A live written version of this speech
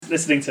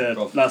listening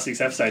to last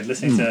week's episode,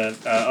 listening to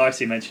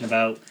RC mention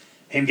about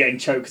him getting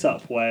choked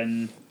up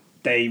when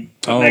they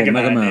put Mega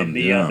Man in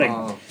the thing.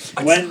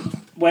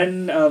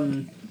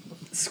 When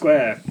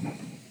Square,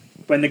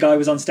 when the guy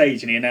was on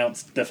stage and he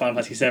announced the Final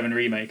Fantasy VII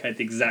remake, I had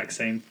the exact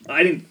same.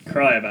 I didn't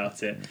cry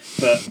about it,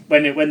 but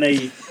when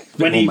he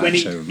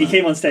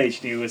came on stage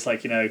and he was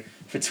like,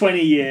 for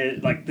 20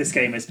 years, like, this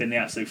game has been the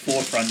absolute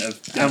forefront of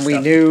and we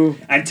knew.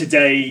 And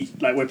today,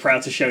 like, we're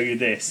proud to show you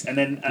this. And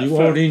then you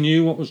already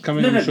knew what was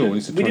coming. I'm sure.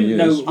 We didn't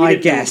know. I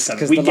guess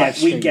because we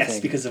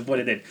guessed because of what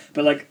it did.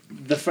 But like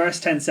the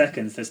first 10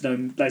 seconds, there's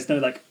no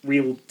like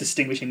real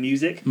distinguishing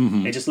music.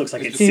 Mm-hmm. It just looks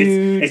like that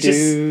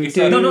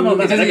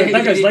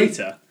goes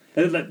later.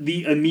 Like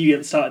the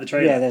immediate start of the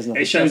trailer,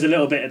 it shows a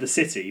little bit of the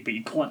city, but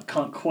you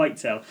can't quite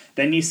tell.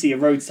 Then you see a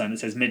road sign that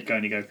says Midgar,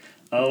 and you go,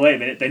 "Oh, wait a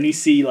minute!" Then you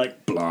see like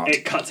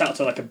it cuts out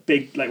to like a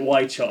big like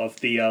wide shot of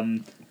the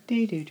of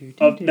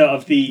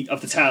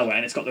the tower,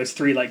 and it's got those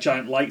 3 like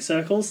giant light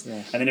circles,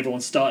 and then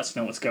everyone starts to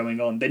know what's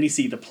going on. Then you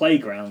see the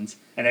playground,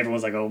 and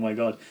everyone's like, "Oh my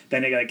god!"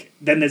 Then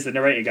then there's the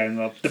narrator going,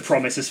 "Well, the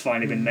promise has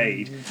finally been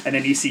made," and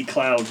then you see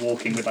Cloud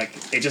walking with like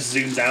it just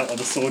zooms out on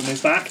the sword in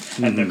his back,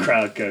 and the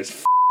crowd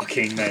goes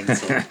fucking mental.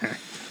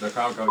 The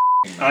crowd goes.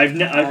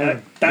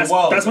 That's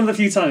one of the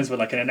few times where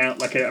like a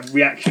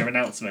reaction or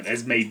announcement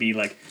has made me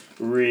like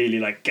really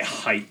like get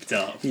hyped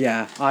up.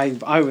 Yeah,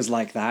 I was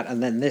like that,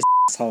 and then this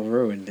asshole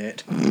ruined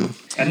it.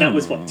 And that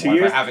was what 2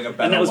 years. Having a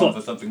better and that was one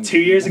what for something 2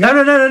 years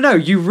ago. No.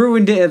 You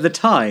ruined it at the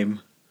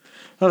time.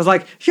 I was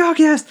like,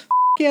 yes,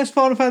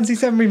 Final Fantasy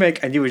VII remake,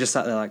 and you were just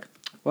sat there like,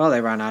 well,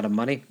 they ran out of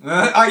money.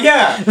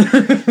 Yeah,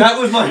 that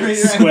was my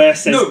reason. Square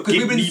says, no, because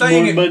we've been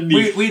saying it.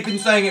 Money. We've been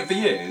saying it for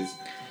years.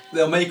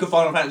 They'll make a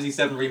Final Fantasy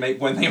VII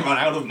remake when they run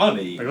out of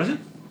money. Wait, was it?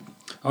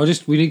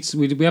 We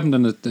haven't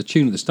done the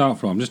tune at the start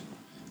from.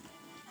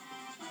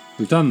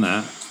 We've done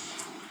that.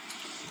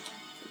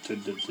 So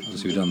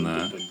we've done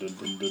that.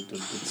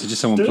 So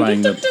just someone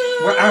playing the.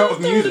 We're out of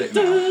music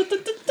now.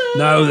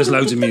 No, there's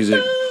loads of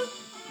music.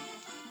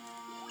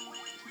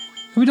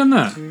 Have we done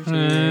that?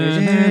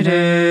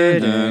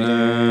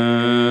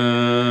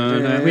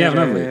 We haven't,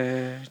 have we?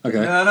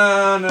 Okay. Hang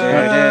on.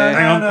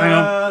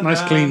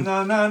 Nice clean.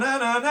 Are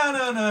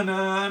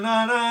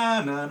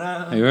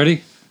you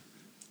ready?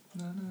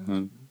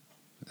 I'm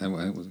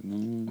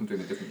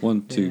doing a different.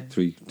 1, 2,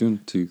 3. 1,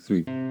 2,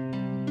 3.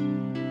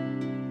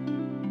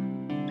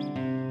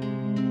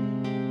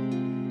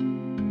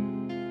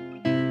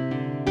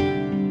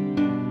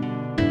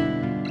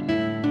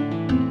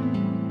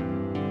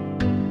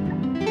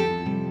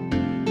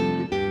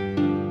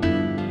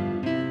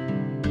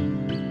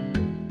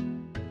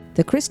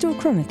 The Crystal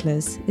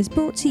Chroniclers is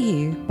brought to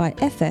you by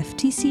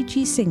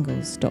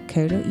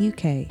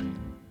ffTCGsingles.co.uk.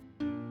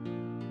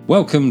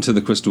 Welcome to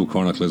the Crystal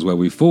Chroniclers, where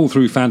we fall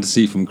through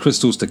fantasy from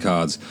crystals to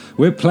cards.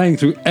 We're playing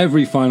through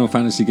every Final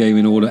Fantasy game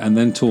in order and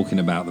then talking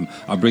about them.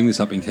 I bring this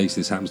up in case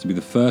this happens to be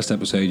the first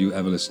episode you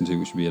ever listen to,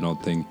 which would be an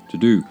odd thing to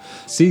do.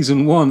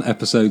 Season 1,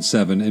 Episode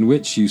 7, in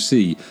which you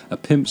see a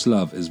pimp's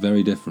love is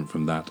very different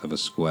from that of a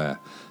square.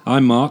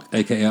 I'm Mark,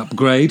 aka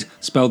Upgrade,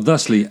 spelled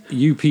thusly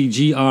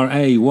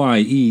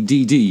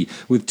UPGRAYEDD,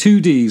 with 2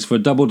 Ds for a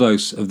double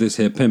dose of this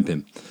here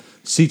pimping.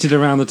 Seated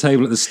around the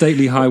table at the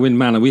stately Highwind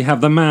Manor, we have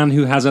the man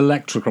who has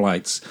electric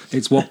lights.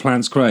 It's what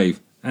plants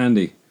crave.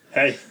 Andy.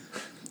 Hey.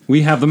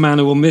 We have the man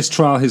who will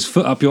mistrial his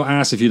foot up your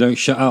ass if you don't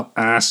shut up,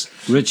 ass.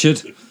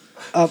 Richard.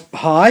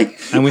 Hi.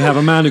 And we have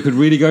a man who could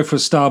really go for a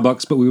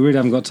Starbucks, but we really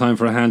haven't got time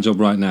for a hand job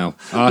right now.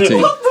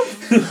 Artie.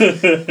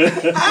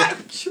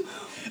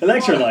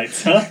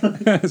 Electrolytes, huh?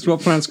 That's what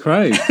plants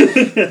crave.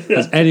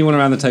 Has anyone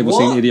around the table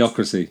seen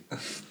Idiocracy?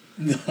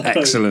 No.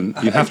 Excellent.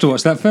 You have to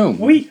watch that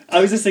film. I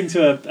was listening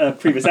to a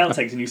previous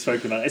outtakes and you've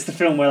spoken about it. It's the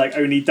film where like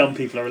only dumb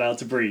people are allowed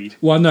to breed.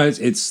 Well, no,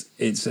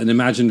 it's an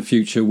imagined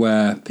future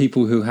where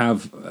people who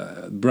have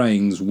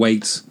brains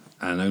wait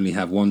and only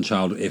have one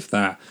child, if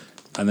that,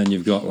 and then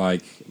you've got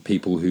like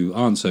people who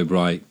aren't so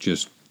bright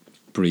just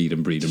breed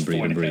and breed and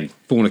breed and breed.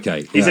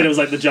 Fornicate. He said it was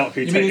like the jock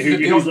who's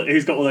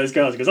got all those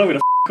girls. He goes, I'm going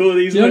to all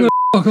these women.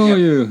 Fuck all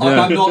you.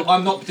 Yeah.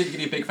 I'm not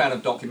particularly a big fan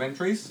of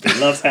documentaries. He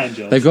loves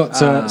handjobs. They've got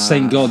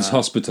St. God's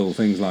Hospital,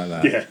 things like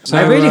that. Yeah. So,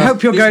 I really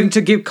hope you're going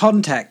to give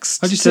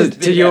context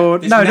to your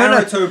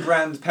Naruto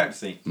brand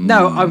Pepsi.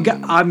 No, I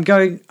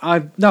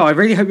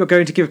really hope you're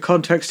going to give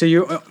context to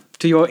your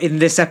in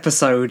this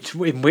episode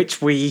in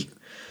which we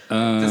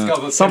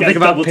discover something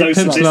about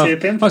Pimp's love.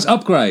 Pimp. Oh, it's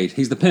Upgrade.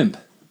 He's the pimp.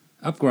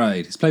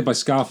 Upgrade. It's played by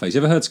Scarface. You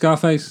ever heard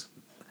Scarface?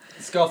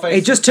 Scarface.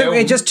 It just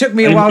took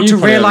me a while to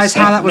realise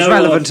how that was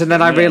relevant, and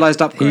then I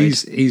realised Upgrade.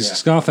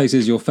 Scarface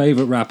is your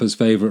favourite rapper's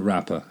favourite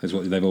rapper, is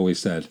what they've always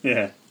said.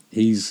 Yeah.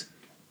 He's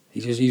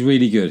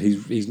really good.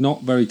 He's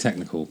not very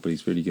technical, but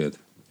he's really good.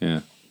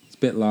 Yeah. It's a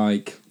bit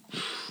like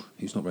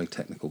he's not very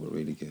technical but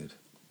really good.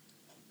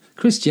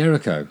 Chris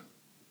Jericho.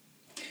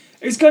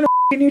 He's going to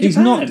New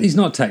Japan. He's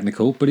not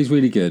technical, but he's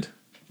really good.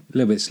 A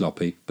little bit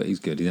sloppy, but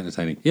he's good. He's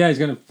entertaining. Yeah, he's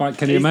going to fight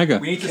Kenny Omega.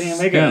 We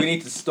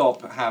need to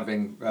stop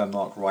having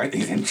Mark write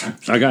these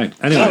intros. Okay.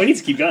 Anyway, we need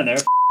to keep going there.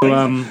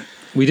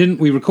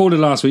 We recorded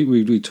last week.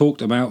 We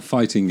talked about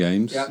fighting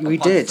games. Yeah, We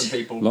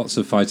did. Lots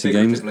of fighting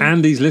games.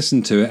 Andy's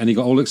listened to it and he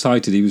got all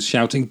excited. He was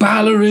shouting,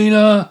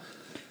 "Ballerina!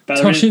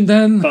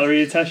 Toshinden!"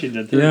 Ballerina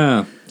Toshinden.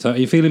 Yeah. So are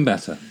you feeling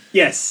better?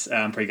 Yes,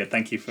 I'm pretty good.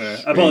 Thank you for...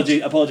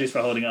 Apologies for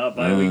holding it up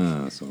by a week.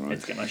 That's all right.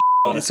 Let's get my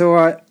It's all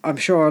right. I'm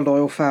sure our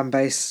loyal fan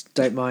base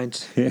don't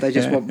mind. They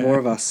just want more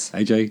of us.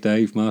 AJ,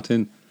 Dave,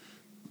 Martin.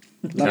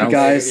 Love you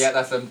guys. Yeah,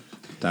 that's them.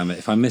 Damn it.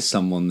 If I miss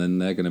someone, then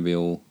they're going to be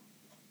all...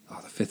 Oh,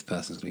 the fifth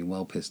person's going to be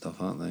well pissed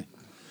off, aren't they?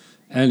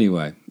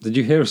 Anyway, did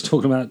you hear us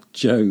talking about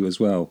Joe as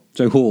well?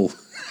 Joe Hall.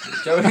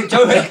 Joe, I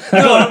got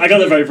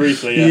that very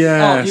briefly,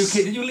 yeah. Yes.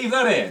 did you leave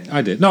that in?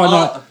 I did. No,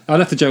 I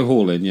left the Joe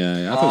Hall in,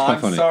 yeah. I thought it was quite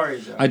funny.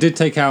 Sorry, Joe. I did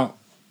take out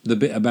the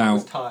bit about... I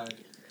was tired.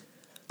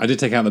 I did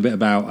take out the bit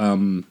about...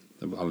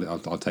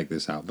 I'll take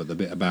this out, but the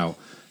bit about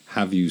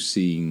have you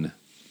seen...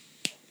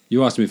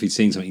 You asked him if he'd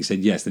seen something, he said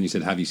yes, then you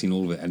said have you seen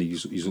all of it, and you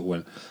sort of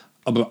went...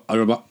 I've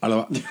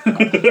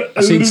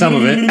seen some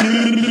of it.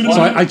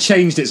 So I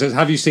changed it, so it's,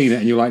 have you seen it?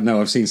 And you're like,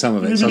 no, I've seen some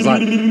of it. So I was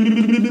like...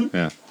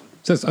 Yeah.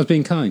 So I was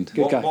being kind.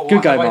 Good guy. What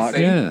Good guy, have I Mark.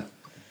 seen? Yeah.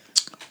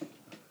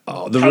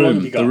 Oh, How long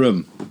have you got? The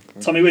room.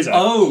 Tommy Wiseau.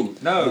 Oh,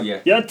 no,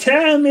 yeah. You're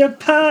tearing me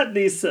apart,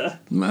 Lisa.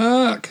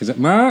 Mark. Is it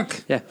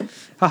Mark? Yeah.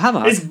 Oh, hi,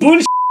 Mark. It's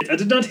bullshit. I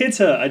did not hit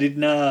her. I did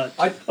not.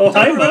 I Oh,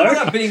 hi, don't remember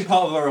Mark. that being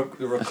part of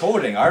the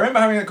recording. I remember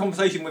having a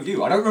conversation with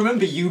you. I don't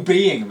remember you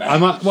being there.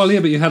 Well, yeah,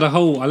 but you had I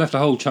left a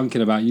whole chunk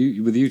in about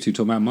you with you two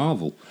talking about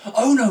Marvel.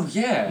 Oh, no,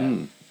 yeah.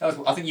 That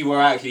was, I think you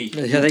were actually...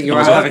 I think you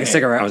were having a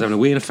cigarette. I was having a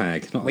wee and a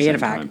fag. Not Wee at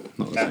and the a same fag. time.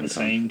 Not At at the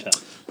same time.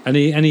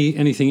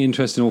 Anything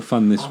interesting or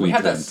fun this We week?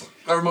 had then? that...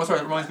 That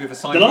reminds me of a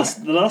sign.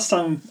 The last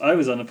time I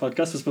was on a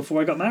podcast was before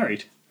I got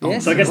married.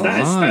 Yes. So I guess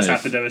that's Right.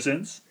 happened ever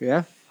since.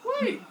 Yeah.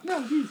 Wait,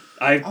 no,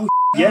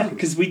 Yeah,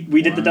 because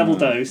we did the double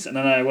dose, and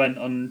then I went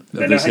on.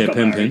 Then This I year got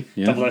pimping, married.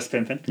 yeah. Double dose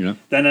pimping. Yeah.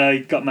 Then I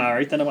got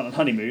married. Then I went on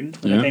honeymoon.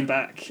 Then Yeah. I came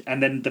back,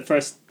 and then the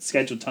first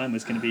scheduled time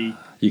was going to be.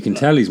 You can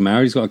tell he's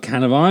married. He's got a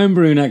can of iron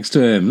brew next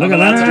to him. Look I'm at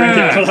allowed to drink it.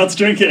 that. I'm allowed to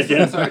drink it.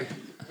 Yeah. Sorry.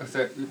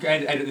 So we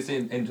can edit this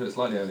into it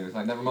slightly earlier. It's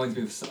like, that reminds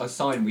me of a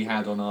sign we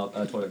had on our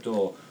toilet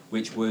door,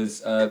 which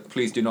was,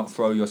 please do not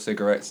throw your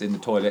cigarettes in the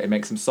toilet. It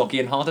makes them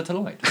soggy and harder to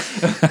light.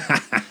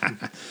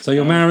 So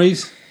you're married.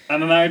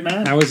 I'm a married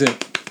man. How is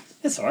it?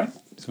 It's all right.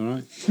 It's all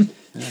right.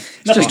 It's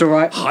just all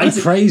right. High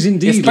praise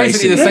indeed. It's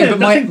basically the Lacey.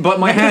 same, but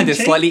my hand is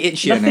slightly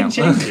itchier now. Nothing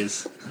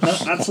changes.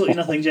 Absolutely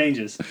nothing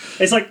changes.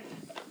 It's like,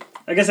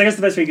 I guess the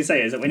best way you can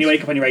say it is that when you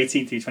wake up on your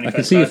 18th to your 21st I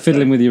can see you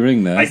fiddling with your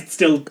ring there. I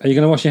still. Are you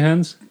going to wash your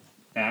hands?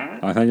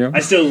 I think you. I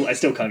still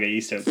can't get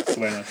used to it.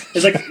 Swear.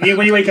 It's like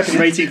when you wake up on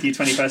your 18th to your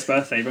 21st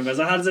birthday, everyone goes,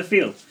 "Oh, how does it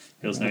feel?"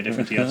 Feels no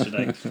different to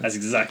yesterday. That's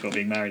exactly what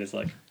being married is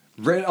like.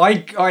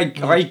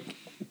 I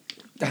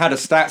had a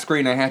stat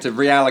screen. I had to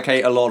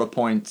reallocate a lot of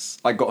points.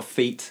 I got a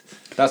feat.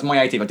 That's my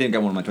 18th. I didn't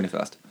get one on my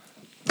 21st.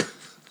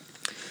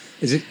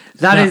 Is it?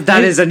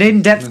 That is an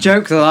in-depth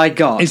joke that I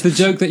got. Is the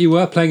joke that you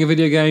were playing a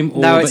video game, or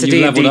No, that it's a you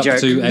D&D leveled up joke.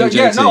 to No, age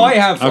yeah, 18? no, I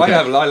have. Okay.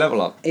 I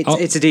level up.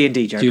 It's a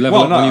D&D joke. Do you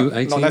level Well, up when no, you're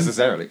 18? not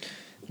necessarily.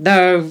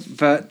 No,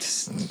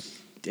 but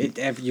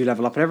you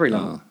level up at every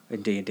level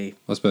in D&D.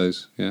 I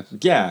suppose, yes.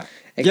 Yeah.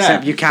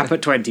 Except you cap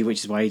at 20, which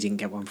is why he didn't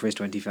get one for his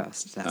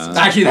 21st.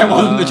 Actually, that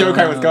wasn't the joke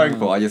I was going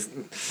for.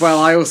 Well,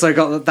 I also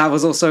got that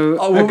was also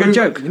a good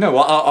joke. You know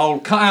what? I'll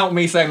cut out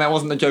me saying that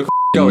wasn't the joke I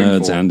was going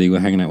Nerds, for. Andy. We're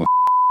hanging out with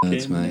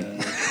nerds, mate.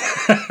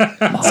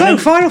 So,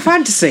 Final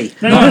Fantasy.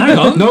 Hang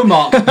on. No,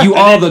 Mark, you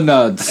are the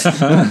nerds.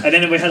 And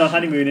then we had our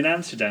honeymoon in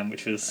Amsterdam,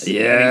 which was an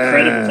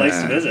incredible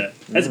place to visit.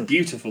 That's a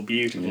beautiful,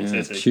 beautiful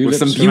city. Tulips With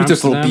some from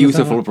beautiful, Amsterdam,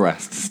 beautiful is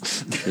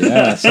breasts.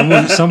 that right?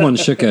 Yeah, someone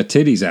shook her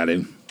titties at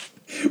him.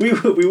 We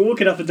were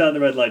walking up and down the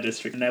red light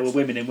district, and there were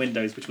women in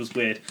windows, which was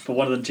weird. But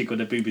one of them tickled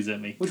their boobies at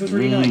me, which was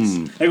really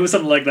nice. It was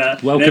something like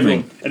that.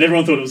 Welcoming. And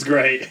everyone thought it was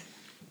great.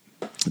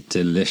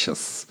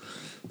 Delicious.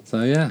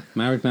 So yeah,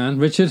 married man.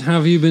 Richard, how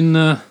have you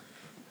been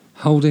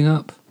holding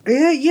up?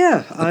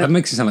 Yeah. That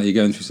makes it sound like you're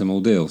going through some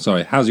ordeal.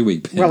 Sorry, how's your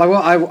week been? Well,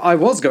 I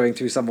was going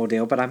through some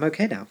ordeal, but I'm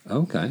okay now.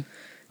 Okay.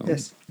 Oh.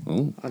 Yes.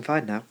 Oh. I'm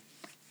fine now.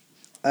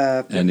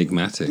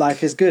 Enigmatic.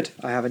 Life is good.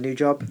 I have a new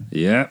job.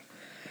 Yeah.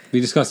 We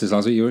discussed this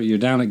last week. You're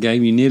down at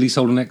game. You nearly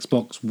sold an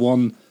Xbox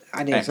One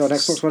I need to sell an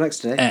Xbox One X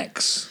today.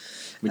 X.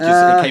 Which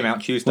it came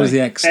out Tuesday. What does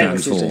the X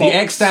stand for? The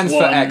X stands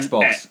for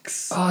Xbox.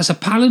 X. Oh, it's a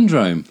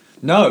palindrome.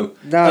 No.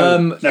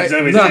 No, it's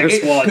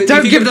X1.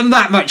 Don't give them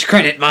that much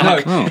credit,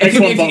 Mark. No. Oh.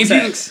 Xbox Box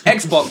X.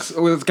 Xbox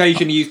was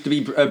occasionally used to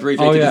be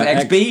abbreviated as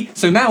X. XB,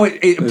 so now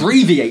it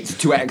abbreviates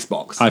to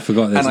Xbox. I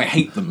forgot this. And I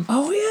hate them.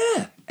 Oh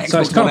yeah. Xbox So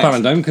it's not One X.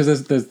 palindrome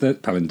because there's the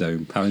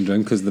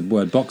palindrome because the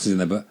word box is in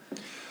there, but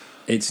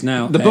it's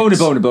now The X,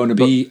 boner.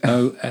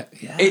 B-O. Yeah.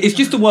 It's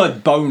just the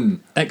word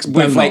bone. X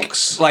With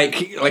box. like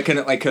a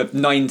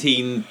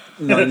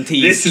 1990s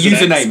This is an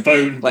username.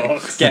 X-bone Like,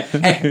 box. yeah.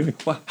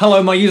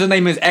 Hello, my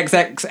username is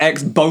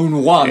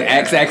XXXBone1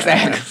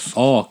 XXX.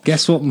 Oh,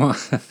 guess what? I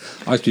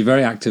used to be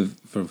very active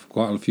for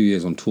quite a few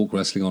years on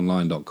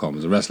talkwrestlingonline.com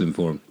as a wrestling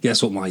forum.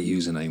 Guess what my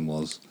username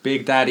was?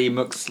 Big Daddy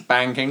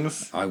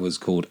McSpankings. I was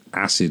called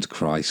Acid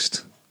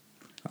Christ.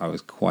 I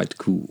was quite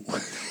cool.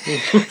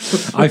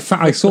 I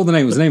saw the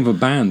name. It was the name of a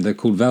band. They're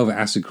called Velvet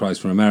Acid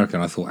Christ from America.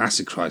 And I thought,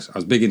 Acid Christ. I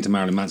was big into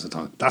Marilyn Manson at the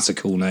time. That's a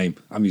cool name.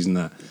 I'm using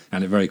that.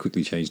 And it very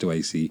quickly changed to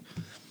AC.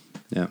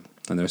 Yeah.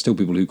 And there are still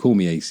people who call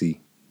me AC.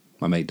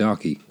 My mate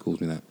Darky calls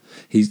me that.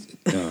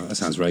 That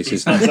sounds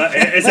racist.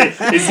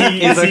 Is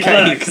he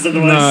okay? Because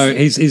otherwise... No,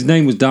 his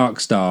name was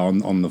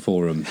Darkstar on the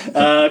forum.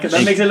 That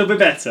makes it a little bit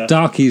better.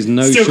 Darky is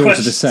no shorter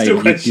to say.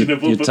 Still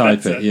questionable, you but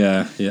type better. it,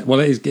 yeah.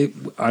 Well,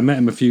 I met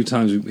him a few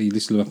times. He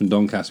used to live up in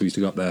Doncaster. We used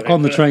to go up there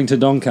on the train to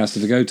Doncaster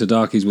to go to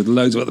Darky's with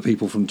loads of other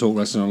people from Talk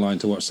Wrestling Online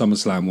to watch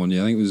SummerSlam one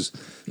year. I think it was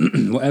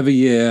whatever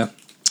year.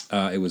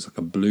 It was like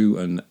a blue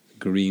and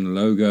green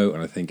logo,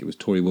 and I think it was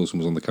Tori Wilson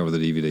was on the cover of the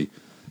DVD.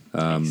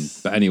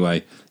 Nice. But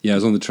anyway, I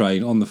was on the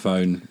train, on the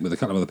phone with a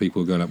couple of other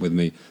people going up with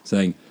me,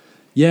 saying,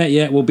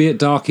 yeah, we'll be at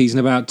Darky's in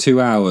about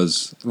 2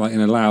 hours, like in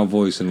a loud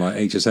voice, and like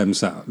HSM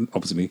sat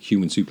opposite me,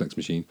 human suplex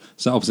machine,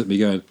 sat opposite me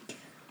going,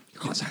 you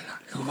can't say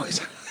that, you can't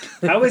say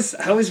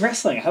that. How is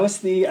wrestling? How was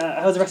the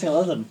wrestling at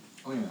London?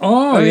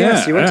 Oh yeah.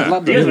 Yes, you went to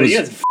London. You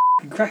had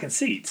cracking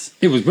seats.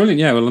 It was brilliant,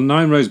 yeah. Well,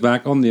 9 rows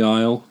back on the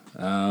aisle.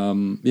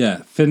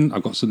 Finn,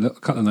 I've got a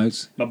couple of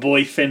notes. My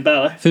boy Finn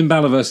Balor. Finn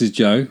Balor versus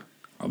Joe.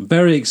 I'm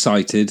very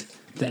excited,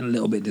 then a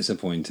little bit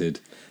disappointed.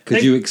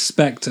 Because you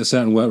expect a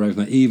certain work rate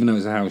from that, even though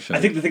it's a house show. I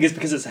think the thing is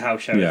because it's a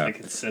house show, I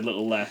think it's a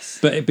little less.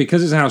 But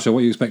because it's a house show, what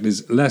you expect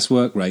is less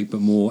work rate, but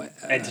more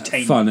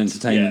entertainment,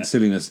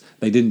 silliness.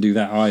 They didn't do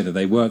that either.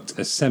 They worked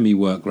a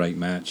semi-work rate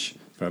match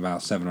for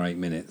about 7 or 8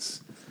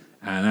 minutes.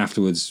 And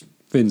afterwards,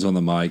 Finn's on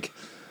the mic.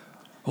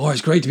 Oh, it's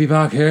great to be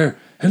back here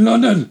in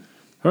London.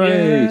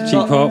 Hooray,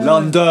 cheap pop.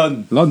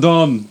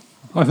 London.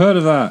 I've heard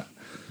of that.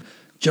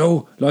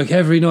 Joe, like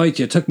every night,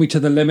 you took me to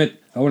the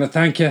limit. I want to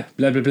thank you.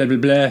 Blah, blah, blah, blah,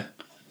 blah.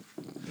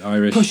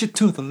 Irish. Push it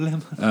to the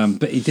limit.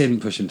 But he didn't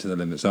push him to the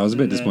limit, so I was a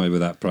bit disappointed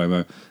with that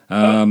promo.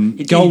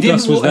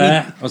 Goldust was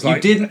there. I was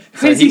like, he didn't.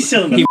 So he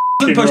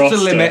wasn't pushed to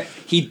the limit.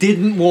 He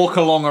didn't walk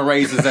along a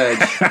razor's edge.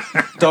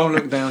 Don't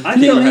look down. I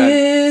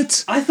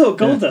thought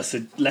Goldust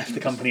had left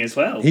the company as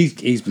well.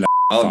 He's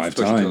 5 times.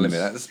 To the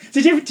limit.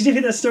 Did you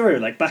hear that story?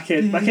 Like back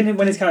in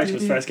when his character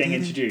was first getting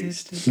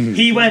introduced,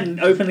 he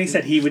openly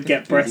said he would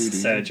get breast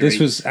surgery. This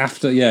was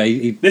after,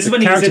 this is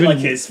when he was in like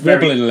his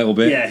rebelling a little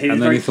bit, and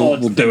then he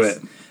thought, we'll do it.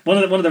 One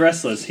of the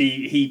wrestlers,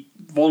 he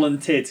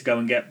volunteered to go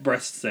and get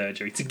breast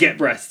surgery, to get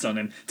breasts on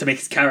him, to make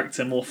his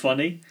character more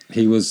funny.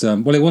 He was,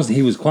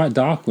 he was quite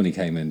dark when he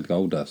came in,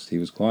 Goldust. He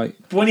was quite...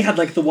 But when he had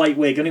like the white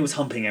wig and he was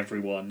humping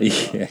everyone.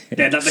 Yeah.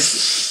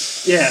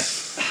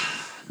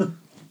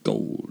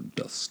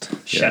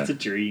 Goldust. Shattered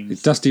dreams.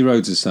 It's Dusty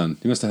Rhodes' son.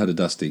 You must have heard of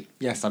Dusty.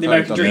 Yes, I've the heard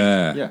American Dream.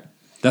 Yeah.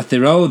 Dusty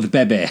Rhodes,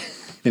 baby.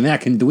 The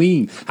American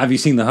Dream. Have you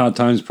seen the Hard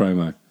Times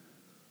promo?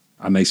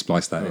 I may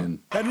splice that in.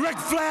 And Ric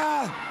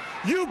Flair,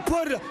 you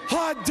put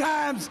hard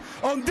times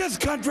on this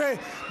country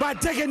by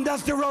taking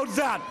Dusty Rhodes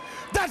out.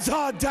 That's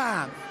hard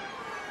time.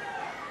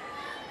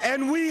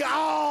 And we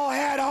all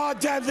had hard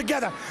times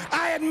together.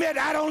 I admit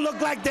I don't look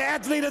like the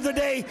athlete of the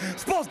day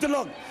supposed to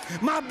look.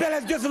 My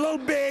belly's just a little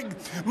big.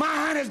 My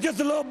hand is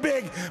just a little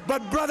big.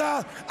 But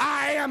brother,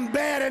 I am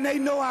bad and they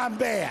know I'm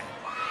bad.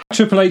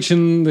 Triple H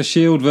and the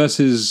Shield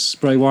versus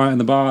Bray Wyatt in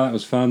the bar. That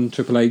was fun.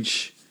 Triple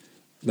H,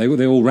 they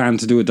all ran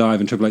to do a dive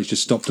and Triple H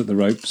just stopped at the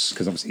ropes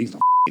because obviously he's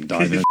not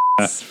diving.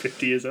 He's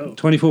 50 years old.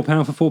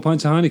 £24 for 4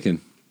 pints of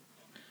Heineken.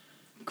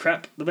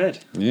 Crap the bed.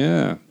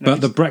 Yeah, but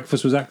the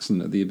breakfast was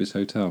excellent at the Ibis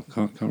Hotel.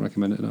 Can't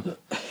recommend it enough.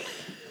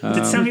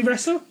 Did Sammy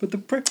wrestle? But the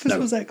breakfast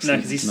was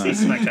excellent. No, because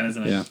he's SmackDown,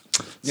 isn't he? Yeah.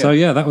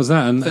 So that was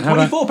that. And so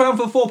 £24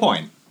 for 4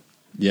 pint.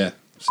 Yeah,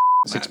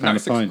 £6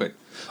 a pint. Quid.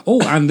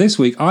 Oh, and this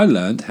week I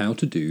learned how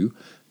to do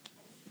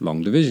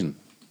long division,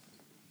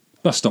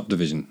 bus stop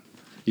division.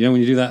 You know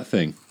when you do that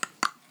thing.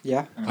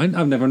 Yeah.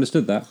 I've never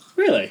understood that.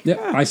 Really?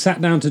 Yeah. I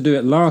sat down to do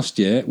it last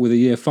year with a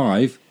year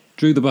 5.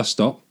 Drew the bus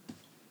stop.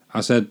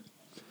 I said,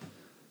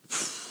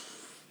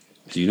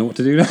 do you know what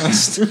to do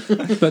next?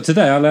 But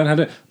today I learned how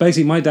to...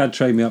 Basically, my dad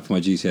trained me up for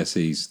my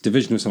GCSEs.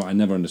 Division was something I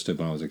never understood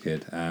when I was a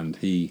kid. And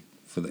he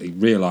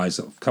realised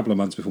a couple of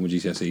months before my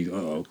GCSEs,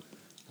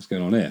 what's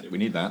going on here? We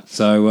need that.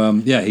 So,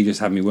 he just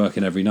had me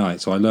working every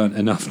night. So I learned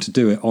enough to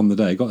do it on the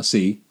day. Got a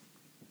C.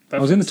 Perfect. I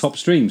was in the top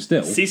stream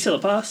still. C still a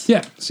pass?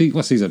 Yeah.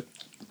 C's a...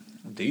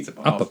 D's a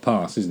pass. Upper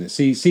pass, isn't it?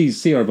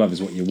 C or above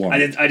is what you want.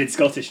 I did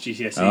Scottish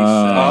GCSEs.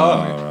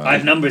 Right. I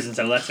have numbers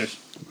instead of letters.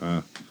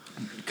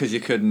 Because you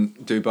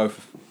couldn't do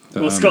both.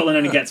 Well, Scotland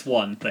only gets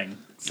one thing.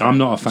 So. I'm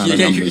not a fan of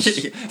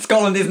numbers.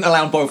 Scotland isn't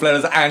allowed both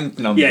letters and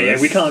numbers. Yeah,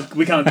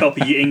 we can't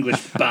copy you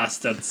English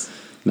bastards.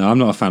 No, I'm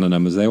not a fan of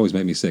numbers. They always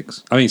make me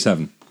 6. I mean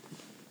 7.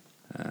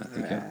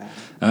 Okay.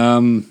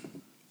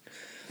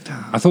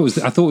 I thought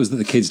it was that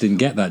the kids didn't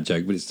get that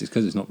joke, but it's just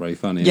because it's not very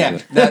funny. Yeah.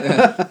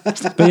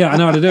 But I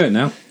know how to do it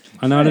now.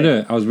 I know how to do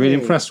it. I was really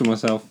impressed with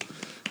myself.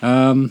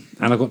 And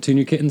I've got 2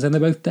 new kittens, and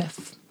they're both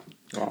deaf.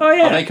 Oh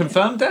yeah. Are they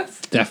confirmed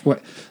deaf? Deaf.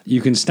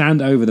 You can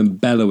stand over them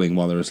bellowing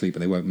while they're asleep,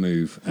 and they won't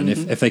move. And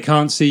if they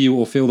can't see you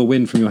or feel the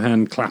wind from your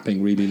hand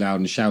clapping really loud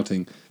and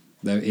shouting,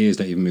 their ears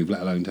don't even move,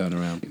 let alone turn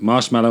around.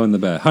 Marshmallow and the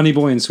Bear. Honey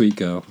Boy and Sweet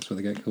Girl. That's what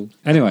they get called.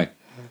 Anyway,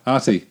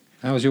 Artie,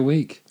 How was your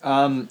week?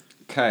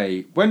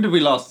 Okay. When did we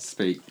last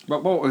speak?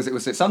 What was it?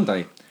 Was it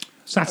Sunday?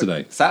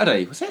 Saturday.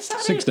 Saturday. Was it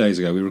Saturday? 6 days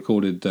ago we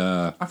recorded...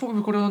 I thought we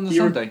recorded on the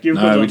Sunday.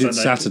 No, we did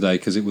Saturday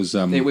because it was...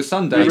 it was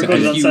Sunday. We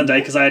recorded on Sunday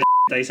because I had a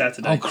day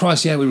Saturday. Oh,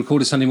 Christ, yeah, we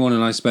recorded Sunday morning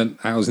and I spent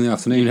hours in the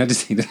afternoon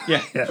editing it.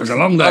 Yeah, it was a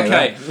long day.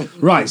 Okay.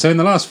 Right, so in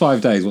the last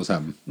 5 days, what's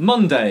happened?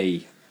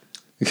 Monday.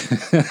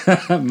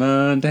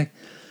 Monday.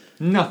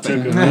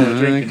 Nothing.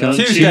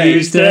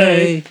 Tuesday.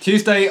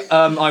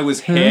 I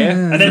was here.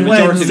 And then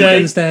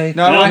Wednesday.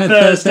 No,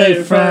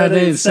 Thursday,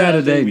 Friday, and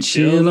Saturday. We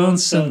chill on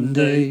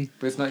Sunday.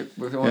 There's no.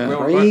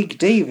 Craig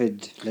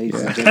David,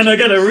 ladies and Can I gentlemen.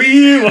 get a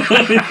rewind?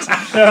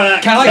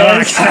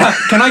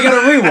 Can I get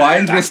a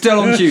rewind? We're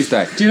still on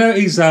Tuesday. Do you know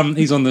he's on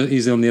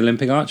the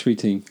Olympic archery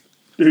team?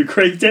 Who,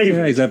 Craig David?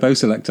 Yeah, he's their bow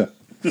selector.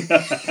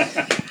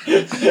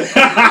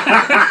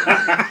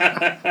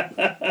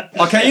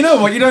 Okay, you know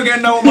what? You don't get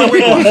to know what my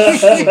week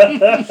was.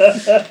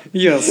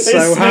 You're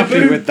so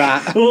happy with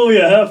that. All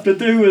you have to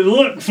do is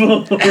look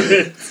for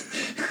it.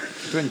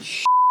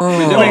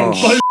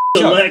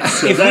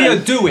 Alexa, If we are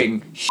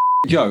doing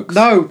jokes,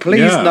 No,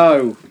 please Yeah.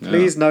 no.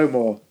 Please no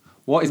more.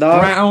 what is No.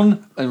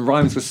 brown and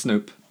rhymes with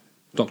Snoop?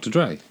 Dr.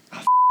 Dre.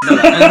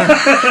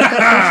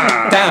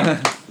 Damn.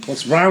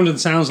 What's round and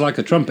sounds like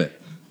a trumpet?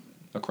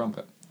 A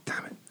crumpet.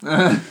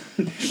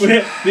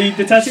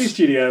 the tattoo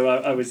studio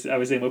I was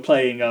in. We're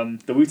playing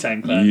the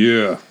Wu-Tang Clan.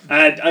 Yeah.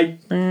 And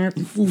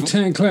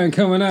Wu-Tang Clan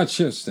coming at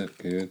you. That's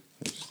good.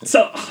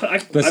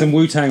 There's some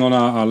Wu-Tang on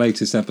our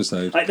latest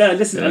episode. I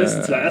listened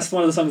to that. That's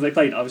one of the songs they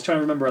played. I was trying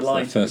to remember a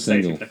line. First from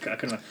the single. stage. I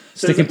couldn't remember.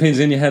 Sticking pins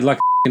in your head like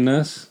a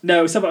nurse.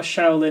 No, it's about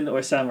Shaolin or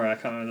a samurai. I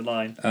can't remember the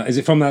line. Is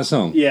it from that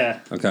song?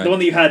 Yeah. Okay. The one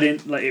that you had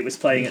in, like, it was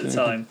playing at the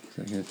time.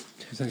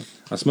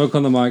 I smoke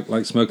on the mic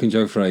like smoking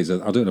Joe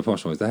Fraser. I'll do it in a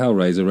posh voice. The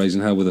Hellraiser,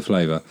 raising hell with a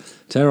flavour.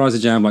 Terrorise the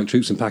jam like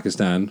troops in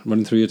Pakistan.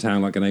 Running through your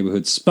town like a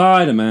neighbourhood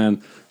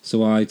Spider-Man.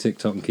 So I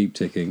tick-tock and keep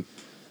ticking.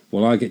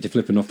 While I get you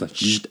flipping off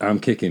the I'm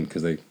kicking,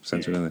 because they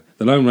censor it, don't they?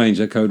 The Lone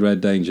Ranger, Code Red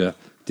Danger.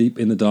 Deep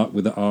in the dark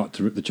with the art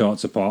to rip the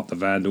charts apart. The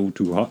Vandal,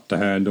 too hot to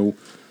handle.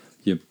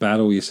 You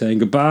battle, you're saying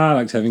goodbye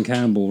like Tevin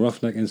Campbell.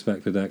 Roughneck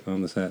Inspector Deck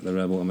on the set. The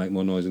Rebel, and make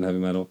more noise than heavy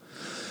metal.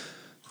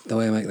 The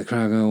way I make the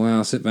crowd go,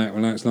 wow, sit back,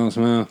 relax, long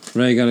smile.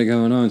 Ray got it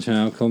going on,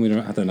 child. Call me the...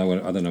 I don't know.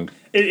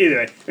 Either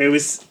way, it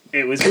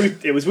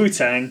was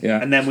Wu-Tang, Yeah.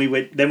 and then we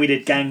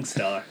did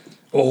Gangstar.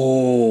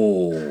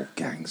 Oh,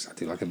 gangs. I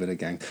do like a bit of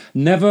gang.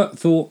 Never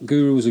thought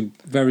Guru was a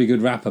very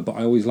good rapper, but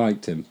I always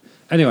liked him.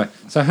 Anyway,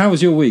 so how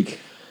was your week?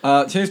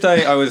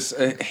 Tuesday, I was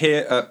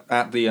here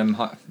at the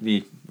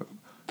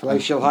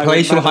Palatial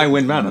High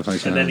Wind Manor.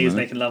 And then he was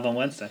making love on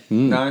Wednesday.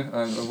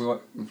 No,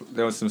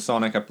 there was some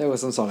Sonic. There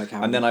was some Sonic.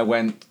 And then I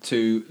went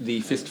to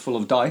the Fistful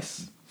of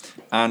Dice,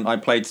 and I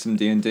played some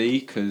D&D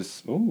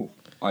because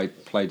I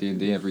play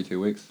D&D every 2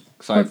 weeks.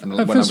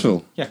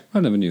 Fistful? Yeah. I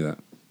never knew that.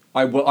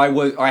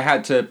 I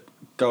had to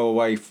go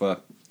away for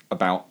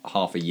about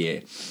half a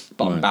year,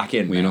 but I'm back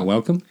in. Were you not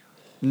welcome?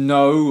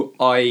 No,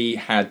 I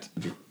had.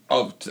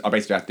 I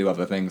basically had to do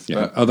other things.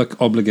 Yeah, But other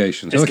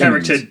obligations. His Other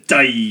character commitments.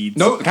 died.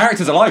 no, the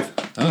character's alive.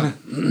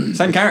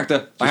 Same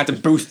character. I had to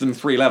boost them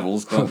 3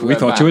 levels. But We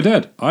thought you were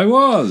dead. I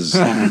was.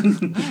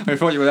 I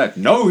thought you were dead.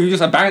 No, you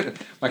just abandoned.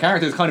 My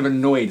character is kind of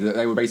annoyed that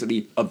they were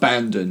basically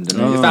abandoned, and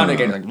they just found it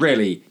again. Like,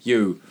 really,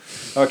 you?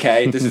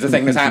 Okay, this is the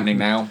thing that's happening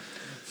now.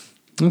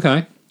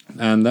 Okay,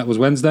 and that was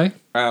Wednesday.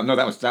 No,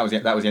 that was the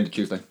end of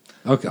Tuesday.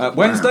 Okay,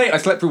 Wednesday, I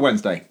slept through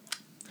Wednesday.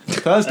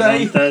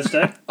 Thursday,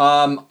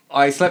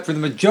 I slept through the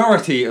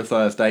majority of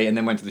Thursday and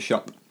then went to the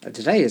shop.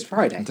 Today is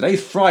Friday.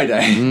 Today's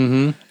Friday,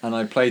 and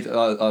I played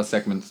our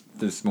segments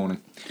this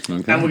morning.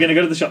 Okay. And we're going to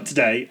go to the shop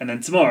today, and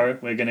then tomorrow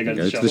we're going to go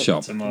to the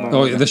shop. Tomorrow.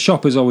 Oh, the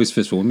shop is always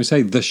Fistful. When we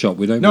say the shop,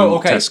 we don't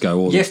mean Tesco.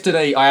 Or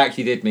Yesterday, I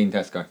actually did mean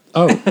Tesco.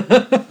 Oh, I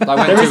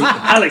went to...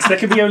 Alex, there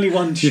can be only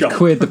one shop. you've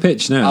queered the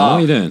pitch now. What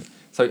are you doing?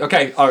 So,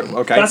 okay.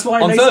 That's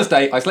why on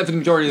Thursday, I slept for the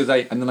majority of the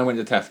day, and then I went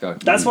to Tesco.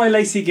 That's why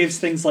Lacey gives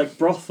things like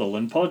brothel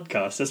and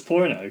podcast as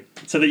porno,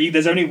 so that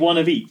there's only one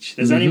of each.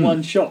 There's only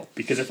one shop,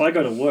 because if I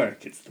go to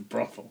work, it's the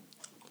brothel.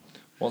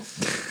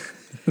 What's...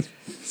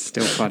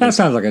 Still funny. That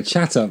sounds like a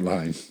chat-up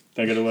line.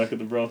 I go to work at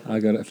the brothel.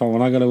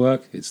 When I go to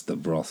work, it's the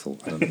brothel.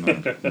 I don't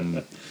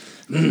know.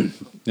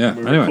 Yeah.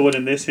 We're Anyway,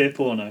 recording this here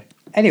porno.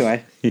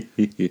 Anyway.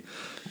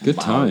 good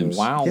times.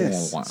 Wow.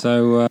 Yes.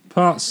 So,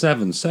 part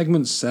 7,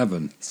 segment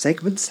 7.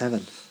 Segment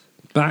 7.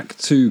 Back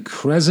to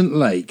Crescent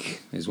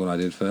Lake is what I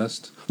did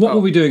first. What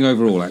were we doing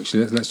overall,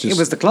 actually? Let's just... It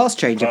was the class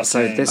change Class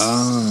episode change.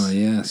 this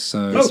yes.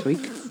 So this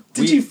week.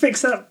 Did you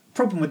fix that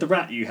problem with the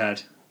rat you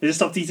had? Did it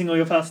stop eating all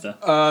your pasta?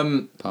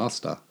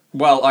 pasta.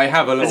 Well, I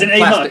have a little As in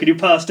A-Mark, could you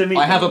pasta meat?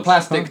 I have a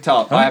plastic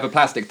tub. Huh? I have a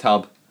plastic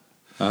tub.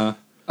 Uh-huh.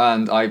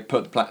 And I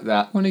put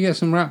that. When do you get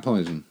some rat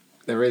poison?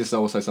 There is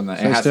also some that.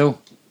 Stay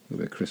still. A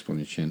bit of crisp on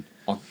your chin.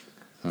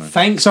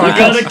 Thanks. You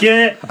gotta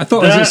get I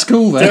thought I was at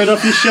school there. dirt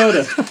off your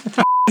shoulder.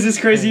 Is this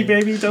crazy,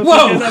 baby? Don't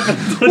Whoa! forget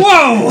that.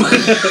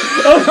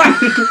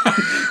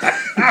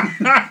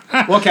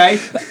 Whoa! Okay.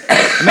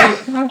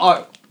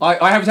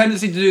 I have a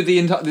tendency to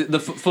do the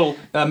full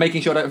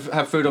making sure I don't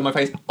have food on my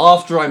face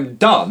after I'm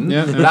done.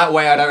 Yeah. That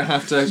way I don't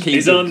have to keep.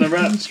 He's on the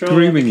rat patrol.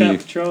 Grooming the cat you.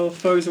 patrol.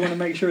 Foes want to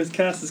make sure his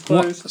cast is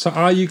What? closed. So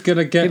are you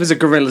gonna get? It was a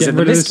gorillas get in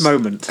the rid of mist this-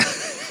 moment.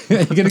 Are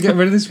you gonna get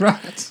rid of this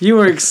rat? You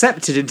were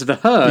accepted into the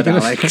herd,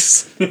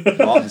 Alex.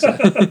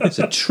 It's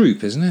a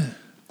troop, isn't it?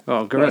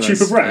 Oh, A gorillas.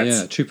 troop of rats.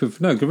 Yeah, troop of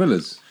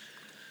gorillas.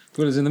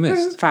 Gorillas in the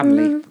mist.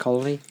 Family,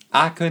 colony.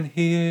 I can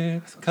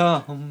hear it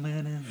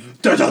coming.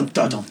 Dun, dun,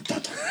 dun, dun,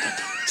 dun, dun.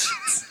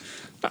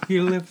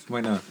 He lives.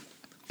 Wait, no.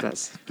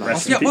 That's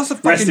Rest, Yeah, in, what's the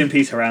rest fucking- in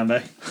peace,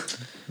 Harambe.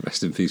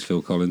 Rest in peace,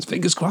 Phil Collins.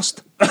 Fingers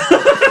crossed.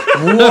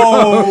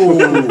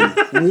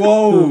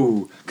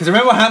 Whoa! Because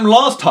remember what happened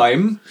last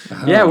time?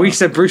 Yeah, we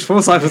said Bruce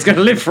Forsyth was going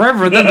to live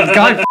forever, and then the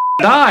guy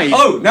died.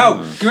 Oh,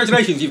 no!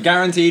 Congratulations, you've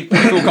guaranteed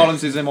Phil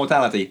Collins'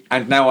 immortality.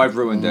 And now I've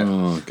ruined it.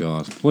 Oh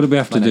God! What did we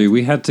have to do?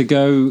 We had to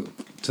go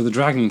to the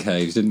Dragon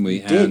Caves, didn't we?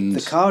 Did the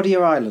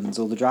Cardia Islands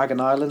or the Dragon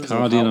Islands,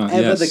 Cardian or Islands,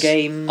 however yes. the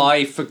game.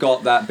 I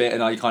forgot that bit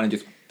and I kind of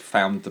just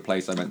found the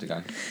place I meant to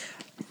go.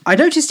 I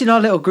noticed in our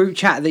little group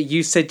chat that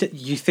you said that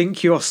you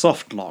think you're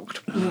soft logged.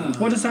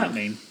 What does that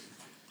mean?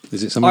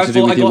 Is it something I to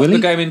do thought I with your got the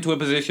willy? game into a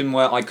position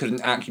where I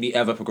couldn't actually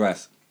ever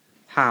progress.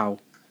 How?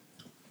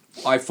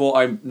 I thought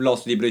I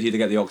lost the ability to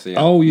get the oxygen.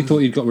 Oh, you thought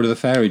you'd got rid of the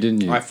fairy,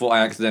 didn't you? I thought I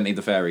accidentally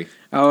the fairy.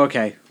 Oh,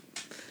 okay.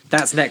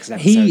 That's next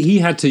episode. He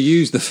had to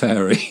use the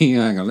fairy.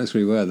 Hang on, let's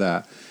reword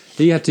that.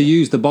 He had to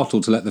use the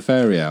bottle to let the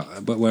fairy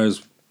out. But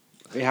whereas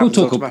It happens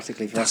talk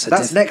automatically for us. a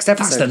That's diff- next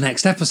episode. That's the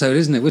next episode,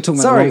 isn't it? We're talking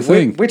about Sorry, the wrong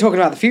thing. we're talking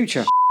about the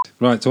future.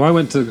 Right, so I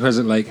went to the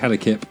Crescent Lake, had a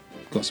kip,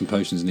 got some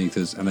potions and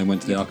ethers, and then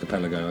went to the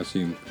archipelago, I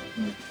assume.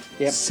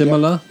 Yep.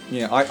 Similar?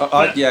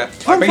 Yeah, yeah.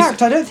 Fun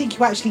fact, I don't think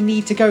you actually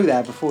need to go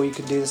there before you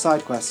can do the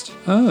side quest.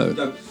 Oh.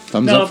 No.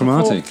 Thumbs up from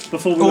Artie.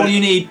 Before we All went, you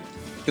need,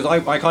 because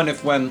I kind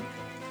of went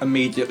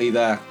immediately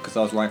there, because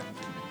I was like,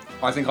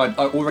 I think I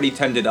already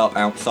tended up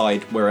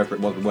outside wherever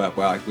it was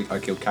where I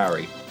killed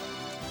Carrie.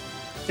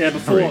 yeah,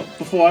 before I went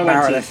to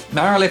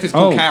Marilith is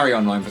called Oh. Carrie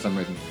online for some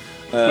reason.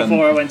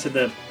 before I went to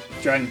the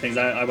dragon things,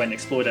 I went and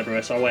explored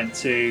everywhere. So I went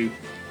to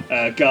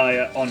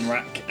Gaia,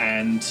 Onrak,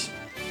 and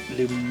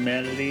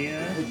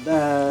Lumelia.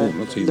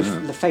 not seen that.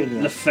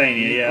 Lefania.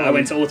 Lefania, yeah. I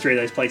went to all three of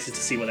those places to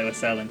see what they were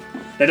selling.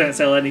 They don't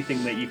sell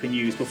anything that you can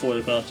use before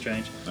the class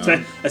change.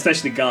 So,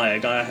 especially Gaia.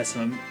 Gaia has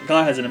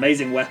an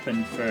amazing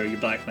weapon for your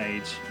black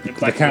mage. The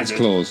cat's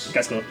claws.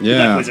 Cat's claw.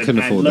 Yeah, Black wizard,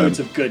 couldn't and afford loads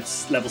them. of good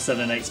level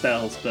 7 and 8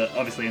 spells, but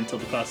obviously until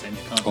the class change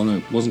you can't. Oh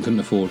no, couldn't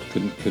afford,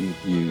 couldn't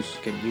use.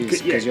 Can use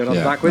Yeah. because you're not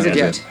Yeah, the Black Wizard that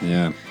yet. was it,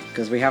 Yeah.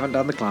 Because we haven't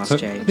done the class So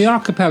change. the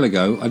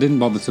archipelago, I didn't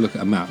bother to look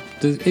at a map.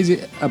 Is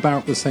it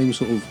about the same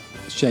sort of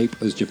shape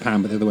as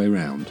Japan, but the other way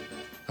around?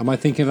 Am I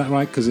thinking of that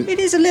right? Because It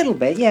is a little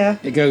bit, yeah.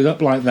 it goes up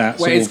like that.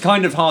 Well, sort it's of.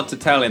 kind of hard to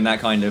tell in that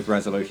kind of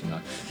resolution,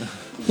 though.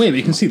 Wait, but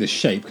you can see the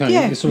shape, can't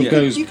Yeah, you? It sort of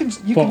you goes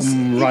can bottom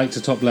see- right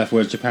to top left,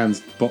 whereas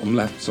Japan's bottom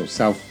left, sort of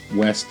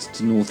southwest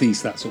to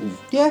northeast. That sort of.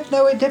 Yeah,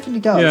 no, it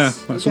definitely does. Yeah,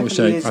 it that sort of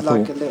definitely shape, is I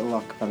like thought. a little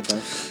archipelago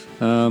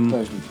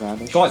version of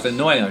Brownish. God, it's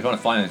annoying. I'm trying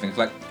to find anything. It's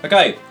like,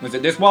 okay, was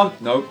it this one?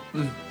 No.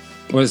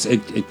 Well, A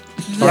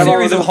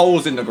series of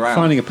holes in the ground.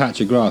 finding a patch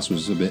of grass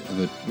was a bit of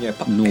a Yeah,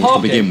 naught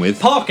to begin with.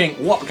 Parking.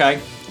 What? Okay.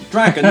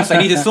 Dragons. They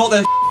need to sort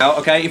their out.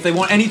 Okay. If they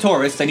want any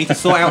tourists, they need to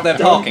sort out their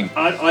parking.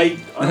 I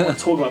don't want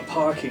to talk about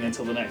parking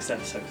until the next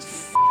episode.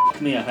 'Cause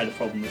f*** me, I had a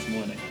problem this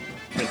morning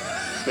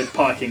with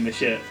parking the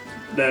shit.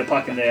 They're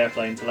parking the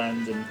airplane to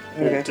land and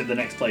walk to the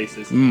next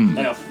places. And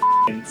I got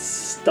f***ing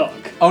stuck.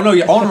 Oh no,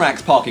 yeah.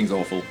 Onrak's parking's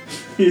awful.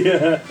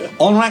 Yeah.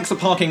 Onrak's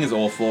parking is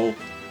awful.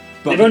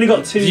 But They've only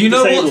got 2 you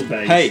know disabled what?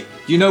 bays. Hey,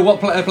 you know what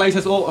place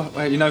is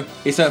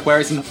it's where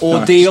it's an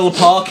ordeal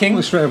parking.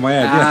 Oh, straight in my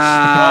head. Yeah.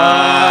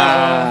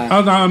 Ah.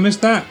 Oh no, I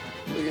missed that.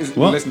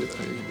 What? Listen,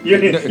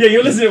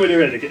 You'll listen to it when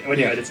you're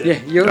editing. Yeah,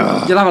 you'll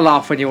have a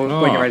laugh when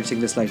you're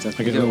editing this later.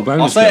 I get a little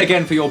bonus. I'll say it bit.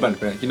 again for your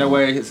benefit. You know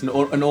where it's an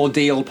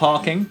ordeal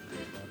parking?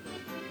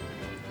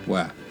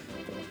 Where?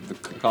 The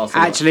castle.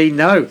 Actually,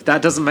 no,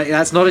 that's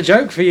not a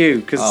joke for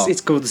you because Oh.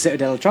 it's called the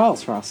Citadel of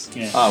Trials for us.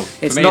 Yeah. Oh,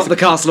 for It's me, not the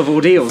Castle of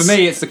Ordeals. For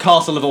me, it's the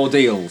Castle of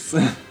Ordeals.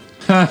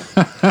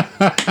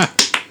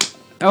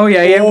 Oh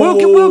yeah.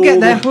 We'll get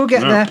there. We'll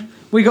get there.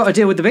 We got to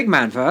deal with the big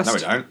man first. No, we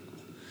don't.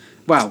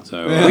 Well,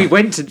 So, we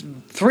went to.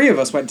 3 of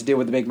us went to deal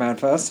with the big man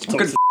first. I'm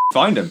going to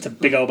find him. It's a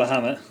big old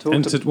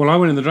Bahamut. well, I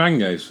went in the Dragon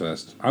Caves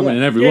first. I went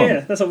in every one. Yeah,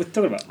 that's what we're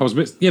talking about. I was a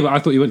bit. Yeah, but I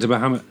thought you went to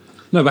Bahamut.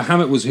 No,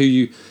 Bahamut was who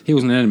you. He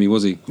wasn't an enemy,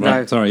 was he? No.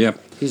 Right. Sorry. Yeah.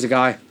 He's a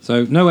guy.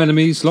 So no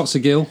enemies, lots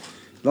of gil.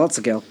 Lots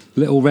of gil.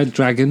 Little red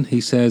dragon.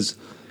 He says.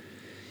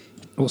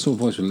 What sort of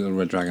voice would Little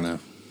Red Dragon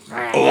have?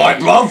 All right,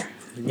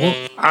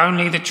 bruv.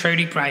 Only the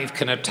truly brave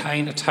can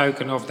obtain a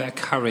token of their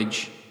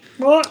courage.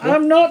 What?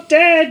 I'm not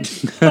dead.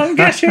 I'm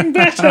getting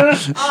better.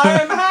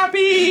 I'm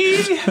happy.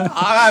 I'm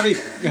happy.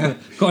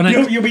 Got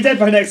an You'll be dead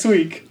by next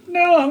week.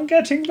 No, I'm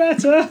getting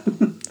better.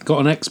 got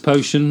an X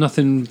potion.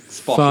 Nothing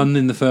fun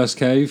in the first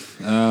cave.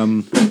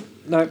 No,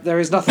 there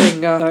is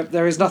nothing.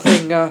 There is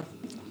nothing. You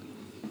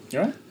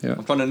alright?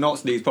 I'm trying to not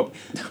sneeze properly.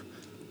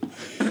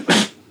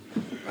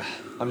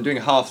 I'm doing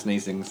half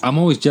sneezings. I'm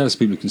always jealous of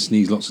people who can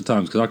sneeze lots of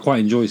times because I quite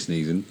enjoy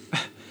sneezing.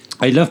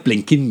 I love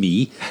blinking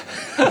me.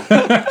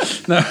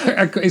 No,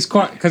 it's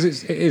quite because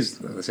it is.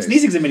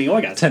 Sneezing's a mini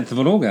orgasm. 10th of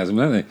an orgasm,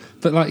 don't they?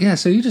 But like, yeah.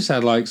 So you just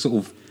had like sort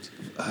of.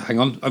 Hang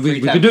on,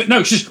 we've been doing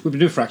we've been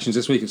doing fractions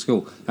this week at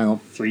school. Hang on,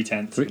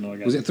 3/10 of an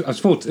orgasm. Was it? It was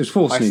four. It was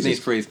four sneezes.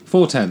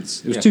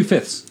 4/10. It was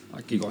 2/5.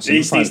 Like you got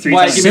to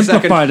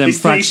simplify them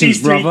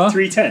fractions, brother.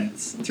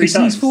 3/10. He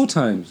sneezed 4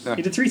 times.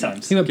 He did 3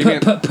 times. He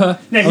went per.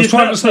 No, I was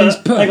trying to sneeze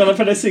per. Hang on, I'm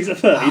trying to sneeze a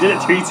per. He did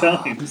it 3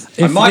 times.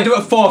 I might do it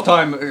a 4th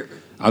time.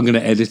 I'm going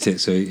to edit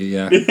it, so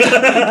yeah.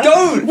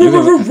 Don't. We're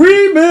a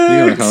remix.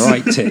 You're like a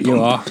right tit.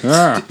 You are.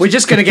 We're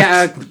just gonna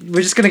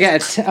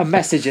get a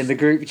message in the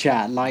group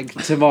chat like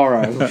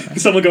tomorrow.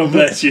 Someone go and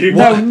bless you.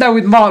 No,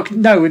 with Mark.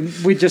 No,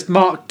 with just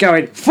Mark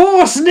going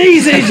 4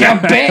 sneezes, you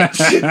bitch.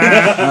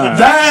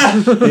 There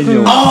In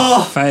your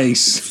are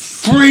face.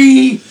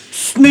 3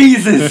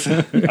 sneezes.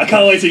 I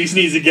can't wait till you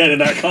sneeze again,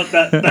 and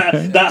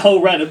that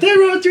whole rant of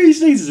there are 3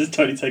 sneezes is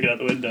totally taken out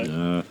the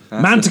window.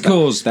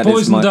 Manticores, that is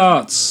poison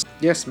darts.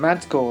 Yes,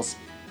 manticores.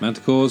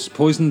 Manticores,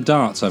 poison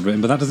darts. I've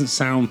written, but that doesn't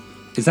sound.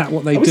 Is that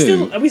what they Are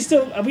do? we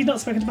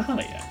not spoken to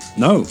Bahamut yet?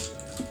 No.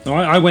 No,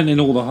 I went in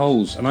all the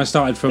holes, and I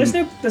started from.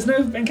 There's no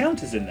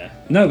encounters in there.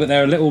 No, but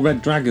there are little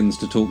red dragons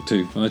to talk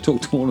to, and I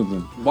talked to all of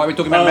them. Why are we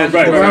talking about Right,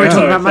 manticores? Why are we talking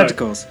Sorry, about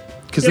manticores?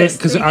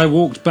 Because I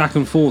walked back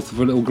and forth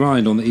for a little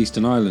grind on the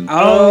Eastern Island.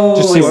 Oh,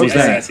 Just see what was I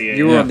there. see,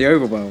 you were Yeah. on the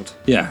overworld.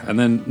 Yeah, and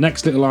then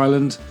next little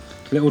island,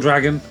 little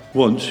dragon.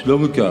 Once,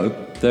 long ago,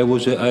 there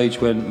was an age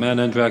when man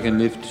and dragon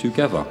lived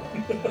together.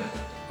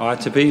 I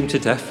had to beat him to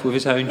death with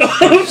his own.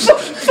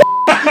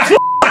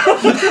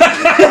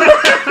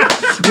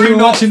 We were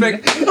watching.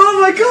 Oh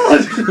my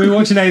god! We were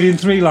watching Alien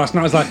 3 last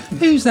night. I was like,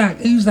 "Who's that?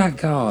 Who's that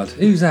guard?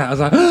 Who's that?" I was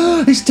like,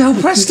 "Oh, it's Del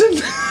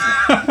Preston."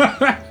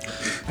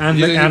 and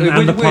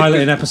the pilot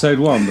in episode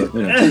 1, but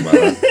we don't talk about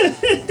that.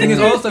 The thing is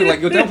also, like,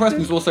 your Del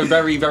Preston's also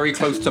very, very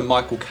close to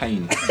Michael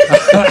Caine. Can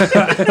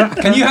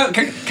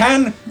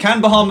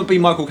Bahamut be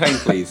Michael Caine,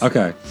 please?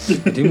 Okay,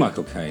 do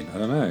Michael Caine. I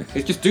don't know.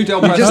 It's just do Del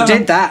You Preston. just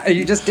did that.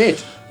 You just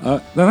did. No,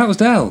 that was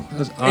Del.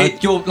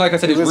 Like I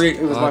said, It was really,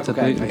 Michael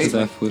Caine.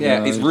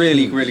 it's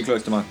really, really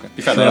close to Michael Caine.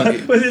 Be fair,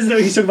 But isn't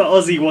it, he's talking about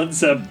Ozzy wants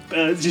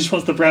just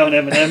wants the brown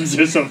M&Ms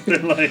or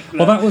something like that.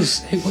 Well, that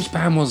was which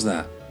band was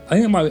that? I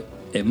think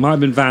it might have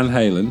been Van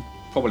Halen.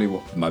 probably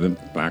what. It might have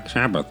been Black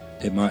Sabbath.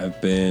 It might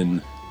have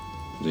been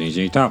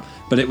ZZ Top.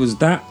 But it was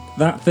that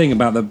thing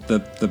about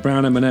the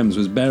brown M&Ms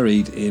was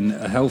buried in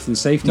a health and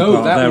safety part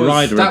of their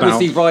rider that about was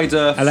the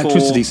rider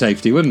electricity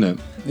safety, wasn't it?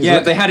 Yeah,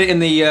 they had it in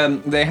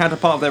the. They had a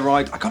part of their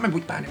ride. I can't remember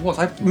which band it was.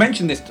 I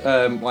mentioned this.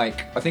 I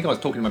think I was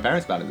talking to my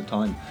parents about it at the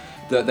time.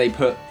 That they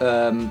put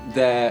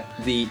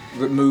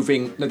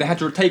removing. No, they had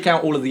to take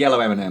out all of the yellow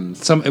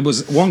M&Ms. It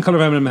was one colour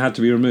of M&M had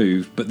to be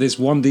removed, but this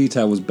one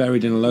detail was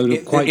buried in a load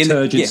of quite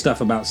turgid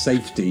stuff about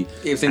safety.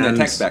 It was in their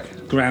tech spec.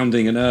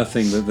 Grounding and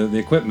earthing the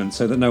equipment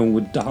so that no one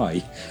would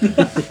die.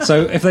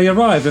 So if they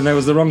arrived and there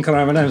was the wrong colour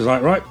M&M, it was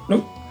like, right,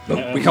 nope.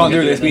 We can't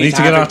do this. We need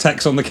to get our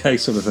techs on the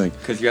case, sort of thing.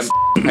 Because you haven't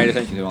paid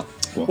attention to it.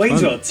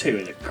 Wayne's World 2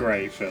 is a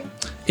great film.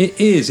 It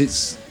is.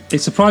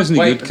 It's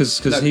surprisingly good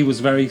because he was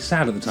very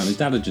sad at the time. His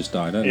dad had just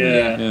died, hadn't he?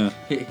 Yeah.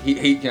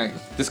 He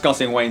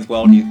discussing Wayne's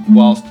World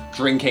whilst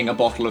drinking a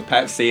bottle of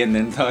Pepsi and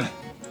then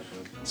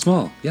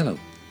Small, yellow,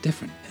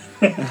 different.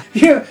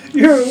 You're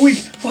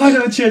weak. Why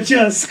don't you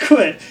just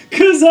quit?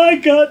 'Cause I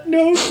got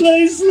no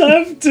place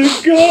left to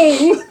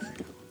go.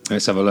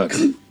 Let's have a look.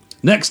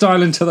 Next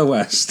island to the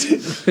west.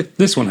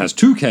 This one has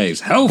 2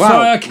 caves.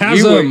 Hellfire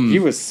Chasm.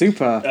 You were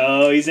super.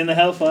 Oh, he's in the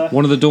Hellfire.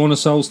 One of the Dawn of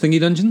Souls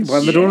thingy dungeons. One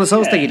of the Dawn of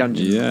Souls thingy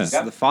dungeons.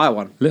 Yeah. The fire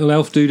one. Little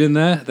elf dude in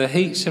there. The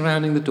heat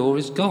surrounding the door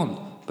is gone.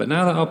 But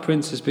now that our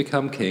prince has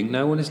become king,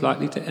 no one is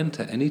likely to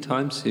enter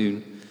anytime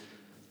soon.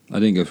 I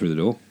didn't go through the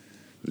door.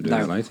 We'll do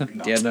that later.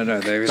 Yeah, no.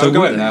 There is So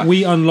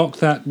we unlocked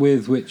that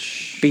with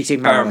which...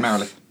 beating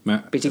Marilith.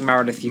 Beating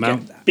Marilith, you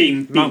get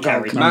Being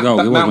Carried. Mount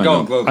Gold. It was Mount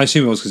Mount Gold. I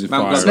assume it was because it's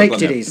fire. Snake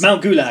titties.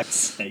 Mount Gulag.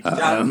 Snake.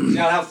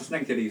 how's the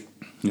snake titties?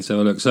 Let's have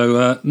a look.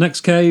 So,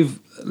 next cave,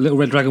 Little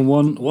Red Dragon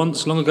 1.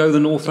 Once, long ago, the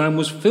Northland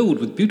was filled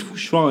with beautiful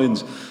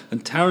shrines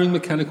and towering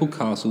mechanical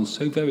castles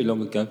so very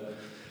long ago.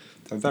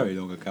 So very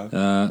long ago.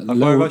 I've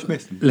very much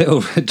missed them. Little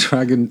Red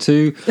Dragon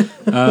 2.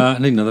 I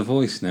need another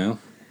voice now.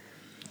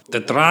 The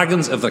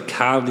dragons of the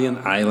Cardian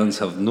Islands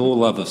have no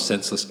love of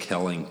senseless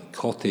killing.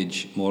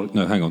 Cottage, more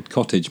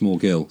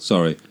gill.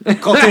 Sorry.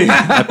 Cottage.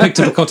 I picked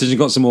up a cottage and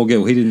got some more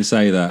gill. He didn't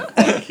say that.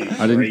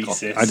 I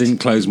didn't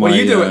close my... Well,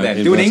 you do it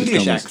then. Do an inverted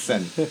English commas.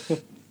 accent.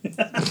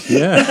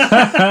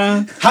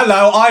 Yeah.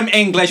 Hello, I'm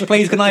English.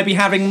 Please, can I be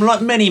having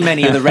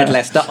many of the Red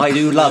Leicester? I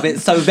do love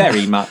it so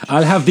very much.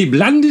 I'll have the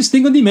blandest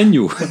thing on the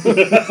menu.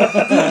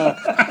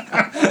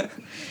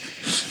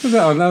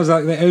 That was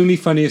like the only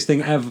funniest thing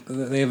that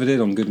they ever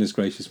did on Goodness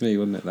Gracious Me,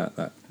 wasn't it?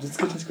 That.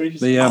 Goodness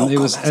gracious. It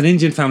was an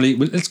Indian family.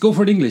 Let's go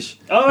for an English.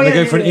 And they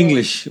go for an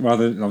English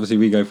rather than, obviously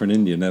we go for an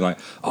Indian. They're like,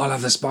 I'll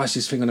have the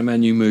spiciest thing on the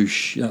menu,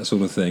 moosh, that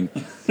sort of thing.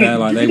 They're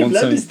like they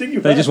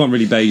just want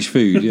really beige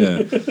food.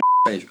 Yeah.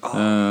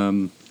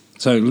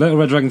 So Little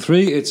Red Dragon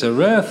 3. It's a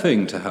rare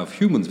thing to have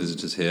humans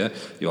visitors here.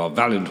 You are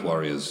valiant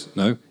warriors.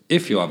 No,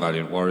 If you are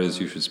valiant warriors,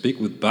 you should speak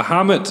with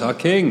Bahamut, our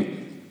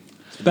king.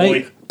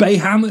 Boy.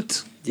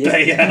 Bayhamut.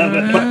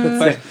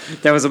 Yeah.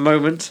 There was a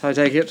moment, I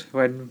take it,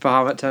 when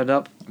Bahamut turned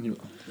up. Did you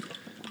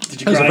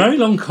It was a cry? very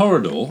long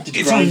corridor.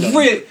 It's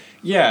really,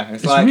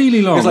 it's like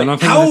really long, It's like, and I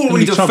think how there's will gonna we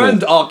be trouble.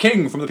 defend our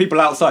king from the people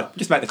outside?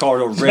 Just make the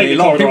corridor Make really the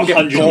long. corridor People get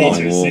 100 bored.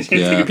 metres. Walk, It's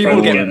gonna yeah. take a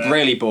People forever. get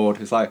really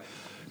bored. It's like,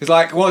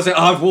 what is it?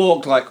 I've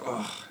walked like,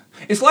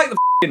 it's like the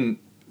f***ing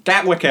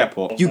Gatwick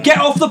Airport. You get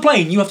off the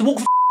plane, you have to walk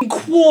for a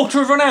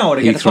quarter of an hour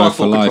to get to Heathrow passport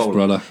for life, control.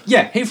 brother.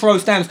 Yeah, Heathrow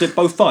stands did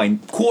both fine.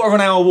 Quarter of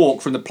an hour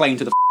walk from the plane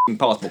to the f***ing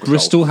passport control.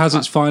 Bristol has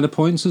its finer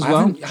points as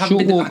well.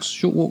 haven't been-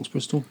 Short walks,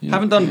 Bristol. Yeah.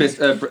 Haven't done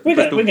We're Bristol.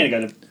 going to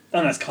go to...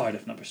 Oh, no, it's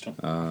Cardiff, not Bristol.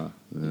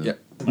 Yeah.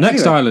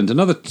 Next island,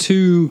 another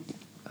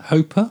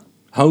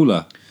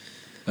holer.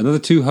 Another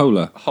two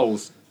holer.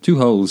 Holes. 2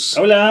 holes.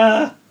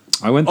 Hola!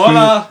 I went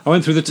Hola.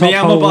 through the top Mi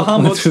amo hole. I went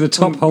Bahamas. through the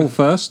top hole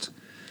first.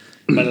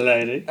 My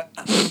lady.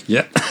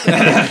 Yeah.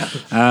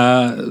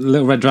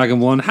 Little Red Dragon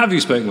 1. Have you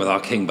spoken with our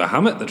King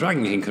Bahamut? The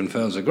Dragon King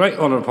confers a great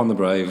honour upon the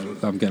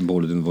brave. I'm getting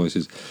bored in the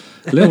voices.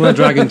 Little Red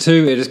Dragon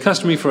 2. It is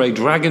customary for a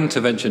dragon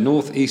to venture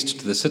northeast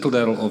to the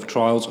Citadel of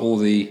Trials or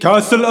the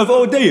Castle of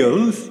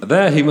Ordeals.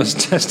 There he must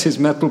test his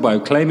mettle by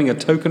claiming a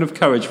token of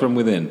courage from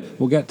within.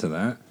 We'll get to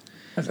that.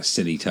 That's a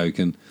silly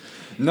token.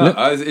 No,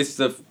 it's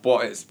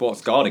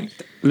what's guarding it.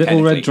 Little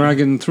technically. Red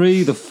Dragon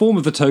 3. The form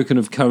of the token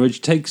of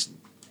courage changes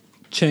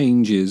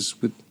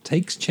with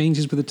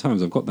the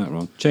times. I've got that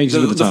wrong. Changes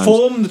with the The times.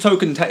 form the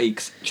token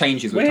takes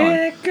changes with time.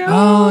 We're going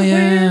Oh,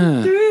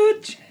 yeah.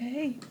 through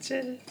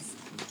changes.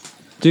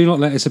 Do not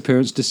let its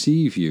appearance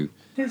deceive you.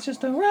 It's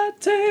just a rat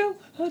tail,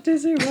 a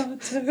dizzy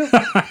rat tail.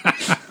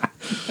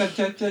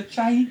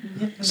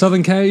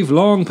 Southern Cave,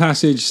 long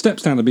passage,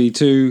 steps down to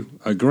B2,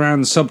 a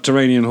grand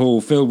subterranean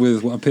hall filled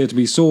with what appear to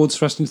be swords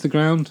thrust into the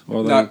ground.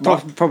 Or No,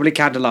 Probably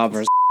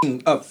Candelabras.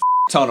 a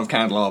ton of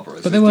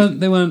Candelabras. but they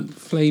weren't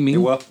flaming. They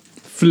were.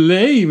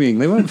 Flaming.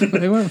 They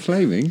weren't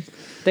flaming.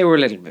 They were a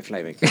little bit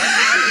flaming.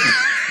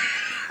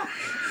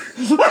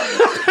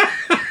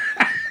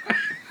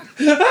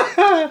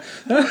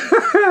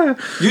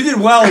 You did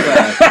well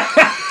there.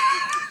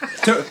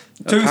 Two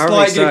Apparently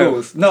slight so.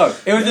 giggles. No,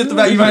 it was just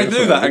about you might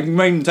do that and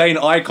maintain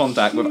eye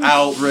contact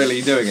without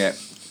really doing it.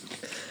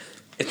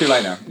 It's too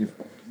late now.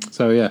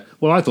 So yeah.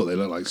 Well, I thought they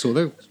looked like swords.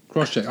 They were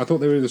cross-check. I thought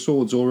they were either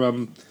swords or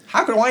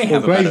How could I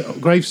have a better?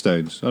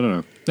 gravestones. I don't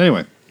know.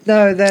 Anyway.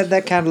 No,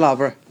 they're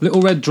Candelabra.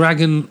 Little Red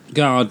Dragon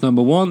Guard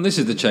number 1. This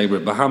is the chamber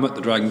of Bahamut,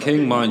 the Dragon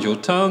King. Mind your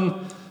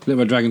tongue. Little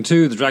Red Dragon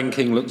 2. The Dragon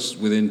King looks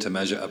within to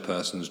measure a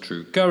person's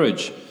true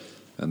courage.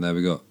 And there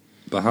we got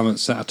Bahamut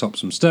sat atop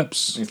some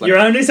steps. It's like, You're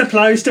only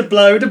supposed to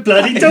blow the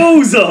bloody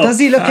doors off. Does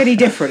he look any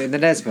different in the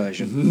NES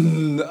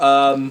version?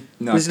 no.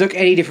 Does he look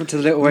any different to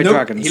the Little Red Nope,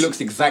 Dragons? he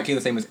looks exactly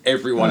the same as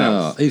everyone Oh,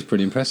 else. he's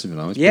pretty impressive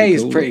now.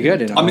 He's cool pretty looking.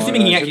 good in it. I'm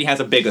assuming he actually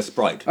has a bigger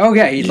sprite. Oh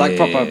yeah, he's like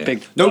proper Yeah.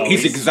 big. No, Oh,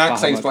 he's the he's exact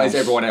same Bahamut sprite as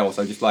elf. everyone else.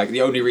 I just like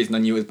the only reason I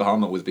knew it was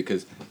Bahamut was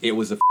because it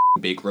was a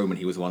big room and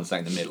he was the one sat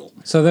in the middle.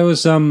 So there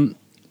was John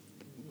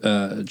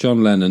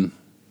Lennon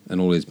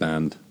and all his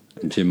band,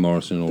 and Jim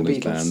Morrison and all The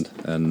his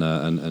Beatles. band,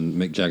 and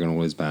Mick Jagger and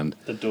all his band.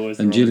 The Doors,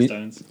 the And Rolling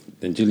Gillian- Stones.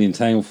 And Gillian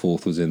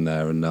Tailforth was in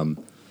there, and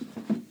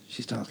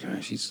she starts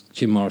going.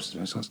 Jim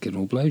Morrison starts getting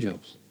all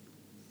blowjobs,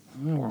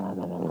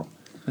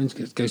 and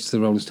she goes to the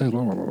Rolling Stones.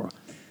 And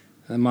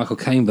then Michael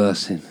Caine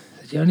bursts in.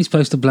 You're only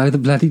supposed to blow the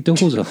bloody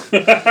doors off.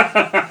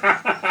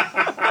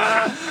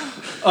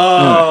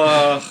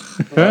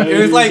 It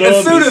was like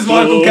as soon as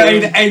Michael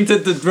Caine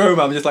entered the room,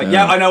 I'm just like,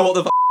 yeah, I know what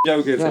the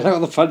joke is. I don't know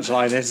what the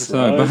punchline is. So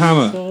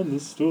Bahamut. On the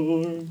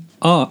storm.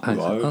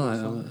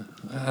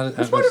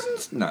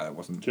 No, that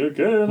wasn't. To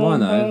get on Why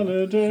no?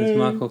 holiday. It's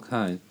Michael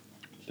Caine.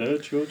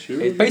 Let your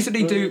children It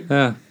basically do.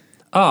 Yeah.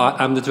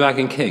 I'm the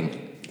Dragon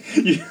King.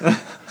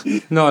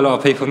 Not a lot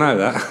of people know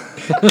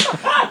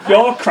that.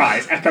 Your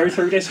cries echo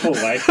through this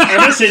hallway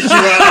ever since you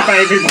were a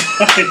baby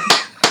boy.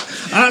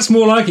 That's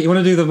more like it. You want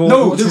to do the more?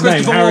 No, what's do his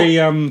name?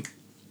 Christopher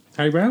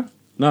Harry Brown?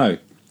 No.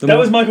 That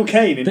was Michael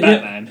Caine in Yeah.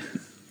 Batman.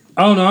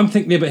 Oh no, I'm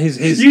thinking. Yeah, but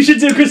his You should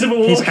do Christopher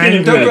his Walken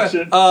anger.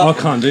 impression. I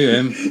can't do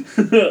him.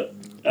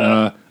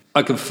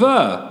 I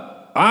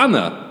confer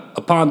honor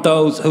upon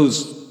those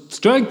whose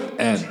strength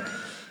and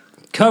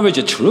courage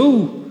are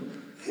true.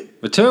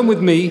 Return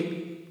to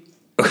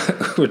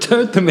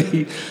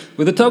me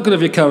with a token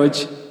of your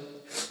courage.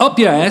 Up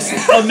your ass.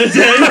 On the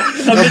day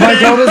of my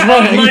daughter's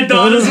wedding. my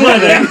daughter's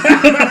wedding.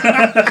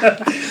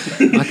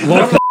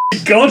 Walken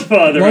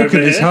Godfather over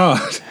is here.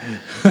 hard.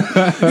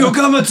 You're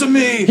coming to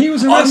me. He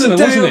was a on wrestler, the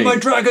day wasn't of he? my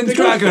dragon's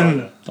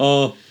dragon.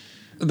 Oh,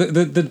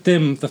 the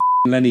dim, the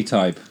Lenny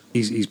type.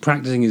 He's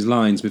practicing his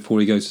lines before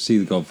he goes to see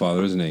the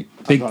Godfather, isn't he?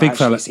 Big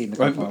fella.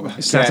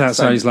 Sat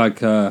outside. He's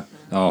like,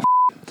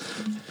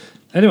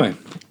 Anyway,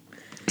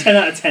 10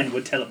 out of 10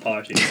 would tell a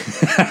party.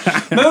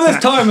 Remember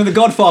this time in The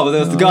Godfather, there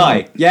was the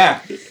guy.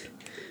 Yeah.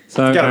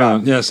 so Get him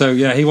out.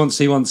 he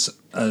wants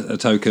a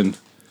token,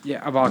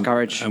 Yeah, of our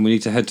courage. and we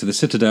need to head to the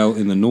Citadel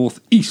in the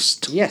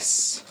northeast.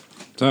 Yes.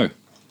 So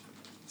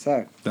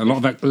So a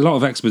lot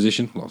of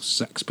exposition, a lot of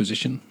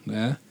sexposition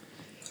there.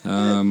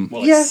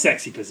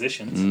 Sexy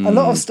positions. A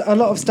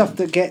lot of stuff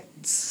that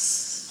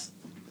gets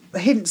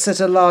hints at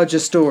a larger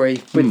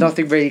story, but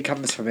nothing really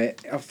comes from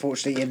it.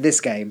 Unfortunately, in this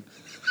game.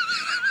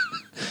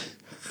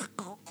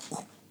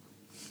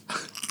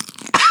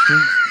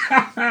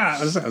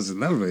 That sounds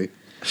lovely.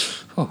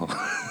 Oh.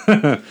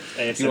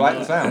 You like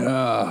the sound?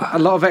 A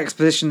lot of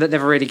exposition that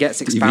never really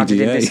gets expanded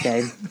in this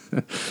game.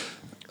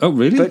 Oh,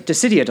 really? But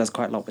Dissidia does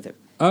quite a lot with it.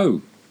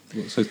 Oh,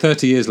 so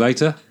 30 years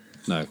later?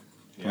 No.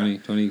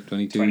 20,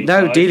 22?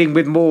 No, dealing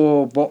with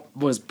more what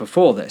was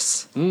before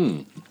this.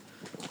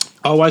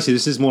 Oh, I see.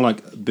 This is more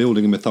like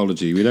building a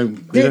mythology. We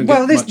don't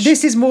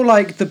this is more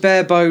like the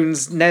bare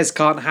bones NES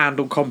can't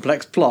handle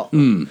complex plot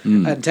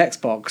and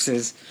text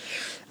boxes.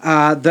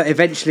 That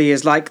eventually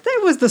is like,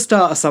 there was the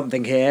start of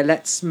something here.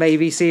 Let's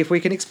maybe see if we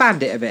can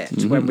expand it a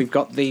bit when we've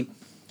got the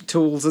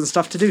tools and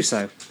stuff to do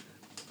so.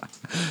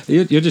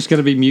 You're just going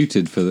to be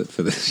muted for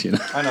this, you know.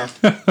 I know.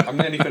 I'm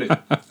nearly finished.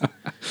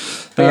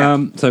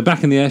 So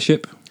back in the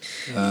airship.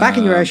 Back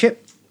in your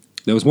airship.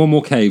 There was one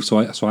more cave, so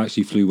I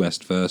actually flew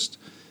west first.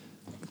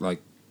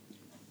 Like,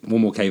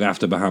 one more cave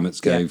after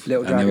Bahamut's cave.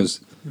 Little and there was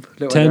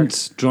Little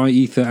tent, dry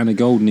ether, and a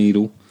gold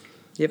needle.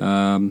 Yep.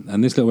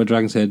 And this little red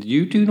dragon said,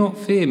 "You do not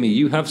fear me.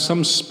 You have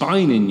some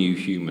spine in you,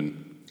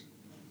 human."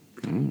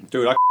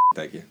 Dude, I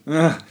take you.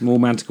 More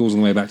manticores on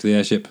the way back to the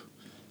airship.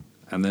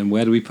 And then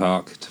where do we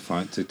park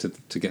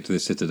to get to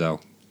this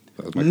citadel?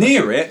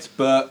 Near it,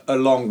 but a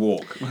long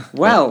walk.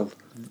 Well,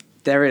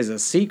 there is a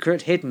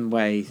secret hidden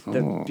way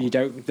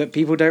that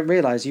people don't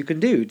realise you can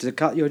do to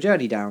cut your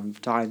journey down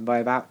time by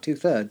about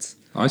 2/3.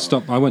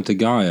 I went to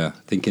Gaia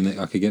thinking that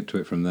I could get to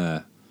it from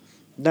there.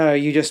 No,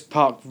 you just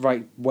park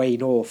right way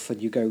north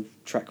and you go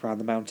trek around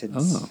the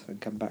mountains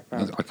and come back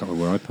round. I can't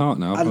remember where I park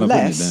now. I've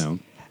Unless written it down.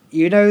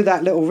 You know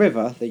that little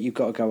river that you've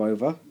got to go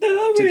over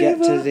to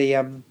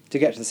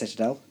get to the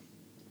citadel.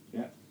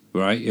 Yeah.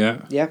 Right.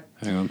 Yeah. Yeah.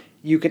 Hang on.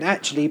 You can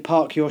actually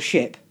park your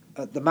ship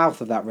at the mouth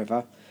of that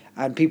river,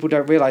 and people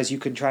don't realise you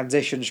can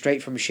transition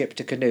straight from ship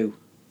to canoe.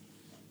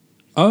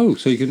 Oh,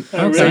 so you can.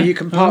 Okay. So you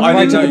can park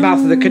right at the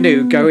mouth of the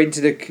canoe, go into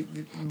the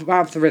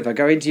mouth of the river,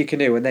 go into your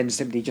canoe, and then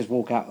simply just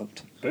walk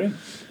out. Boom.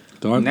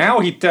 Now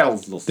he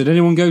tells us. Did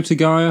anyone go to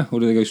Gaia, or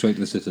did they go straight to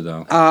the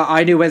citadel?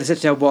 I knew where the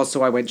citadel was,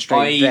 so I went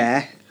straight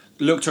there.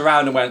 Looked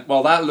around and went,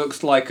 well, that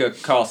looks like a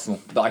castle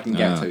that I can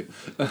get to.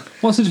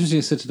 What's the difference between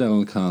a citadel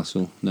and a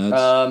castle,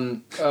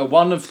 nerds?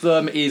 One of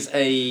them is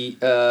a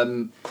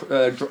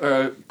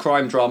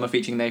crime drama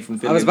featuring Nathan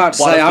Fillion. I was about to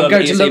say, I'm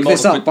going to look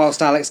this up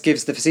whilst Alex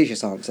gives the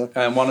facetious answer.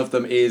 And one of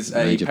them is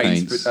a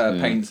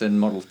paints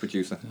and models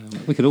producer.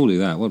 We could all do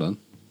that. Well done.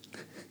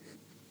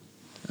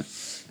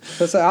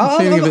 So, I'm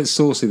feeling a bit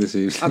saucy this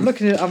evening. I'm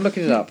looking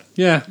it up.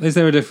 Yeah, is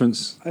there a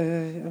difference?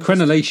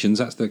 Crenellations,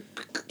 that's the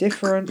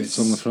difference bits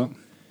on the front.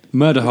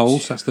 Murder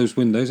holes, that's those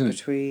windows, isn't it?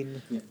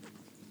 Between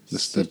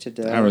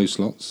the arrow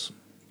slots.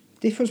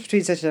 Difference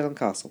between citadel and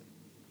castle.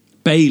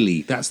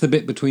 Bailey, that's the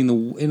bit between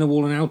the inner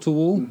wall and outer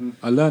wall. Mm-hmm.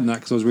 I learned that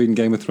because I was reading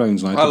Game of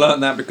Thrones. And I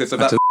learned that because of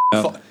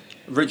that.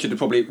 Richard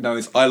probably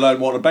knows. I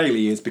learned what a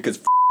Bailey is because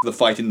the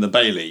fight in the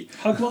Bailey.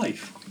 Hug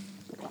life.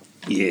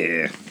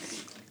 Yeah.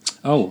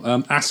 Oh,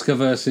 Asuka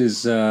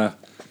versus.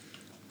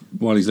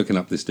 While he's looking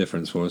up this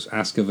difference for us,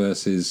 Asuka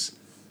versus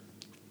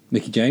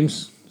Mickey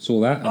James. Saw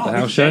that at the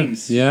house show.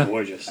 James. Yeah,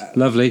 Gorgeous.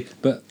 Lovely,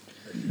 but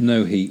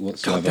no heat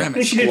whatsoever. God damn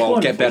it! She will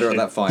get better at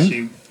that fight.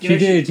 She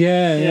did,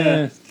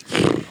 yeah.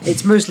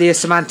 It's mostly a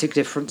semantic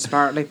difference,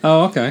 apparently.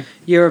 Oh, okay.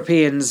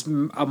 Europeans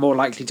are more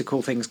likely to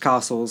call things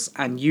castles,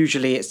 and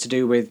usually it's to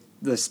do with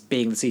this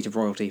being the seat of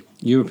royalty.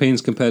 Europeans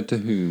compared to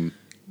whom?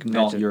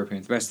 Not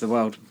Europeans. The rest of the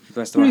world.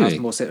 The rest of the world has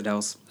more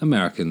citadels.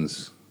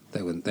 Americans.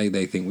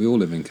 They think we all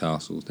live in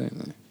castles, don't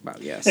they? Well,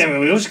 yes. Yeah,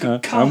 we all just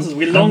got castles.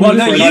 We long for a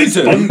nice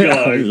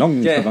bungalow.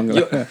 Long for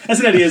bungalow.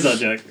 That's nearly is our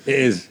joke. It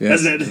is,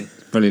 yes. Isn't it?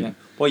 Brilliant. Yeah.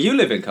 Well, you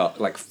live in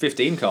like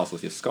 15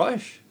 castles. You're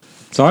Scottish.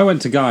 So I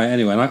went to Gaia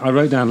anyway, and I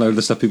wrote down a load of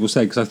the stuff people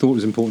said because I thought it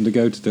was important to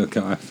go to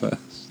Gaia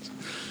first.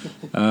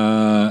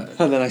 And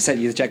then I sent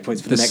you the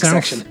checkpoints for the next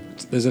section.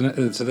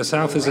 To the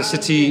south is a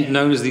city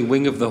known as the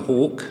Wing of the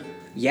Hawk.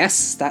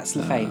 Yes, that's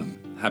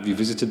Lefane. Have you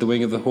visited the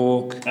Wing of the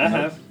Hawk? I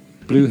have.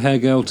 Blue Hair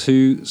Girl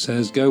 2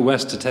 says, go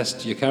west to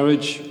test your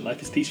courage.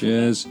 Life is peaceful.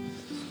 Cheers.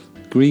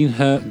 Green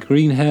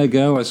Hair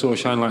Girl, I saw a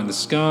shine light in the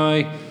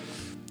sky.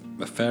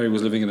 A fairy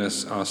was living in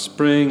our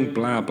spring.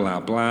 Blah, blah,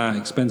 blah.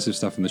 Expensive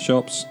stuff in the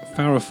shops.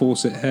 Farrah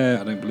Fawcett hair,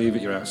 I don't believe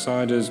it, you're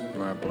outsiders.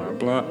 Blah, blah,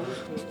 blah.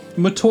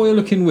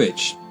 Matoya-looking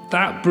witch.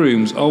 That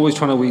broom's always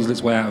trying to weasel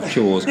its way out of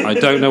chores. I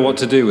don't know what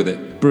to do with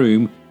it.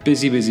 Broom,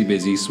 busy, busy,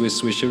 busy,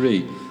 swish,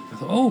 swishery. I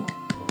thought,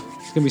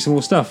 there's going to be some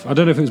more stuff. I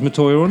don't know if it was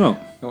Matoya or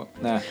not. Oh,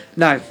 no.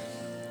 No.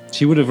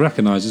 She would have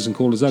recognised us and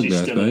called us ugly,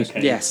 I suppose.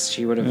 Okay. Yes,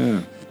 she would have.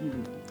 Yeah.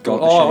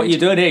 Oh, what are you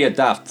doing here, you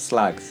daft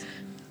slags?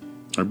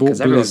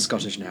 Because everyone's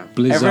Scottish now.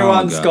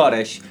 Everyone's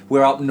Scottish.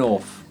 We're up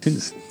north.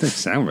 They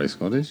sound very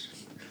Scottish.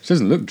 She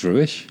doesn't look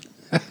Druish.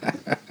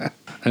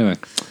 Anyway,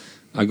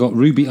 I got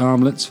ruby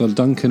armlets for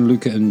Duncan,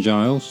 Luca, and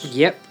Giles.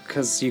 Yep,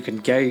 because you can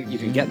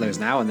get those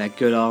now, and they're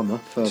good armor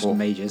for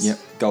mages. Yep,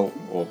 gold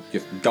or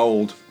just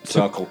gold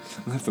circle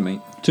for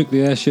me. Took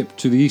the airship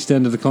to the east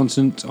end of the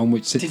continent on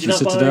which sits the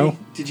citadel.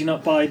 Did you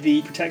not buy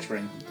the Protect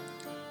Ring?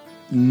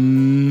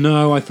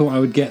 No, I thought I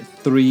would get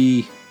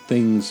 3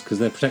 things because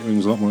their Protect Ring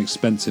was a lot more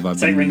expensive. I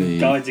Protect believe. Ring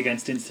guides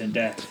against instant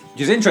death.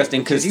 Which is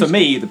interesting because for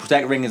me, the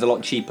Protect Ring is a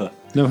lot cheaper.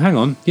 No, hang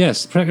on.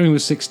 Yes, the Protect Ring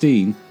was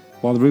 16,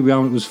 while the ruby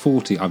armlet was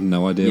 40. I've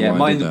no idea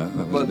why I did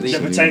that. The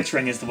Protect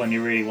Ring is the one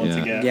you really want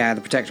to get. Yeah, the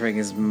Protect Ring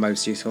is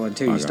most useful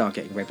until you start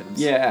getting ribbons.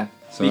 Yeah,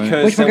 Sorry.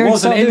 because there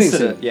was an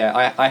incident.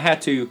 Yeah, I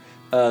had to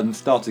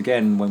start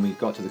again when we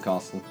got to the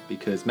castle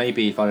because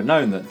maybe if I'd have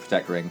known that the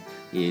Protect Ring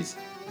is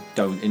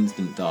don't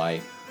instant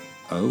die.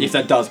 Oh. If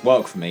that does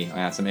work for me, I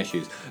had some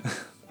issues.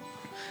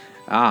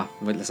 Well,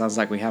 it sounds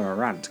like we have a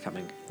rant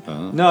coming.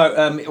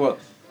 No, well...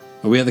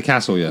 Are we at the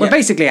castle yet? We're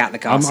basically at the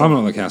castle. I'm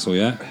not at the castle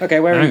yet.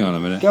 Okay, Hang on a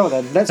minute. Go on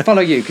then. Let's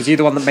follow you, because you're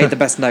the one that made the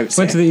best notes.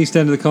 Went to the east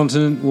end of the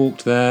continent,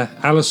 walked there.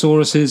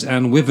 Allosauruses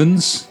and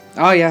wyverns.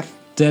 Oh, yeah.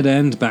 Dead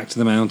end, back to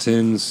the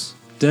mountains.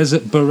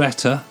 Desert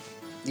Beretta.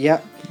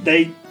 Yep.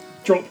 They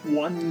drop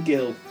 1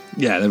 gil.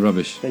 Yeah, they're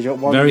rubbish. They drop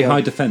 1 Very gil.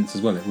 high defence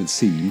as well, it would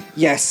seem.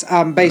 Yes,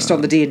 based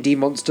on the D&D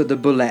monster, the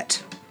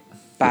Bullet.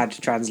 Bad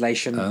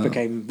translation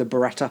became the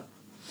Beretta.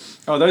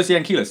 Oh, those are the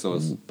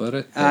ankylosaurs? No,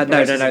 the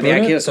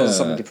ankylosaurs are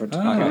something different.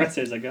 Beretta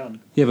is a gun.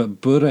 Yeah, but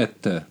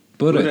Beretta.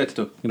 Burretto.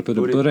 You're going to put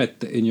a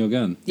Beretta in your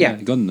gun. Yeah.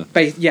 Gun.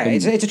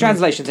 It's a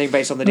translation thing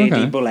based on the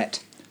D&D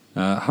Bullet.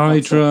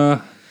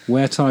 Hydra,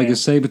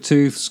 were-tigers,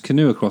 saber-tooths,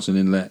 canoe across an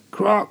inlet,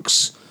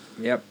 crocs.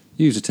 Yep.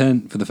 Used a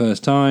tent for the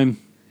first time.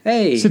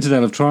 Hey.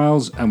 Citadel of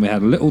Trials, and we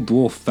had a little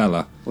dwarf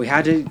fella. You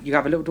have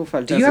a little dwarf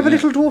fella. Do you have a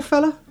little dwarf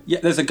fella? Yeah,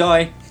 there's a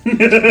guy.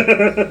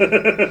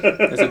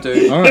 There's a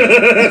dude. All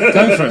right,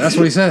 go for it. That's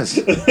what he says.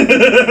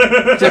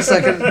 Just a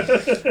second.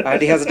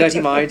 And he has a dirty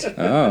mind.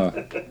 Oh,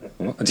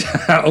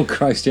 oh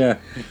Christ, yeah.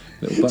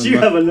 Do you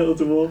have a little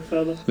dwarf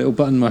fella? Little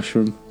button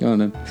mushroom. Go on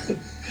then.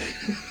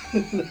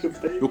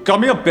 You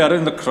come here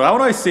bearing the crown,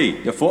 I see.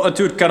 Your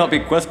fortitude cannot be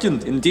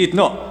questioned. Indeed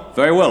not.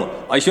 Very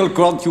well. I shall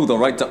grant you the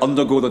right to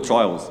undergo the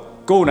trials.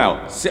 Go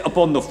now, sit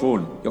upon the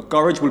throne. Your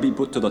courage will be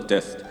put to the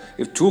test.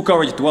 If true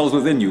courage dwells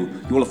within you,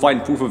 you will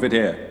find proof of it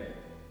here.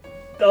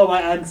 Oh,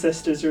 my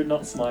ancestors are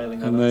not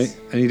smiling on us.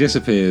 And he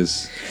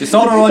disappears.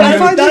 Dishonor on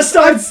you. That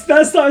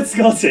started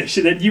Scottish,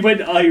 and then you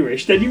went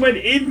Irish, then you went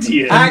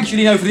Indian.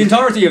 Actually, no, for the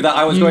entirety of that,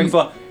 I was going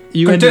for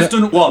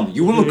contestant 1.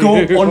 You will go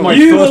on my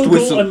you first will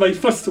whistle. go on my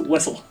first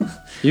whistle.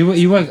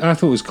 You were, I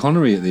thought it was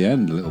Connery at the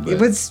end a little bit. It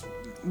was.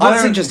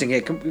 What's interesting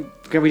here?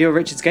 Can we do a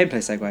Richard's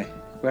gameplay segue?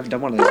 We haven't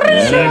done one of those.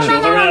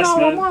 Sexual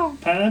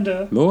harassment,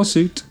 panda.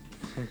 Lawsuit.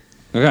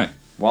 Okay.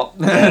 What?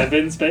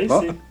 Kevin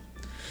Spacey.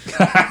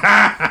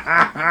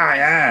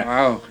 Yeah.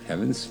 Wow.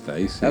 Kevin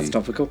Spacey. That's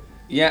topical.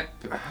 Yeah.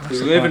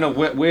 We live in a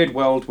weird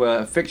world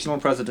where a fictional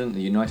president of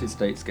the United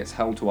States gets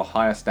held to a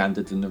higher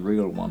standard than the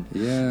real one.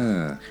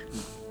 Yeah.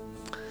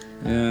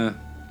 Yeah.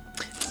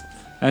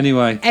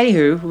 Anyway.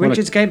 Anywho,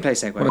 Richard's gameplay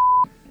segue.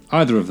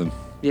 Either of them.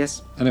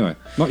 Yes. Anyway,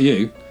 not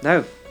you.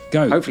 No.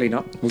 Go. Hopefully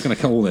not. We're going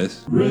to call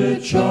this.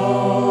 Richard's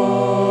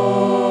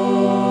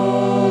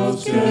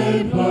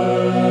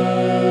gameplay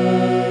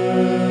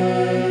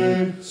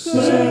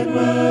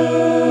segment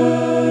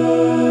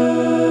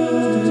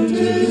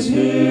is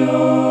here.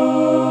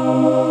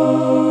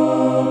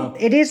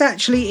 It is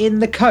actually in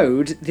the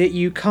code that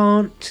you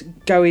can't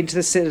go into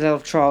the Citadel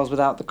of Trials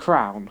without the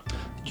crown.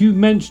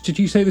 Did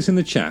you say this in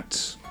the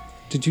chat?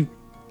 Did you?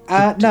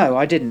 No,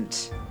 I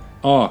didn't.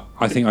 Oh,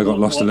 I think I got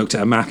lost and looked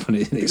at a map and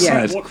it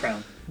said. What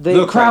crown?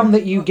 The crown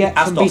that you get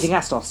from beating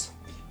Astos.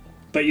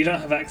 But you don't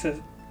have access.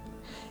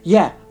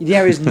 Yeah,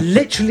 there is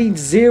literally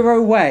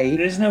zero way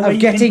no way of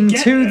getting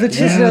to the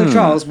Citadel Yeah.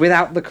 Trials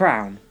without the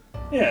crown.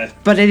 Yeah.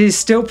 But it is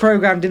still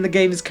programmed in the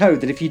game's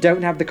code that if you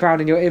don't have the crown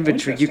in your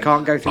inventory, you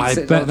can't go through the I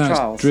Citadel bet of that's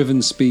Trials. driven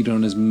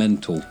speedrunners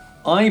mental.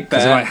 I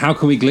Because bet. like, how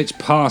can we glitch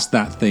past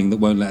that thing that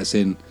won't let us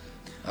in?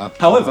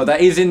 However,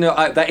 that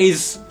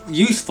is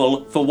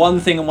useful for one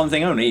thing and one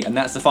thing only, and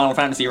that's the Final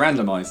Fantasy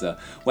randomizer,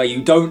 where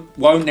you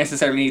won't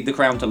necessarily need the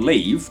crown to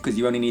leave because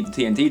you only need the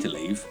TNT to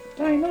leave.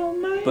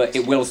 But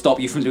it will stop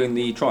you from doing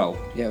the trial.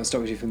 Yeah, it'll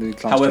stop you from doing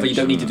class However, you change.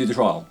 don't need to do the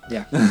trial.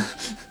 Yeah.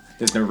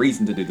 There's no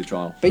reason to do the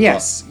trial. But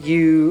yes,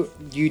 you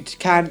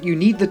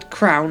need the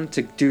crown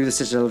to do the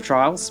Citadel of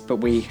Trials, but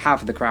we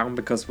have the crown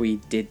because we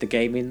did the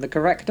game in the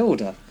correct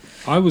order.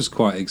 I was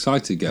quite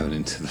excited going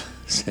into the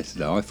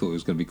Citadel. I thought it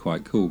was going to be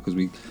quite cool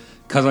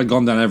because I'd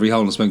gone down every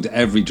hole and spoken to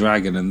every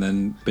dragon and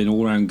then been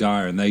all around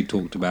Gaia and they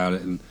talked about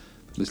it and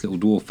this little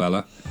dwarf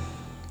fella.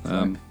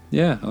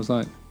 Yeah, I was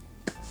like,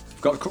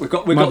 We've might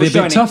got be a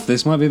shiny. bit tough.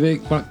 This might be a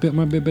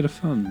bit of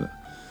fun. But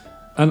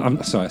and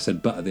I'm sorry, I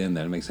said "but" at the end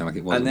there. It makes it sound like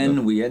it wasn't. And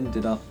then we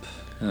ended up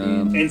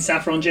In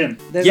Saffron Gym.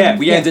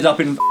 We ended up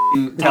in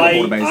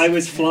teleporter base. I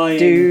was flying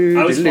to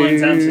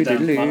Amsterdam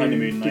for my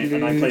honeymoon night,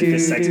 and I played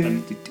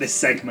this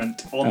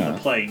segment on the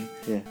plane.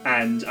 Yeah.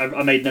 And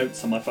I made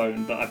notes on my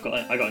phone, but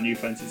I got a new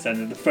phone since then.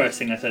 And the first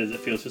thing I said is it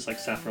feels just like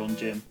Saffron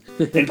Gym.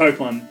 In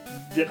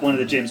Pokemon, one of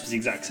the gyms was the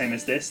exact same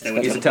as this. There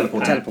It's a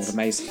teleport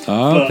maze.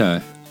 Oh,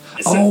 okay.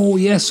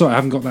 Yes, sorry, I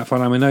haven't got that far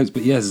down my notes,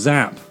 but yes,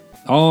 Zap.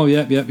 Oh,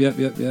 yep.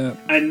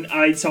 And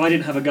I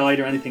didn't have a guide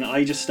or anything.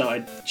 I just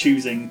started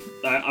choosing.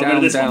 I'll go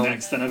to this one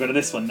next, then I'll go to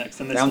this one next,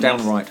 and this one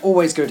next. Right.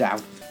 Always go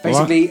down.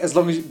 Basically, as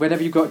long as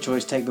whenever you've got a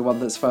choice, take the one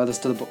that's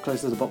furthest to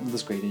close to the bottom of the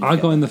screen. I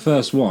got in the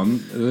first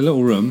one, the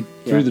little room,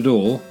 through the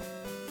door,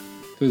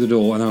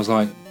 and I was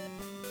like,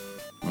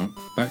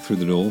 back through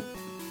the door,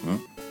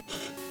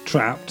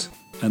 trapped,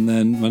 and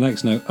then my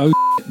next note,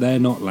 they're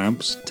not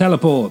lamps,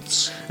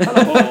 teleports.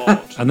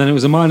 And then it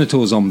was a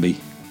Minotaur zombie.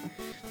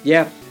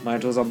 Yeah,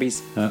 Minotaur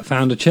zombies.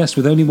 Found a chest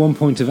with only 1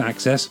 point of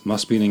access,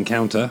 must be an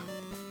encounter.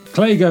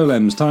 Clay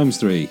golems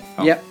 ×3.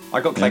 Yep. I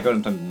got clay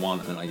golem ×1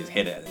 and then I just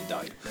hit it and it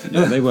died.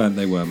 Yeah, they weren't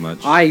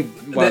much.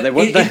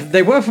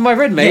 They were for my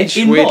red mage,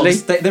 weirdly.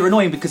 Mobs, they're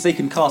annoying because they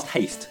can cast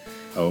haste.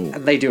 Oh.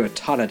 And they do a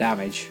ton of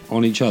damage.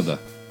 On each other.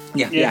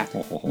 Yeah.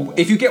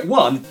 If you get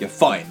one, you're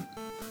fine.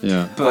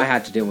 Yeah. But I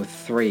had to deal with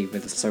 3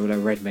 with a solo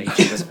red mage.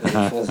 It was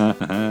awful.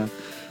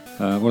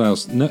 What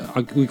else?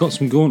 We got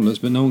some gauntlets,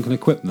 but no one can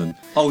equip them.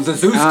 Oh, the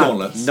Zeus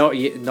gauntlets. Not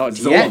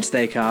yet.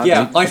 They can't.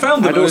 Yeah, I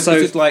found them. And And also,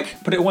 also, just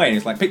like put it away, and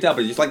it's like picked it up,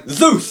 and it's just like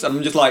Zeus, and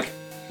I'm just like,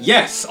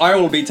 yes, I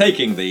will be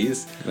taking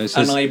these.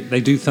 They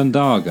do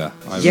Thundaga.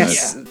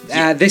 Yes.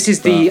 This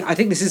is I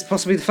think this is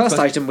possibly the first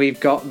item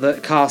we've got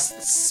that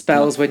casts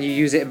spells when you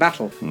use it in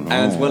battle.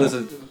 As well as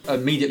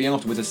immediately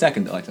afterwards a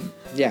second item.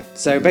 Yeah.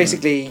 So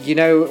basically,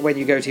 when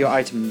you go to your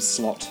item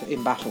slot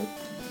in battle.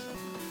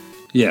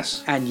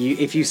 Yes. And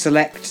if you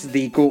select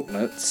the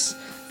gauntlets,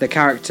 the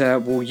character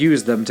will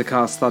use them to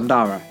cast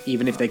Thundara,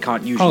 even if they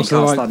can't usually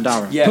cast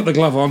Thundara. Yeah. Put the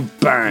glove on,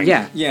 bang.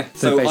 Yeah.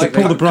 So they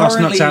pull the brass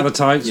nuts out of the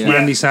tights,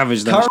 Randy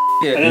Savage them.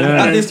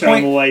 At this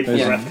point, away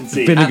before ref can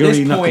see. At this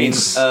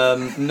knuckles.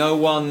 point, no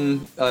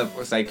one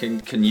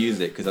can use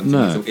it because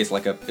it's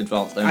like an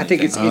advanced only. I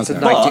think thing. it's a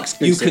night But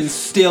exclusive. you can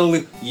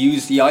still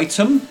use the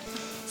item.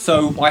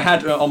 So I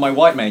had on my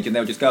white mage, and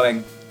they were just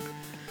going.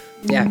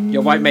 Yeah,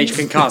 your white mage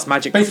can cast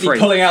magic for Basically free.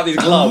 pulling out these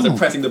gloves and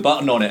pressing the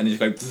button on it, and just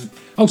go.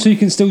 Oh, so you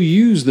can still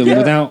use them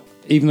without,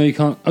 even though you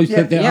can't. Oh,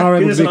 they are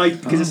able to.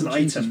 Because it's an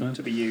item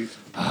to be used.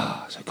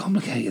 So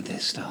complicated,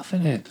 this stuff,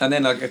 isn't it? And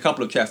then a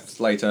couple of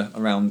chests later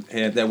around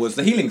here, there was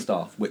the healing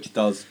staff, which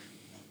does.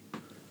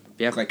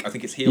 Yeah, like I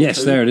think it's heal. Yes,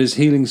 2. There it is.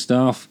 Healing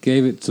staff.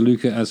 Gave it to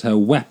Luca as her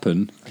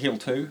weapon. Heal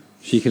 2.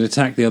 She can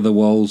attack the other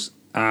walls.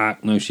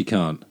 No, she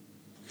can't.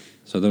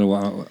 So I don't know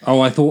what.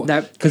 I thought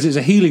because it's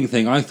a healing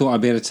thing. I thought I'd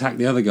be able to attack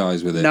the other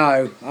guys with it.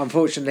 No,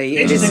 unfortunately,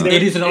 it is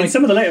in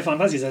some of the later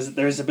Final Fantasies.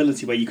 There is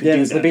ability where you can do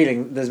there's that.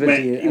 There's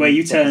ability where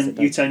you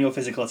turn your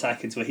physical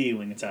attack into a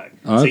healing attack.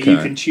 Okay. So you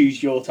can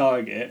choose your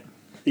target.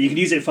 You can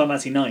use it in Final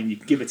Fantasy 9. You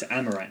can give it to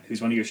Amaranth,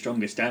 who's one of your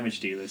strongest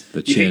damage dealers.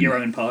 You hit your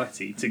own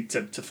party to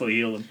fully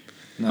heal them.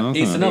 No.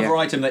 It's another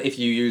item that if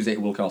you use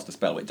it will cast a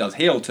spell. It does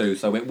heal 2,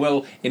 so it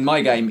will. In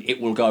my game,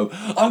 it will go.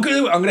 I'm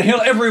gonna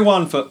heal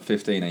everyone for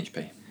 15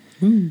 HP.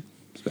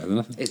 It's better than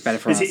nothing. It's better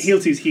for us. Heal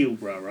 2's Heal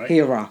Ra, right?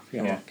 Heal Ra,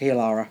 Heal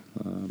Ara.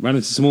 Ran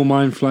into some more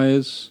mind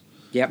flayers.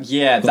 Yep.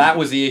 Yeah, that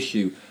was the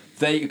issue.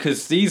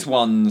 Because these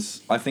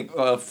ones, I think,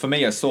 for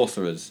me, are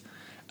sorcerers.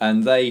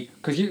 And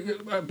because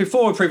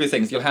before previous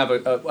things, you'll have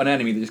an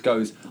enemy that just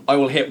goes, I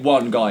will hit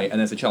one guy, and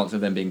there's a chance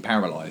of them being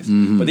paralyzed.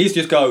 Mm-hmm. But these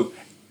just go,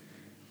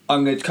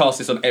 I'm going to cast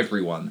this on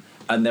everyone.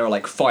 And there are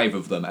like 5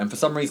 of them. And for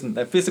some reason,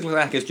 their physical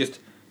attack is just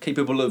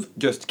capable of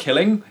just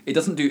killing. It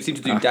doesn't seem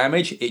to do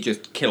damage, it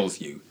just kills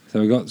you. So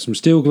we got some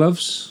steel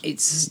gloves.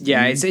 It's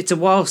a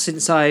while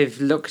since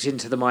I've looked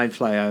into the Mind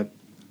Flayer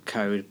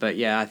code, but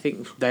yeah, I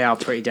think they are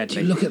pretty deadly.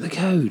 Do you look at the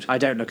code? I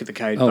don't look at the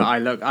code,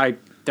 but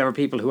there are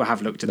people who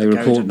have looked at the code. They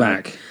report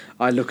back.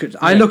 I look at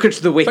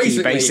the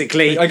wiki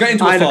basically. I get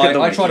into a fight,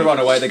 I try to run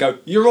away, they go,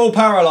 you're all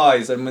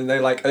paralysed, and when they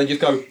they just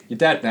go, you're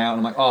dead now, and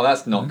I'm like, oh,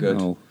 that's not good.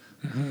 Oh,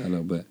 a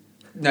little bit.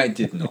 No, it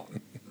did not.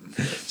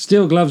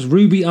 Steel gloves,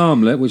 ruby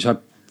armlet, which I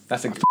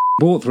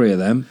bought 3 of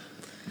them.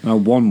 And I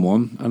won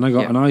one, and I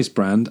got an ice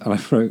brand, and I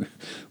wrote,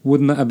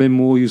 wouldn't that have been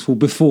more useful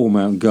before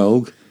Mount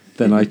Gulg?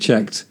 Then I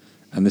checked,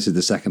 and this is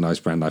the second ice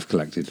brand I've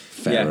collected.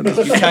 Fair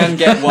enough. You can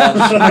get one.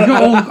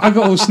 I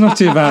got all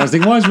snotty about it. I was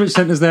thinking, why is Rich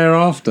Centre's there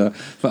after?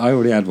 But I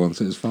already had one,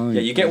 so it's fine.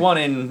 Yeah, you get one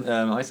in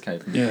Ice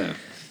Cave. Yeah.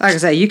 Like I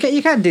say, you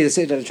can do the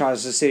Citadel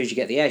trials as soon as you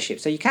get the airship,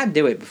 so you can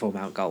do it before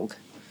Mount Gulg.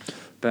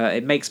 But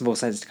it makes more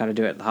sense to kind of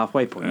do it at the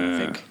halfway point, I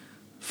think.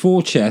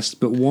 4 chests,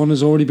 but 1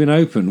 has already been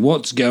opened.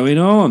 What's going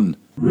on?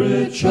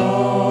 Richard's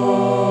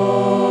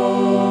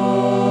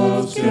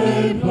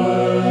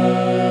Gameplay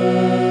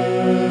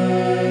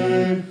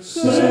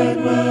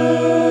segment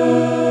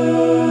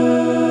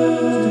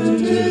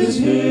is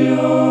here.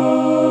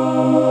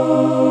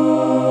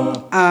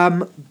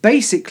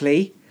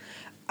 Basically,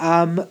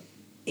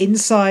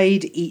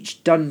 inside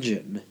each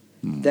dungeon,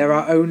 There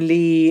are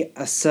only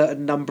a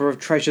certain number of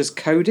treasures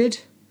coded.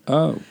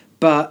 Oh.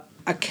 But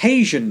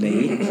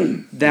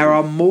occasionally, there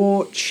are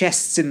more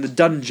chests in the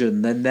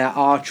dungeon than there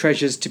are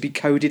treasures to be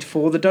coded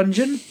for the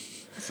dungeon.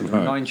 So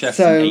 9 chests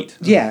and 8.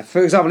 Yeah,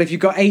 for example, if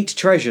you've got 8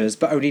 treasures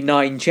but only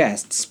 9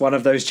 chests, one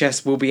of those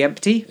chests will be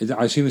empty.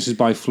 I assume this is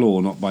by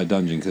floor, not by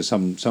dungeon, because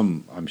some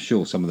I'm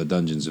sure some of the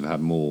dungeons have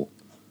had more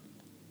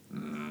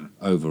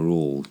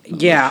overall.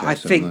 I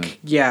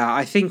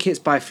think it's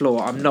by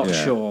floor. I'm not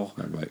sure,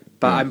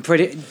 but I'm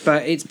pretty.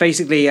 But it's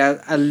basically a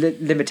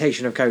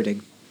limitation of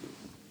coding.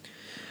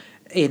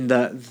 In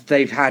that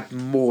they've had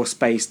more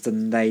space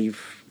than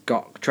they've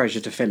got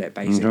treasure to fill it,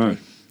 basically. Okay.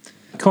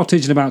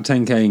 Cottage and about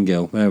 10k in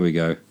Gil. There we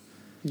go.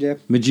 Yeah.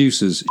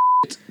 Medusas.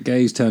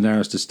 Gaze turned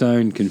arrows to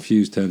stone.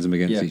 Confused turns them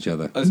against each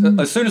other.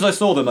 As soon as I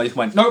saw them, I just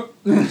went, nope.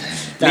 Leaving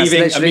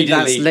immediately.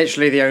 That's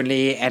literally the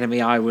only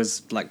enemy I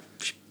was like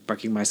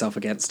breaking myself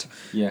against.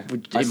 Yeah.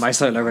 In my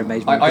solo red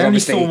mage. I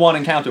only saw one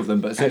encounter of them,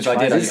 but as soon as I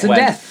did, I just went,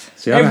 death.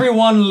 See,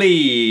 everyone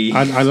leave.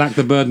 I lacked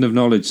the burden of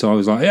knowledge, so I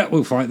was like, yeah,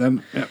 we'll fight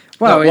them. Yeah.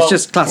 Well, it's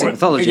just classic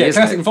mythology. Yeah,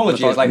 isn't classic it?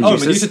 mythology. It's like,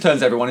 Medusa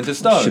turns everyone into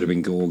stone. Should have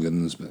been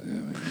Gorgons, but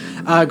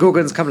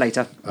Gorgons come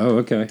later. Oh,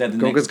 okay.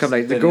 Gorgons come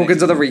later. The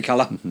Gorgons are the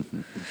recolor.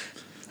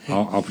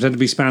 I'll pretend to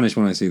be Spanish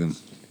when I see them.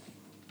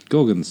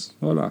 Gorgons.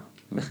 Hola.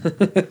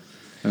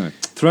 Anyway.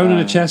 Thrown in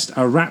a chest,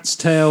 a rat's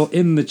tail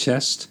in the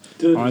chest.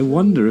 I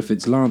wonder if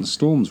it's Lance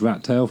Storm's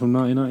rat tail from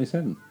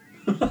 1997.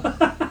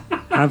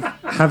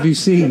 Have you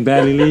seen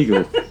Barely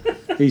Legal?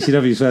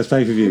 ECW's first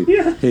pay-per-view.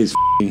 Yeah. His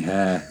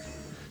hair.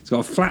 It's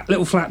got a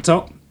little flat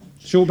top,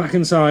 short back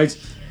and sides.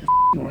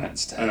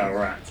 Rat's tail.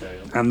 Rat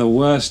tail. And the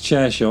worst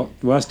 2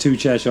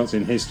 chair shots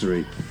in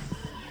history.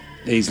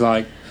 He's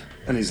like,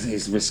 and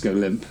his wrists go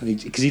limp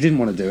because he didn't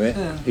want to do it.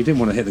 Yeah. He didn't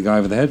want to hit the guy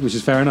over the head, which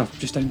is fair enough.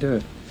 Just don't do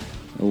it.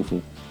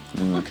 Awful.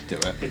 Anyway. I could do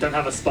it. You don't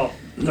have a spot.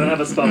 Don't have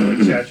a spot with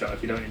a chair shot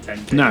if you don't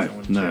intend to.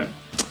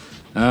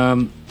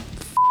 No.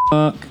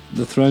 Fuck.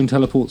 The throne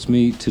teleports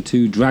me to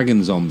 2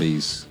 dragon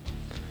zombies.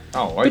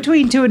 Oh, right.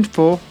 Between 2 and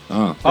 4.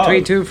 Oh.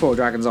 Between 2 and 4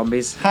 dragon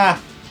zombies.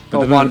 Ha!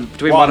 Or one.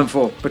 Between 1 and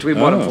 4. Between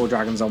 1 and 4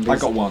 dragon zombies. I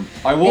got one.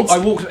 I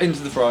walked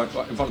into the throne, in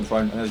front of the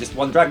throne, and there was just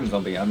one dragon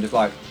zombie. I'm just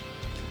like,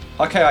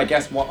 okay, I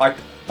guess my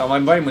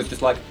brain was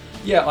just like,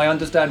 yeah, I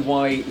understand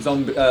why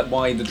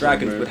the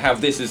dragons would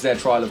have this as their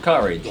trial of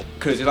courage.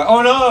 Because you're like,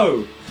 oh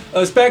no,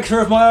 a spectre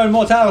of my own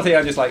mortality.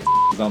 I'm just like,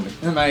 zombie,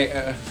 mate.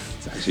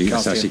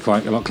 It's actually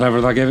quite a lot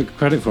cleverer than I gave it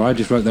credit for. I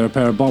just wrote they're a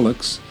pair of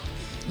bollocks.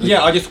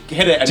 Yeah, I just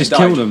hit it and just it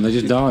died. killed them. They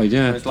just died.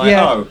 Yeah. It's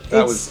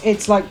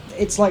like,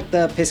 it's like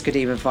the Pisca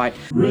Demon fight.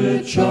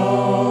 Richard's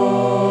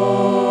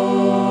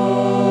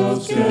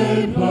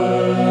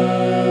gameplay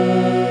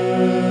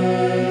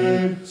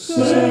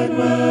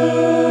segment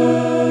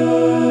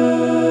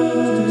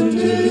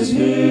is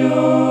here.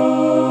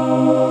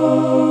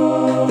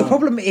 The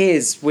problem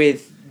is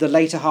with the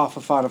later half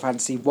of Final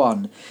Fantasy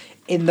 1,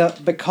 in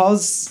that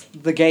because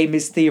the game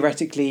is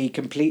theoretically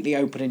completely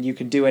open and you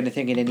can do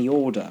anything in any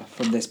order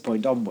from this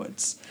point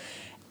onwards,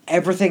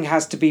 everything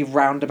has to be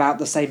round about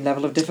the same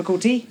level of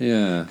difficulty.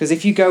 Yeah. Because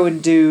if you go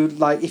do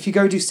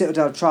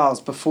Citadel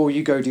Trials before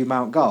you go do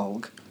Mount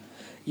Gulg,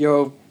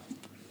 you're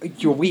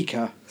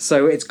weaker.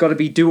 So it's got to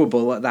be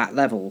doable at that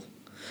level.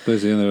 I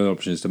suppose the other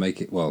option is to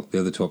make it. Well,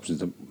 the other 2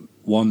 options.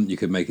 One, you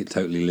could make it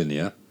totally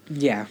linear.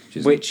 Yeah,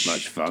 which isn't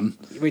much fun.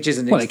 Which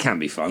isn't. Well, it can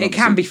be fun. It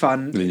can be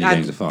fun, Linear and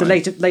games are fine. the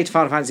later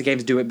Final Fantasy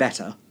games do it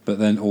better. But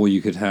then, or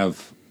you could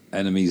have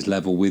enemies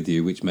level with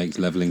you, which makes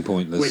leveling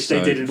pointless. Which they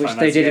did in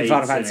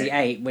Final Fantasy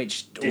VIII,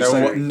 which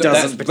also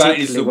doesn't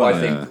particularly well. I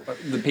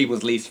think the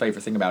people's least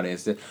favourite thing about it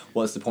is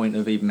what's the point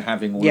of even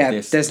having all of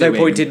this? There's no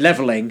point in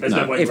leveling. There's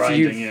no point in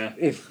grinding,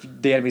 if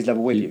the enemy's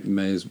level with you.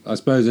 I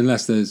suppose,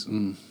 unless there's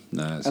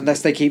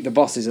unless they keep the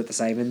bosses at the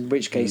same, in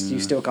which case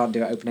you still can't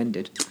do it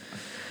open-ended.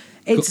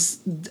 It's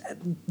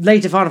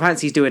later Final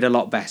Fantasies do it a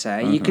lot better.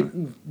 You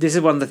can. This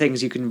is one of the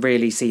things you can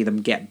really see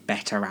them get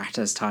better at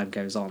as time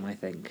goes on, I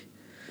think.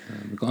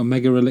 We've got a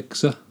Mega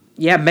Elixir.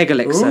 Yeah, Mega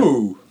Elixir.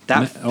 Ooh.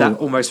 That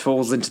almost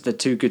falls into the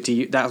too good to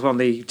use. That's one of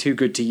the too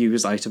good to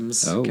use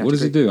items. Oh, category. What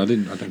does it do? I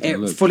don't think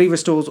it fully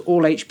restores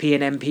all HP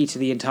and MP to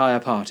the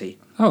entire party.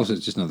 Oh, so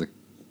it's just another.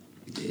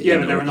 Yeah,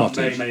 but there are not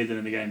very many of them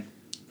in the game.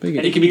 And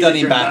it can be done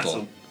in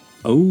battle.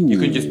 Oh, you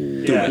can just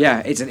do it.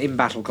 Yeah, it's an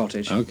in-battle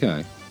cottage.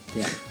 Okay.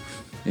 Yeah.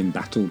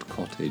 Embattled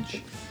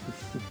cottage.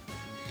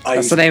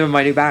 That's the name of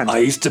my new band. I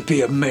used to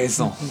be a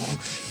maison.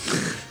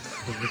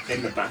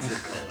 In the battle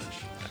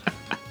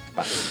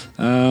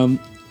college.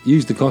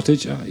 Used the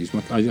cottage. I used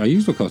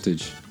the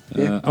cottage.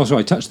 Yeah. Sorry,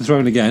 I touched the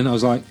throne again. I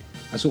was like,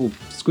 I sort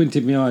of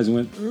squinted my eyes and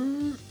went,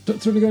 touch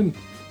the throne again.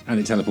 And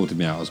it teleported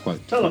me out. I was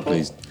quite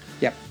pleased.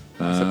 Yep.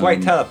 It's a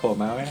great teleport,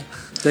 Mario.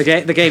 The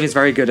game is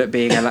very good at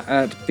being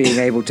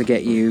able to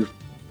get you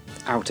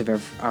out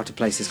of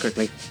places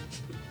quickly.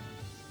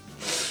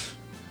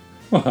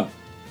 What?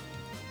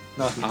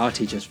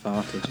 Artie just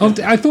farted. Oh,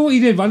 I thought he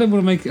did, but I didn't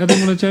want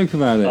to joke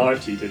about it.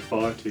 Artie did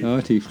farty.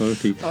 Artie.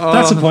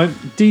 That's the point.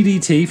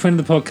 DDT, friend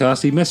of the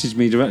podcast, he messaged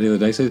me directly the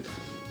other day. Says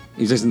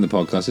he's listening to the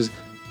podcast. Says,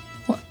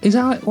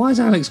 why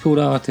is Alex called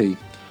Artie?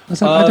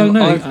 I don't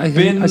know. I've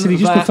been I said he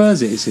just that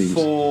prefers it seems.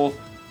 for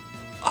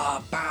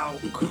about,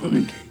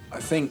 I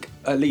think,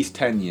 at least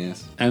 10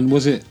 years. And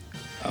was it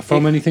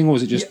from anything, or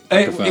was it just?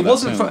 It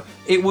wasn't.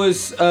 It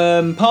was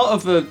part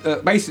of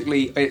the.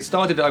 Basically, it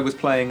started. I was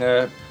playing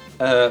an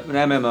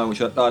MMO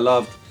which I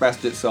loved,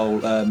 best at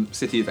soul.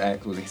 City of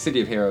X, was it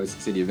City of Heroes,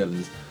 City of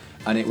Villains,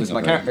 and it was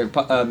my character.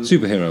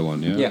 Superhero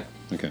one, yeah. Yeah.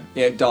 Okay.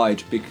 Yeah, it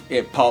died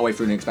partway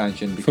through an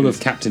expansion. Full of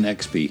Captain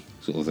XP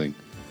sort of thing.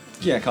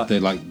 Yeah, kind of. They're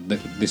like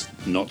this,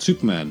 not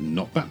Superman,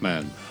 not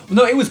Batman.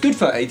 No, it was good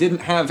for it. It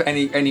didn't have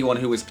anyone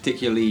who was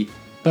particularly.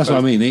 That's what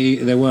I mean.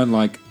 They weren't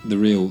like the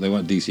real. They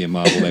weren't DC and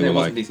Marvel. They were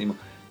like. DC and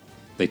Marvel.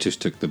 They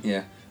just took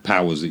the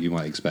powers that you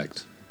might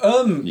expect.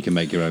 You can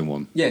make your own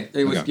one. Yeah,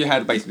 it was. Okay. You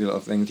had basically a lot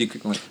of things. You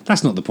could.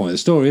 That's not the point of the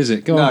story, is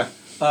it? Go on.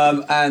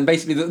 No. And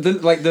basically,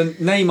 the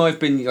name I've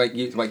been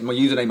like my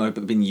username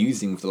I've been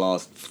using for the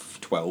last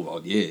 12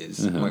 odd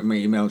years, my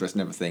email address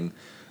and everything,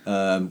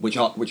 which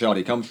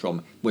already comes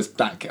from, was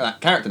that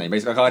character name.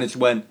 Basically, I kind of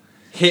just went.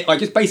 I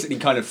just basically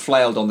kind of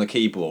flailed on the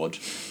keyboard,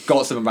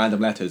 got some random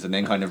letters, and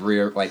then kind of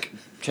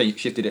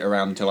shifted it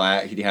around until I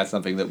actually had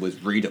something that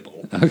was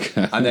readable.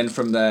 Okay. And then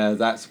from there,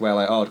 that's where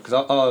I because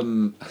I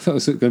thought it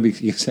was going to be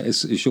it's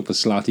short for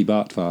Slarty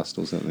Bartfast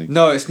or something.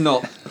 No, it's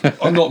not.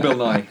 I'm not Bill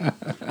Nye.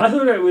 I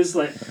thought it was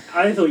like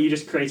I thought you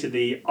just created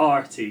the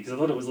RT because I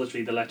thought it was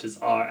literally the letters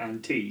R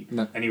and T.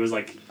 No. And he was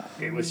like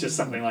it was just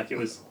something like it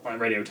was like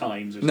Radio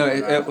Times. Or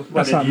something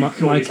that's like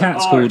my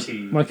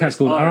cat's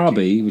called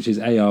Arby, which is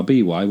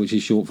ARBY, which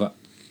is short for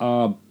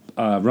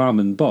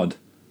Ramen Bod,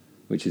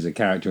 which is a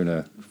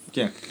character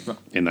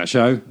in that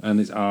show, and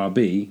it's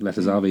RB,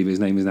 letters RB, but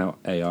his name is now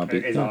ARB.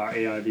 It's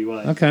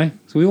RAIBY. Okay,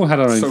 so we all had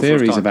our own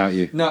theories about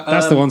you. No,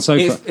 that's the one so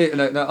far.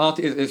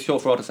 It's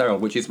short for Artisail,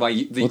 which is my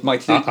it's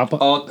Artisail.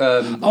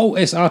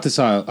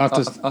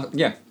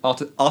 Artisail.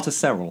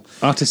 Artisail.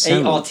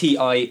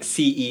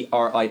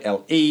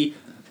 ARTICERILE.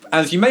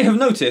 As you may have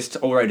noticed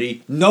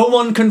already, no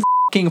one can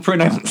f***ing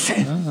pronounce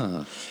it.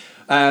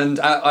 And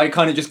I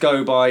kind of just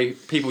go by,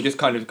 people just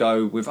kind of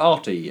go with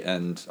Artie,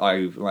 and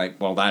I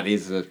that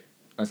is I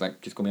was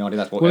like, just call me Artie,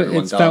 that's what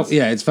everyone does.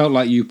 It's felt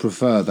like you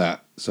prefer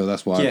that, so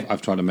that's why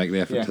I've tried to make the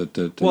effort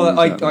to well,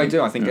 I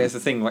do, I think it's the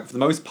thing, like, for the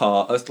most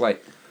part, it's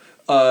like,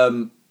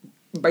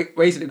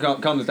 basically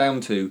it comes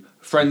down to,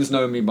 friends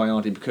know me by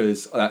Artie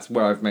because that's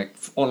where I've met,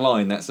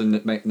 online, that's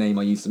the name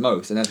I use the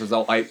most, and as a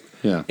result, it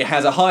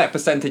has a higher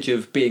percentage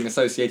of being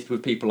associated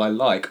with people I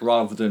like,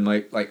 rather than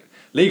my,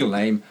 legal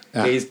name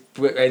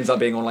ends up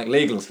being on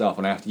legal stuff,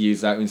 and I have to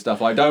use that in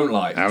stuff I don't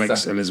like.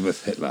 Alex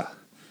Elizabeth Hitler.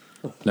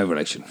 No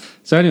relation.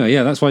 So anyway,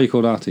 that's why you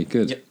called Artie.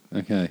 Good. Yep.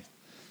 Okay.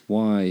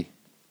 Why?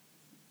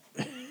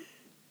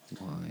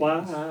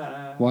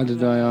 Why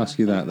did I ask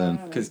you that then?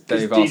 Because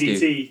Dave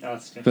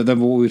asked you. But then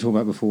what were we talking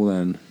about before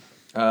then?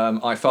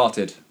 I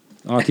farted.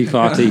 Artie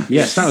farty.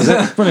 Yes, that was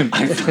it. Brilliant.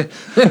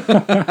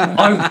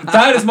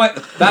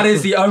 That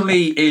is the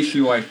only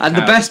issue I have. And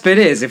the best bit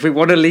is, if we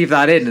want to leave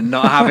that in and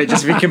not have it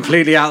just be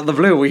completely out of the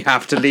blue, we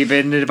have to leave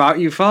in about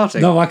you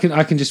farting. No, I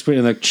can just put it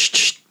in the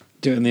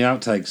do it in the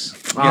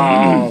outtakes.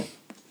 Oh,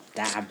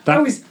 damn! I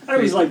always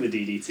like the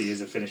DDT as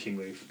a finishing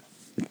move.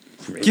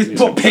 Just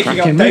put picking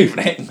up Dave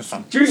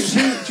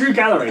Drew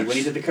Gallery, when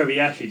he did the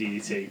Kobayashi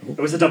DDT, it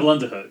was a double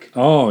underhook.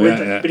 Oh,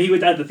 yeah. But he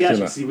would add the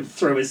theatrics, he would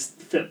throw his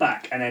foot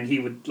back, and then he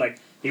would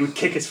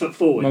kick his foot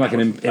forward. More like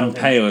an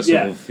impaler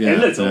sort of. Yeah, it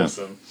looked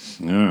awesome.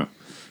 Yeah.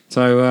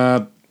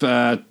 So,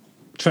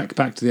 trek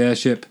back to the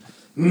airship.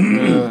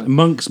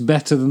 Monk's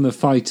better than the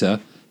fighter,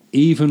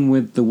 even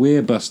with the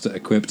Weir Buster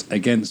equipped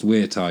against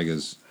Weir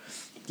Tigers.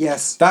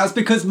 Yes. That's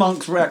because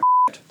Monk's wrecked.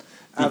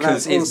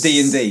 Because it's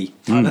D&D.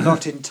 I'm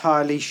not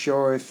entirely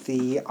sure if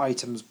the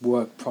items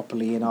work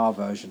properly in our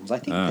versions. I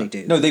think they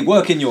do. No, they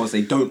work in yours.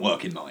 They don't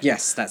work in mine.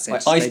 Yes, that's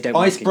it.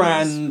 Ice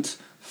Brand,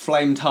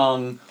 Flame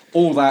Tongue,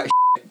 all that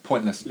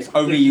pointless. It's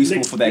only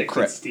useful for their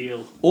crit.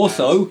 Steel.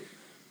 Also,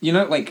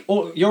 your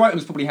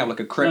items probably have a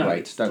crit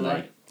rate, don't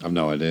they? I've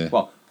no idea.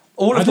 Well,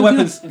 all of the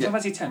weapons. In Final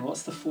Fantasy X,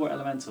 what's the 4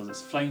 elementals?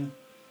 It's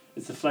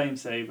the Flame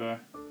Saber.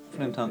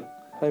 Flame Tongue.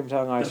 Flame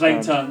Tongue, Ice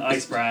Flame Tongue,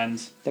 Ice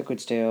Brand.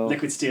 Liquid Steel.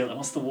 And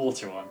what's the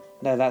water one?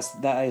 No,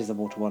 that is the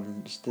water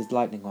one. It's the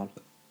lightning one.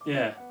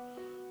 Yeah.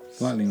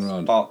 Lightning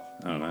Rod. Spark.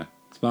 I don't know.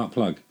 Spark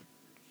Plug.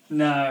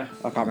 No.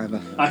 I can't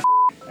remember. I'm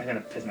going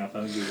to piss me off.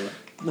 I'll Google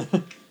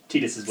it.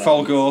 Cheetahs as well.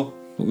 Folgore.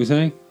 What were we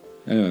saying?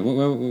 Anyway, what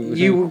were we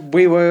saying?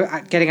 We were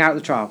getting out of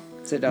the trial.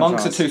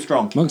 Monks are too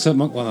strong. Monks are...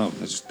 Well,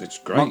 it's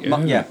great.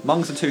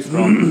 Monks are too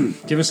strong.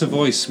 Give us a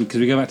voice, because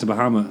we go back to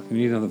Bahamut. We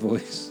need another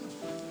voice.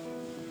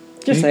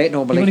 Just say it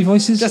normally. Do you have any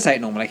voices? Just say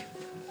it normally.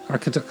 I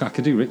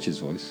could do Richard's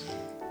voice.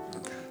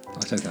 I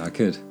don't think I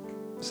could.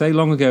 Say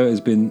long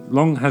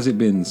has it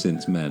been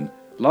since men.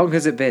 Long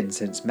has it been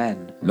since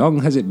men.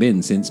 Long has it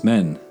been since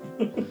men.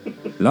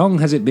 Long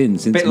has it been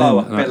since bit men.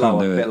 Lower, bit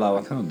lower.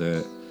 I can't do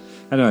it.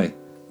 Anyway,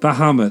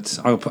 Bahamut.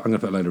 I'm going to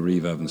put a load of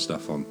reverb and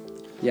stuff on.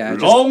 Yeah.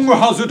 Long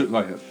has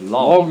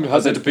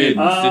it been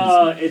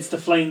since... It's the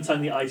Flame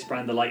Tongue, the Ice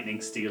Brand, the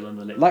Lightning Steel, and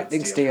the Liquid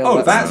Lightning Steel.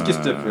 Oh, that's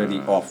just a really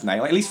off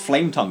name. At least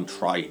Flame Tongue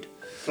tried.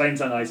 Flame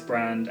Tongue, Ice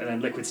Brand, and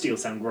then Liquid Steel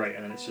sound great,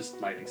 and then it's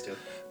just Lightning Steel.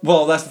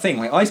 Well, that's the thing.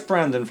 Like Ice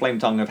Brand and Flame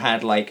Tongue have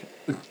had like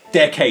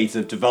decades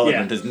of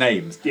development as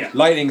names. Yeah.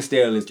 Lightning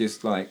Steel is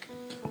just like.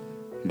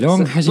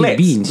 Long has it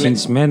been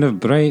since Men of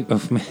Brave.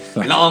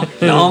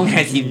 Long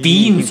has it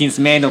been since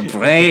Men of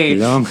Brave.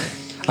 Long.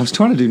 I was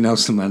trying to do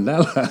Nelson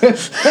Mandela.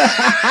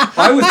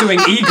 I was doing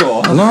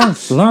Igor.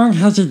 Long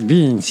has it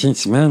been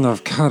since Men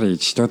of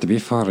Courage stood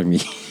before me.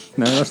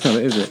 No, that's not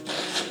it, is it?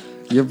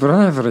 Your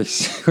bravery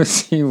would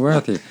seem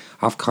worthy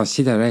of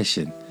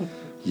consideration.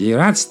 The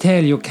rat's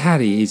tail you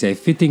carry is a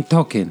fitting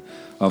token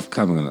of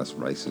coming on. That's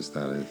racist,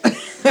 that is.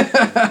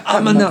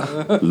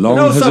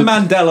 Nelson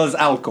Mandela's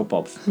alcohol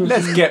pops.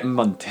 Let's get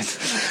munted.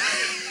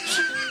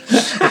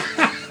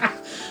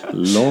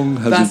 Long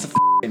has That's it...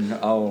 I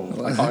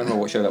can't remember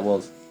what show that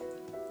was.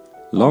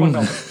 Long...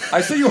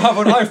 I see you have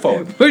an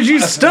iPhone. Would you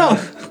stop?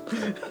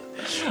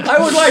 I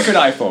would like an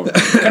iPhone.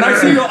 Can I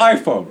see your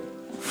iPhone?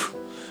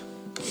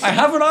 I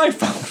have an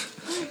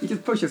iPhone. He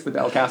just pushes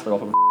Fidel Castro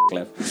off of a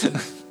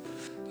cliff.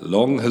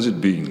 Long has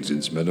it been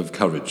since men of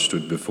courage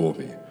stood before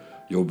me.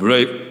 Your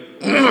bravery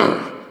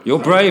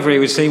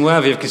would seem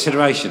worthy of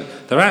consideration.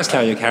 The rat's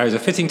tail you carry is a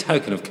fitting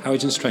token of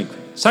courage and strength.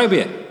 So be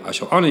it. I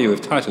shall honour you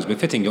with titles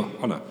befitting your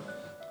honour.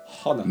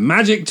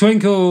 Magic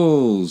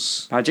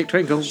Twinkles. Magic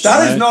Twinkles.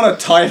 That is not a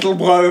title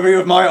worthy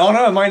of my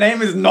honour. My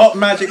name is not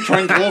Magic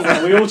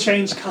Twinkles. We all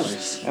change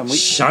colours.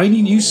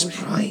 Shiny new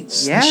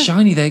sprites. Yeah. They're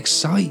shiny, they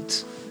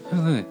excite.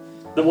 Aren't they?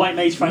 The White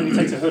Mage finally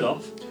takes her hood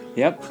off.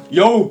 Yep.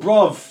 Yo,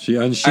 bruv. She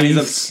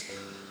unsheaths.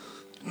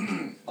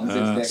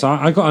 So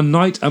I got a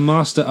knight, a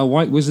master, a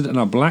white wizard, and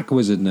a black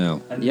wizard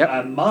now. And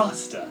a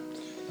master.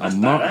 That's a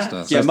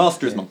master. Yeah,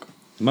 master is monk.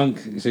 Monk.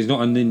 So he's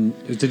not a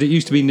ninja. Did it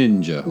used to be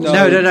ninja? No.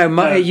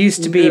 It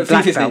used to be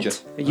black Thief is belt.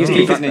 ninja. It used to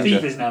be black belt.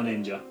 Thief is now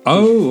ninja.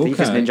 Oh, okay. Thief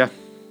is ninja.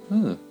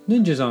 Oh,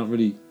 ninjas aren't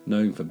really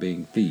known for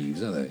being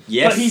thieves, are they?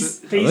 Yes, But he's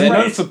they're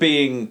known red. for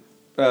being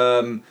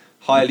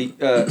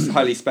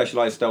highly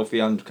specialised,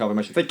 stealthy, undercover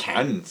missions. They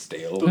can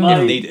steal But my-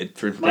 if needed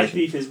for My information.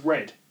 thief is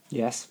red.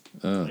 Yes.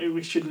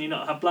 Shouldn't he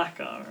not have black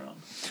armour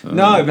on?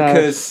 No,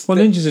 because Well,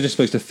 ninjas are just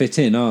supposed to fit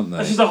in, aren't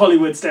That's they? just a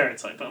Hollywood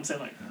stereotype, but I'm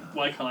saying, like,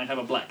 why can't I have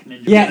a black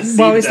ninja? Yeah, With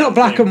a well, seam it's not down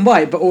black thing? and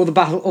white, but all the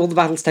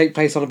battles take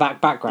place on a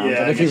background.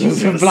 Yeah, and if I it guess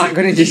was you're a gonna black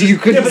see- ninja, you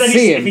Yeah, couldn't but then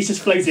see if him. he's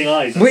just floating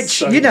eyes. that's Which,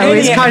 so you know, cool.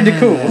 is kind of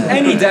cool.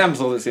 any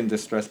damsel that's in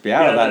distress, be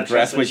out of Yeah, that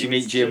dress when that's you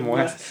meet Jim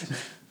West.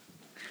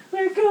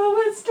 We're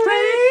going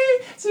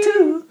straight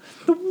to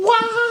the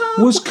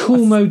wild. Was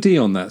Cool Mo D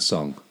on that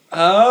song?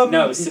 No,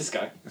 it was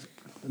Cisco.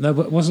 No,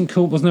 but wasn't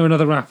there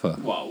another rapper?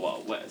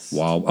 Wild West.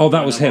 Wow. Oh,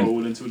 that was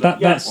him.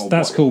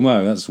 That's Cool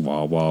Mo. That's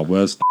Wild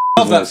West.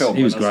 Love that film.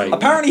 He was great.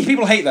 Apparently,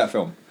 people hate that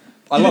film.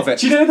 I love it.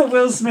 Do you know that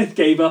Will Smith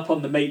gave up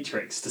on The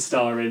Matrix to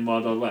star in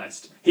Wild Wild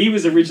West? He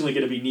was originally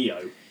going to be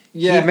Neo.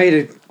 Yeah, He made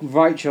a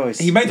right choice.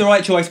 he made the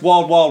right choice.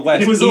 Wild Wild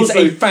West. It was is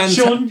also a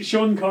fantastic.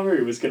 Sean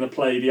Connery was going to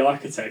play the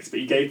architect, but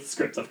he gave the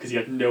script up because he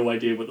had no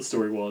idea what the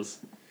story was.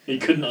 He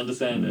couldn't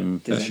understand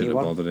it. That Does should have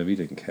anyone? bothered him. He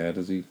didn't care,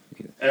 does he?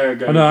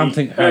 Ergo, Oh, no, I'm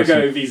thinking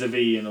Harrison.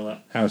 vis-a-vis and all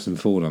that. Harrison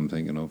Ford, I'm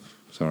thinking of.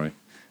 Sorry.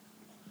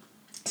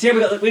 So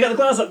yeah, we got the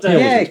class update.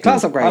 Yeah,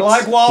 class upgrades. I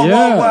like Wild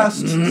Yeah. Wild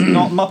West. It's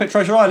not Muppet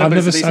Treasure Island. but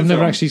it's a decent I've never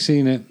film. actually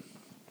seen it.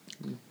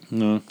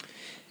 No.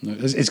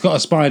 It's got a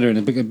spider in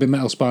it, a big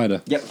metal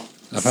spider. Yep.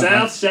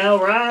 South shall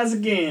rise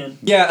again.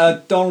 Yeah,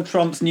 Donald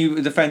Trump's new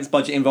defence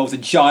budget involves a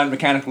giant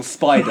mechanical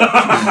spider.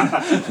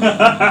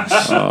 I've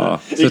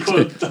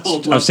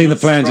seen the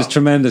plans. It's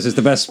tremendous. It's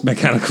the best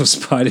mechanical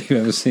spider you've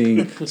ever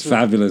seen. It's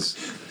fabulous.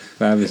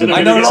 Fabulous. And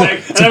I know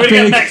we're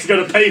going to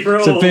Mexico to pay for it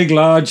It's all. a big,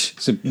 large,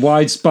 it's a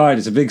wide spider.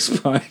 It's a big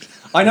spider.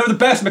 I know the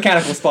best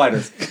mechanical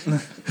spiders.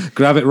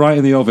 Grab it right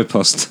in the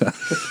ovipositor.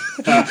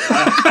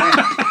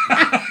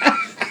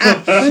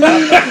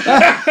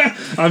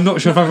 I'm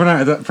not sure if I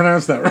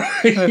pronounced that right.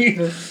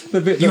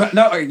 The bit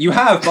You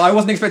have, but I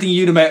wasn't expecting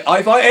you to make.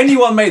 If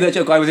anyone made that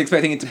joke, I was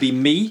expecting it to be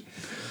me.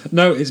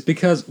 No, it's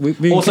because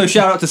Also,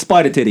 shout out to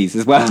Spider Titties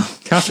as well.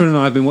 Catherine and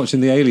I have been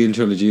watching the Alien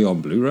trilogy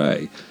on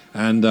Blu-ray,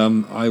 and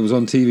I was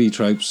on TV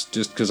Tropes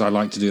just because I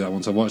like to do that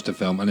once I watched a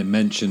film, and it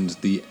mentioned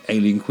the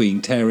Alien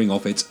Queen tearing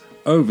off its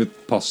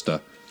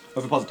ovipositor.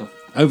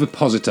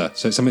 Ovipositor.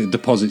 So it's something that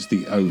deposits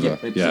the ova.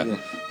 Yeah.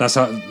 That's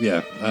how.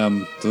 Yeah.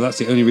 So that's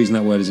the only reason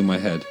that word is in my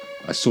head.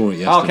 I saw it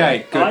yesterday.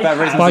 Okay, good.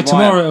 Better reasons By why.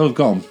 tomorrow it'll have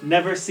gone.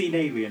 Never seen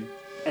Alien.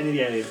 Any of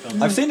the Alien films.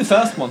 I've seen the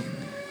first one.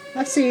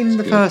 I've seen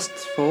the first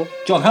 4.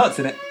 John Hurt's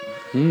in it.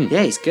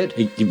 Yeah, he's good.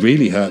 He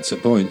really hurts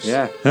at points.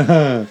 Yeah.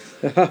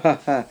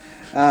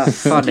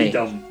 Funny.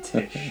 Dumb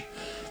tish.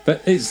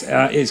 But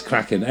it's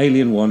cracking.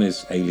 Alien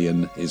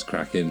is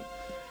cracking.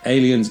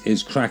 Aliens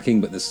is cracking,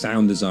 but the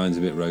sound design's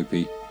a bit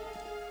ropey.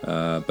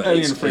 But Alien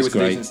it's 3 was a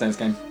great. decent SNES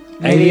game.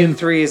 Alien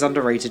 3 is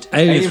underrated.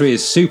 Alien 3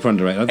 is super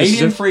underrated.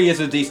 Alien 3 is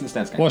a decent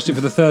SNES game. Watched it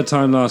for the third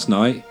time last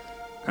night,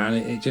 and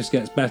it just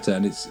gets better.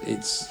 And it's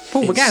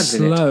Paul McGann's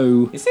in it.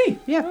 slow. You see?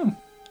 Yeah.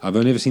 I've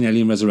only ever seen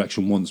Alien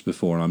Resurrection once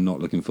before, and I'm not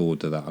looking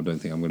forward to that. I don't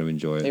think I'm going to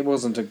enjoy it. It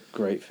wasn't a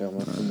great film.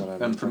 From what I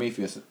remember. And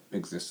Prometheus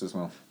exists as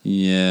well.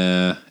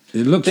 Yeah,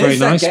 it looks very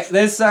nice.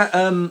 There's that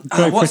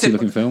very what's pretty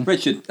looking film.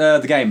 Richard,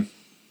 the game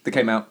that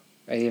came out.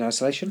 Alien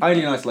Isolation.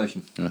 Alien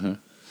Isolation. Uh-huh.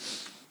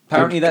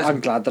 Apparently, I'm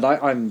glad that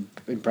I'm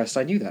impressed.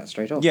 I knew that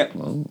straight off. Yeah.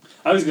 Well,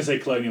 I was going to say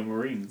Colonial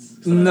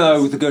Marines.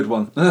 No, the good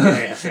one.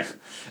 Yeah.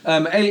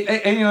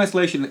 Alien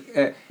Isolation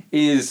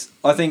is,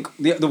 I think,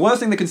 the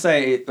worst thing that can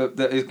say that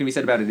is going to be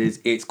said about it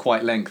is it's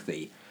quite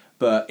lengthy,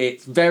 but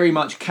it very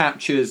much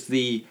captures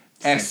the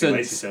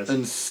essence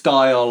and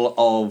style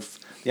of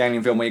the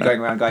Alien film where you're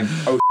going around going,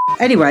 oh.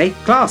 Anyway,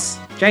 class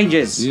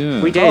changes.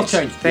 Yeah. We did.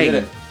 Change. We did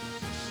it.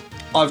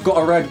 I've got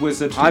a red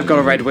wizard. I've got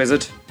a red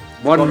wizard.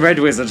 One red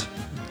wizard.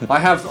 I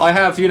have,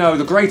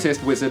 the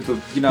greatest wizard.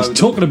 he's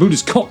talking about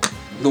his cock.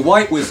 The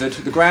white wizard,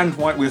 the grand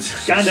white wizard.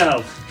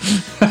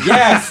 Gandalf.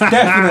 Yes,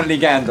 definitely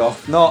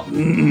Gandalf. Not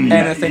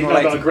anything I've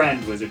related. got a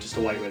grand wizard, just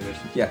a white wizard.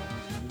 Yeah.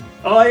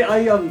 Oh,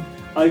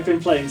 I've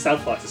been playing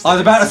South Park. I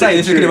was about to say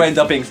this is going to end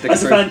up being Stick of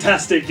That's a Truth.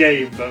 fantastic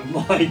game, but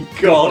my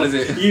God, is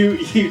it?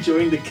 You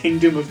joined the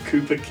kingdom of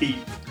Cooper Keep.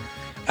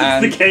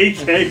 And It's the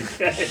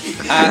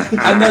KKK.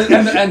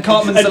 and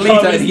Cartman And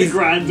Salita, Cartman's the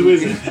Grand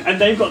Wizard, and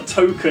they've got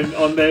Token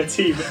on their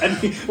team.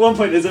 And at one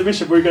point, there's a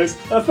mission where he goes,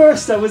 "At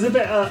first, I was a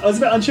bit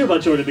unsure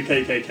about joining the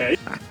KKK."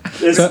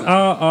 So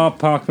are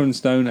Parker and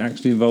Stone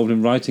actually involved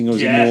in writing, or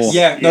is it more?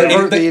 Yeah, They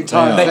wrote the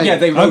entire thing.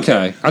 they wrote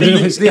Okay, it. I don't know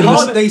if it's The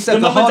mum and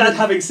dad hard.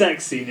 having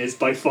sex scene is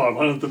by far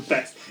one of the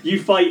best. You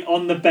fight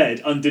on the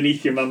bed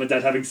underneath your mum and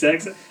dad having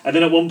sex, and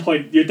then at one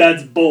point your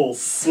dad's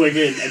balls swing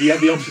in, and you have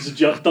the option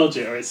to dodge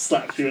it or it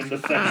slaps you in the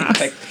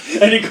face,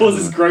 and it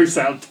causes gross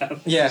out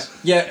damage.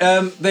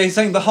 Yeah. They're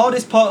saying the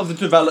hardest part of the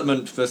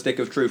development for Stick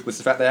of Truth was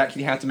the fact they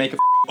actually had to make a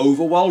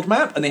overworld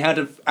map, and they had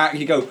to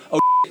actually go, oh,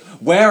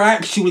 where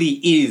actually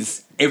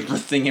is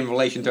everything in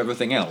relation to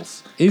everything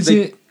else? Is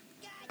it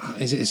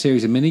a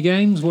series of mini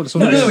games? What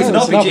sort of? No, it's an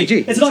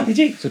RPG. It's an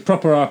RPG. It's a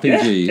proper RPG.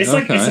 Yeah, it's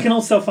like an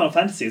old style Final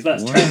Fantasy as well.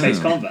 It's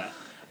turn-based combat.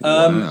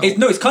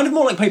 It's kind of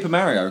more like Paper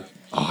Mario.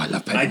 Oh, I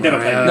love Paper I'd never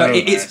played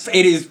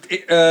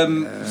Mario.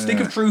 Mario. Stick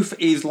of Truth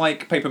is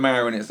like Paper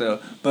Mario in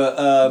itself, but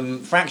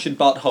Fractured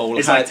Butthole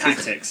It's like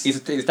tactics. It's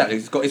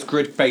tactics. It's got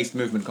grid-based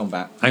movement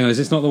combat. Hang on, is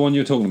this not the one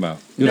you're talking about?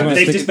 No,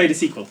 they've just made a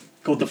sequel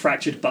called The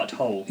Fractured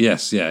Butthole.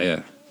 Yes,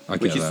 yeah. I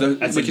get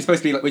that. Which is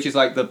supposed to be which is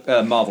like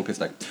the Marvel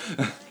piston.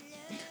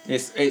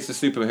 It's a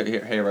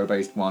superhero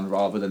based one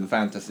rather than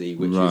fantasy,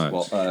 which is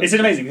what. It's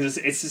amazing because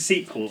it's a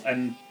sequel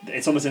and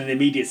it's almost an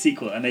immediate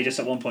sequel, and they just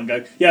at one point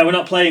go, "Yeah, we're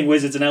not playing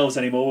wizards and elves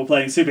anymore. We're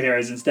playing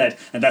superheroes instead,"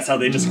 and that's how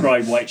they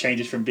describe why it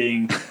changes from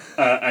being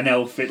an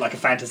elf, like a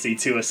fantasy,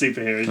 to a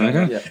superhero.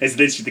 Okay. Yeah. It's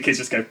literally the kids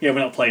just go, "Yeah, we're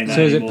not playing that."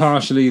 So is anymore. it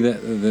partially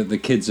that the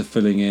kids are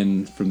filling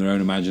in from their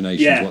own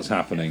imaginations what's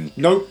happening?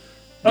 Nope.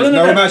 There's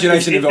no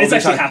imagination involved. It's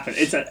actually happened.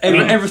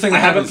 Everything. I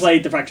haven't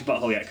played the Fractured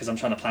Butthole yet because I'm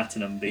trying to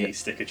platinum the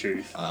Stick of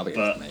Truth.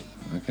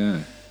 Okay.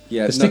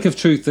 Yeah, the Stick of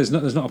Truth. There's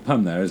not a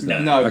pun there, is there?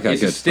 No. Okay,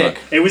 it's good. a stick.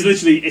 Right. It was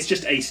literally. It's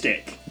just a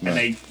stick, and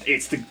Right.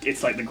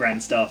 it's like the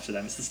grand staff to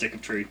them. It's the Stick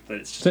of Truth, but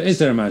it's just. So is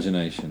there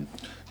imagination?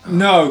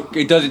 No,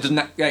 it doesn't.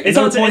 It's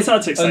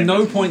hard to explain. At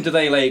no point do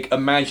they like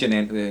imagine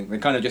anything. They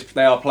kind of just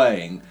they are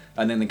playing,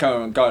 and then they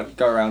go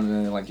around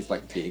and they're like just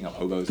like beating up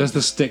hobos. Does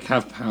the stick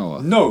have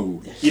power?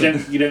 No. You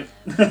don't. No,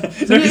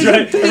 because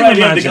right at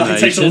the end, the guy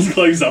takes all his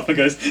clothes off and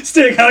goes,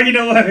 "Stick, how are you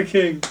not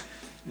working?"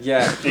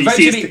 Yeah.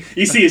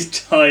 You see his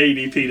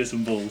tiny penis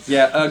and balls.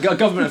 Yeah, a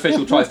government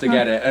official tries to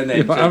get it, and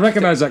then I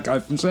recognise that guy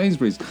from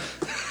Sainsbury's.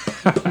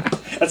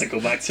 That's a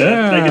callback to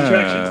Naked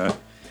Attraction.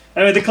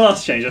 Anyway, the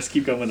class change. Let's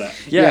keep going with that.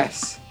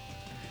 Yes.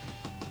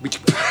 Which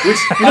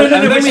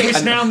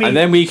now means. And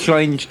then we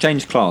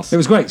change class. It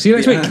was great. See you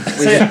next week.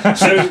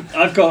 So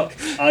I've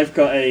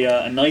got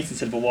a knight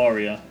instead of a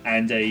warrior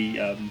and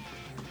a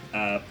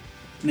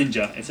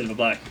ninja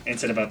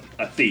instead of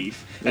a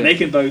thief, and they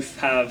can both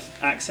have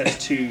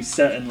access to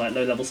certain like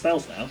low level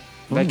spells now.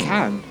 They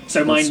can.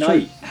 So my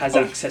knight has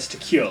access to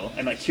cure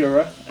and like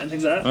cura and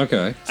things like that.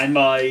 Okay. And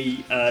my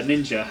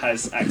ninja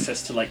has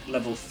access to like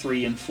level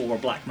 3 and 4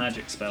 black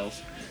magic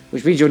spells.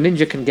 Which means your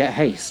ninja can get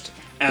haste.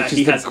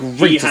 He has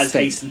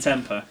haste and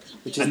temper.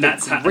 Which is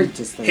that's the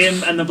greatest thing.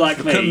 Him and the black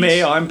mage. Look at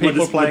me, I'm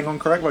people playing on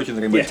correct versions of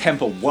the game where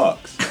temper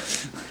works.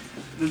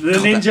 The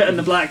ninja and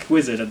the black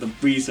wizard are the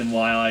reason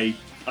why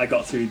I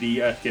got through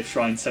the Earth Gift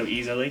Shrine so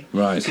easily.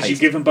 Right. Because you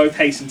give them both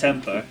haste and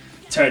temper.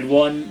 Turn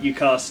 1, you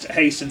cast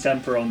haste and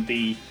temper on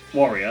the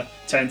warrior.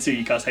 Turn 2,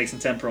 you cast haste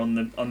and temper on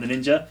the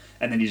ninja,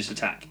 and then you just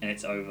attack, and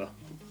it's over.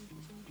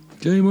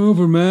 Game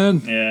over,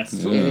 man. Yeah.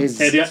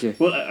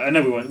 Well, I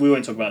know we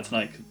won't talk about it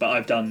tonight, but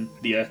I've done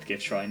the Earth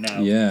Gift Shrine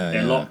now. Yeah.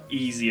 They're a lot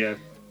easier.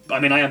 I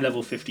mean, I am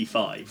level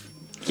 55.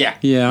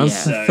 Yeah, I'm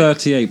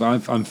 38,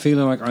 but I'm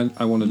feeling like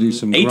I want to do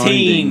some 18.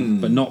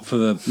 grinding, but not for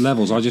the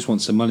levels. I just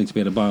want some money to be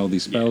able to buy all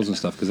these spells and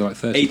stuff because they're like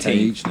 30k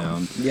each now.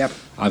 And yep.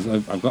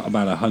 I've got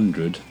about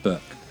 100, but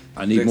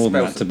I need more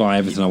than that to buy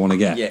everything I want to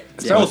get. Yeah,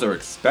 spells are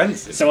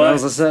expensive.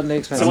 Spells are certainly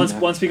expensive. So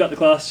once we got the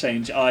class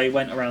change, I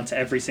went around to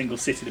every single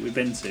city that we've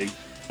been to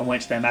and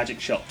went to their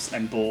magic shops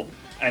and bought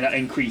and I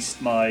increased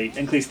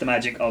the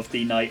magic of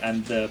the knight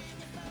and the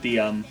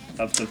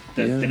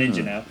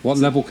ninja now. What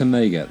level can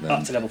they get then?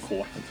 Up to level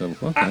 4.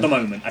 Okay. At the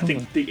moment. I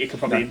think it could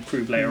probably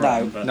improve later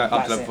on. But No,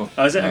 up to level 4.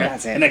 Oh, is it? Okay.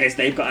 That's it. In that case,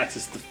 they've got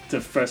access to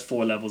the first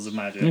 4 levels of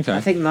magic. Okay.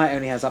 I think Knight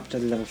only has up to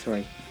level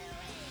 3.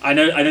 I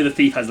know the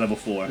thief has level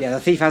 4. Yeah, the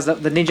thief has the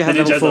ninja has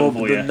level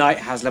 4, but the Knight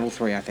has level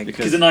 3, I think.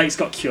 Because the knight's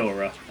got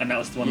Cura, and that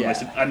was the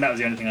and that was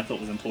the only thing I thought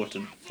was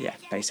important. Yeah,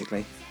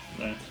 basically.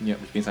 So. Yeah,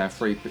 which means I have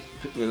 3.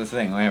 That's the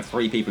thing. I have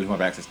 3 people who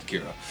have access to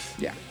Cura.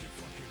 Yeah.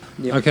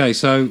 Yep. Okay,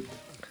 so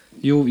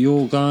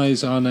your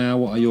guys are now.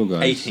 What are your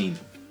guys? 18.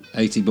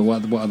 18, but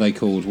what are they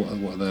called? What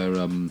are their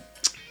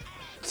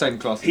Same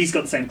class. He's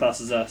got the same class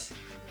as us.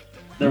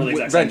 They're all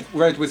the exact same.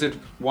 Red wizard,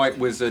 white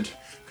wizard,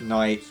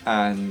 knight,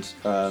 and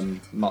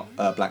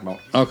black malt.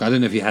 Okay, I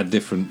don't know if you had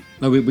different.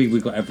 No, we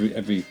got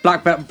every.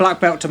 Black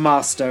belt to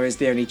master is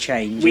the only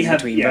change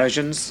between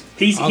versions.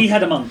 He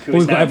had a monk.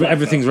 We've got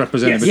everything's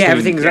represented. Yes. Between,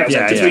 everything's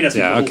represented between us.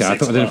 Yeah, okay. I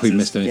don't know if we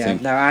missed anything.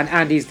 Yeah, no,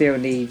 and he's the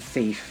only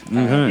thief.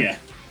 Yeah.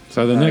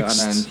 So the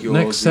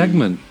next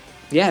segment.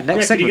 Yeah,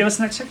 next segment. Can you give us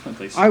the next checkpoint,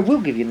 please? I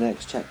will give you the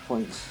next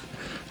checkpoint.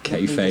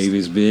 Kayfabe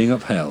is being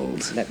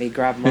upheld. Let me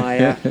grab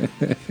my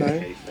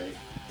phone.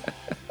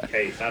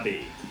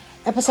 Kayfabe.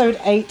 Episode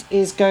 8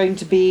 is going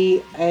to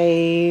be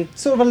a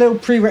sort of a little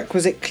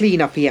prerequisite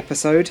clean-up-y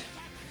episode.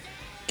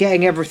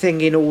 Getting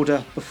everything in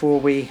order before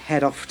we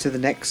head off to the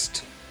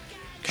next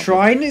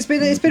shrine. It's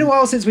been a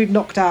while since we've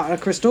knocked out a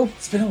crystal.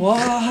 It's been a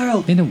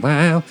while. Been a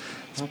while.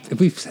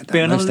 We've said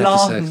that most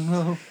episodes.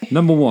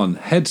 Number 1,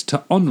 head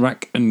to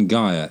Onrak and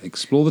Gaia.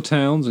 Explore the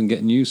towns and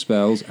get new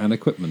spells and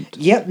equipment.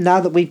 Yep,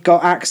 now that we've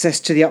got access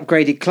to the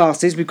upgraded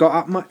classes, we've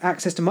got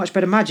access to much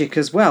better magic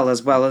as well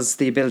as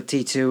the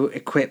ability to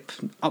equip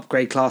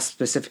upgrade class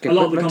specific equipment.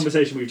 A lot of the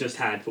conversation we've just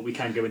had, but we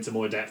can go into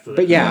more depth of it.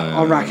 But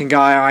Onrak and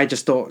Gaia, I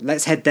just thought,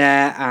 let's head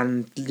there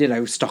and,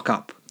 stock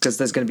up. Because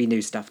there's going to be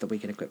new stuff that we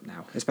can equip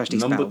now, especially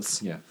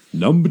spells. Yeah.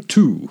 Number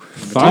 2.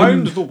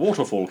 Find the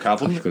waterfall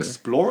cavern,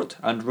 explore it,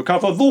 and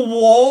recover the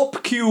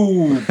warp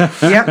cube.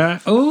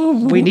 Yep.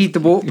 We need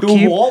the warp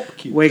cube. Warp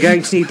cube. We're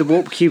going to need the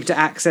warp cube to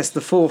access the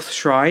 4th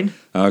shrine.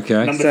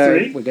 Okay. Number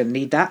 3. We're going to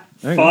need that.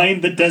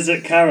 Find the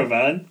desert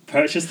caravan,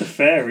 purchase the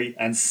fairy,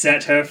 and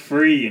set her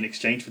free in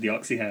exchange for the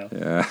Oxyhale.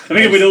 Yeah. I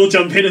think we'd all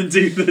jump in and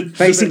do the...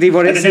 Basically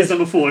what it says... And here's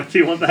number 4 if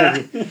you want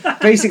that.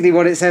 Basically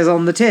what it says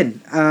on the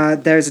tin.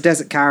 There's a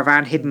desert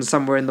caravan hidden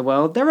somewhere in the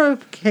world. There are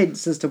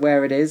hints as to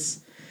where it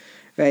is.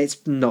 But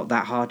it's not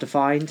that hard to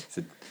find.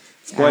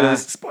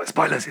 Spoilers,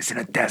 it's in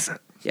a desert.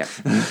 Yeah.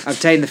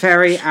 Obtain the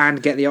fairy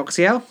and get the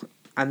Oxyhale.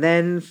 And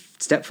then,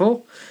 step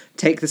 4,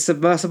 take the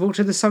submersible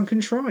to the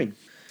sunken shrine.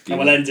 And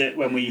we'll end it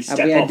when we step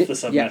off the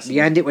submersible. Yeah,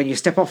 you end it when you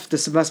step off the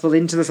submersible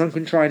into the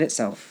sunken shrine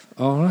itself.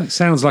 All right.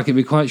 Sounds like it'd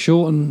be quite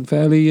short and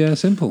fairly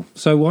simple.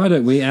 So why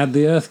don't we add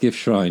the Earth Gift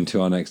Shrine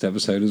to our next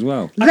episode as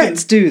well?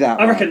 Let's do that.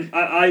 I reckon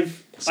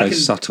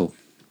subtle.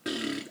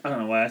 I don't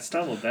know why I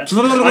stumbled there. I've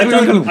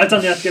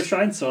done the Earth Gift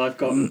Shrine, so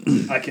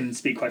I can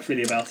speak quite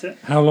freely about it.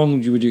 How long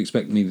would you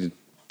expect me to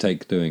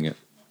take doing it?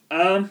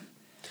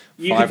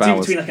 You could do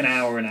between like an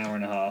hour and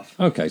a half.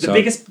 Okay.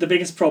 The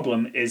biggest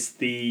problem is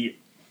the...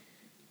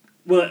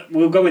 Well,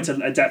 we'll go into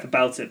a depth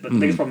about it, but the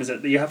biggest problem is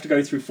that you have to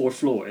go through 4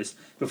 floors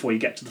before you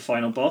get to the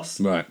final boss.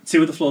 Right.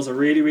 2 of the floors are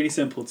really, really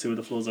simple. 2 of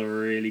the floors are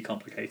really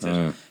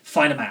complicated.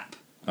 Find a map.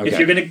 Okay. If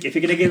you're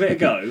gonna give it a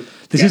go.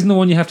 This isn't the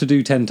one you have to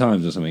do 10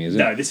 times or something, is it?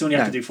 No, this is the one you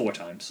have to do 4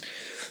 times.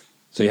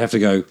 So you have to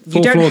go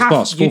 4 floors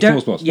boss, 4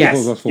 floors boss, 4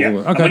 floors boss, 4 floors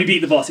boss. Okay. And when you beat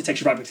the boss, it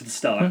takes you right back to the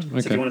start. Okay. So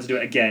if you wanted to do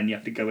it again, you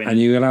have to go in. And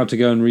you're allowed to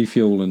go and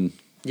refuel and...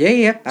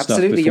 Yeah,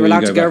 absolutely. You're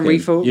allowed to go and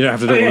refuel. You don't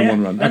have to do it all in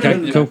one run.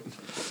 Okay, cool.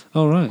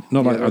 All right.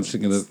 Not like I was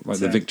thinking of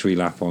the victory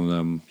lap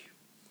on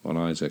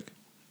Isaac.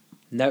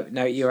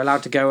 No, you're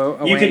allowed to go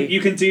away.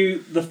 You can do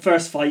the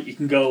first fight. You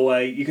can go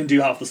away. You can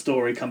do half the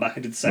story. Come back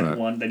and do the second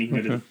one. Then you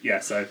can go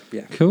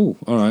do Cool.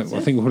 All right.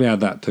 Well, I think we'll probably add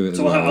that to it.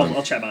 So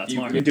I'll chat about it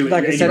tomorrow. You can do it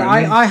like I said,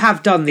 I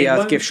have done the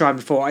Earth Gift Shrine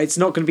before. It's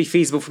not going to be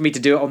feasible for me to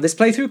do it on this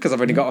playthrough because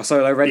I've only got a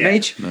solo red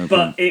mage. No,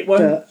 but it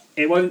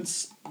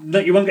won't. No,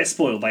 you won't get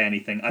spoiled by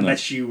anything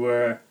unless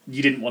you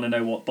didn't want to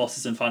know what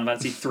bosses in Final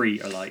Fantasy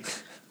 3 are like.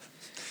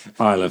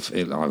 I'll have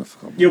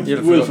forgotten. You'll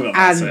forget.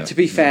 And to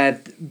be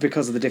fair,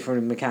 because of the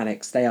different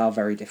mechanics, they are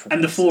very different.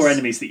 And the 4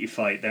 enemies that you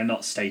fight, they're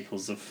not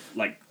staples of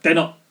they're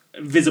not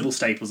visible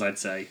staples. I'd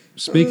say.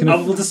 Speaking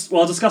of,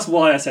 I'll discuss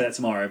why I say that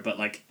tomorrow. But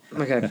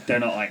they're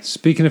not like.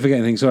 Speaking of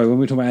forgetting things, sorry, when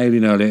we were talking about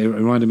Alien earlier, it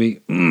reminded me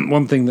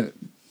one thing that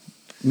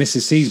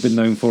Mrs. C's been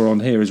known for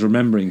on here is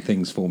remembering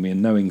things for me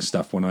and knowing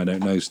stuff when I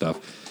don't know stuff.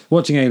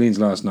 Watching Aliens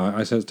last night,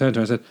 I turned to her and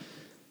I said,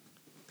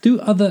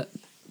 "Do other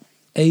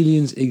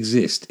aliens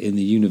exist in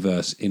the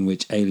universe in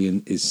which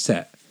Alien is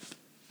set?"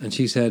 And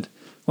she said,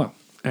 "Well,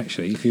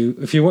 actually,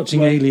 if you're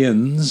watching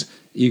Aliens,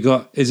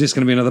 is this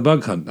going to be another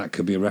bug hunt? That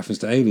could be a reference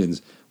to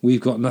Aliens.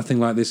 We've got nothing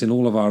like this in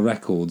all of our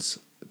records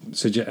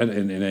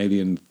in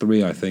Alien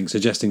 3, I think,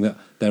 suggesting that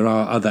there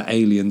are other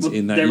aliens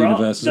in that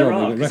universe as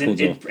well. There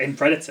are, in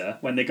Predator,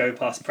 when they go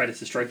past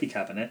Predator's trophy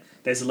cabinet,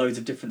 there's loads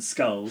of different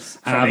skulls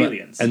from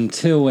aliens.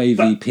 Until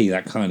AVP,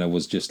 that kind of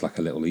was just like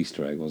a little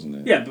Easter egg, wasn't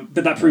it? Yeah,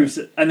 but that proves...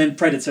 And then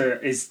Predator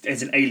is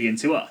an alien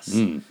to us.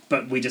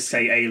 But we just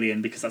say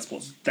alien because that's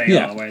what they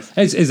are. Whereas,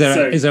 is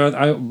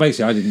there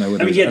basically, I didn't know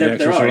whether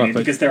there are aliens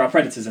because there are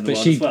predators in the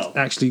world as well. But she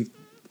actually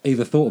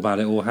either thought about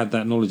it or had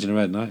that knowledge in her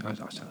head. And I don't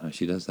know if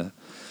she does that.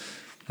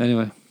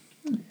 Anyway.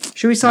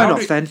 Should we sign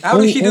off then? How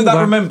does she do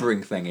that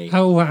remembering thingy?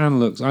 How that Anne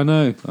looks. I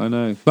know.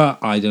 But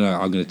I don't know.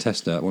 I'm going to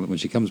test her. When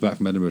she comes back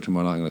from Edinburgh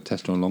tomorrow night, I'm going to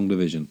test her on long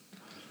division.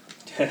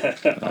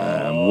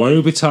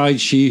 Woe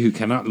betide she who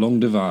cannot long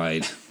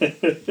divide. Sounds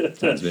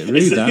a bit rude,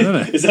 isn't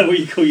it? Is that what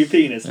you call your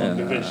penis, long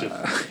division?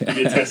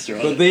 You test her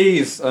on But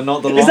these are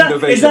not the long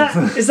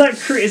division. Is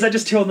that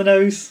just too on the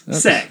nose?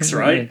 Sex,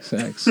 right?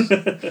 Sex.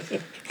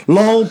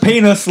 Lol,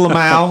 penis,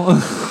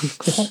 Lamau.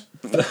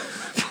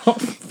 Pop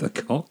the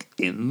cock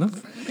in the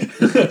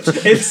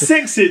face. If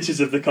 6 inches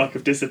of the cock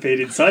have disappeared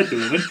inside the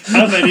woman,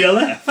 how many are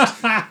left?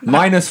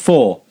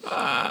 -4.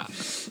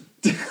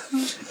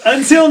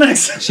 Until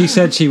next. She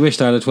said she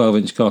wished I had a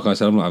 12-inch cock. I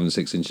said I'm not having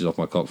 6 inches off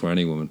my cock for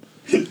any woman.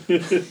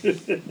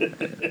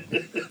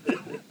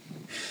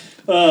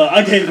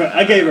 I gave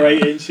her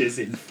 8 inches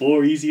in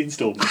 4 easy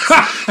installments.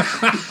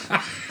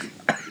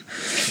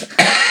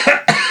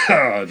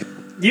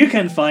 You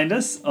can find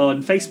us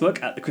on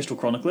Facebook at The Crystal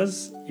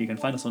Chroniclers. You can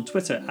find us on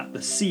Twitter at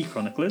The Sea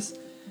Chroniclers.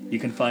 You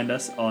can find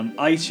us on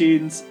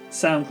iTunes,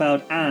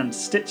 SoundCloud and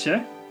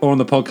Stitcher. Or on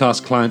the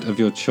podcast client of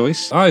your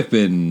choice. I've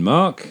been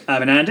Mark. I've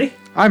been Andy.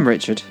 I'm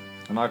Richard.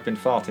 And I've been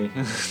Farty.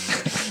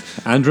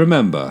 And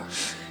remember,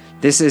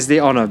 this is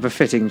the honour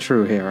befitting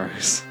true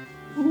heroes.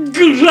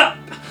 Glap!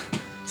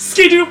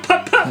 Skidoo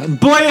papa!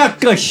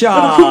 Boyakasha!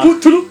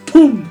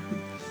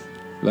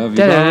 love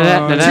you.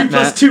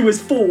 Bye. 2 + 2 is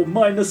 4,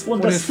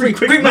 -1 is 3.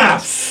 Quick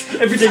maths!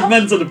 Everyday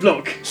man's on the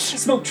block.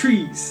 Smoke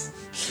trees.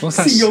 What's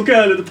that? See your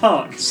girl in the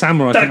park.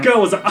 Samurai. That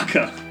girl was an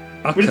ucker.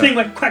 When the thing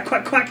went quack,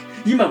 quack, quack,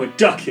 you man were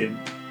ducking.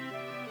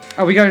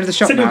 Are we going to the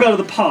shop Send now? your girl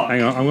to the park.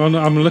 Hang on,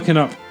 I'm looking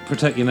up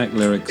Protect Your Neck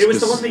lyrics. It was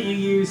the one that you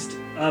used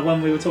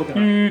when we were talking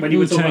about... when you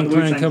were talking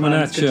about Wu-Tang coming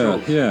at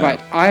you. Yeah. Right,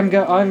 I'm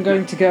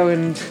going to go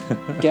and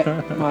get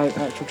my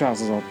actual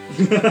trousers on.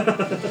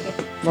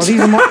 Well, these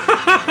are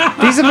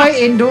my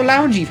indoor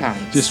loungy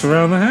pants. Just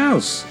around the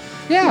house.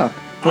 Yeah.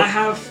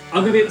 I'm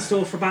going to be at the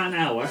store for about an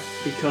hour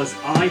because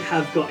I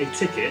have got a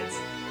ticket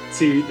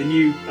to the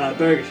new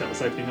burger shop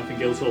that's opening up in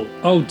Guildhall.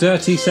 Oh,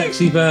 Dirty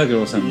Sexy Burger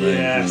or something.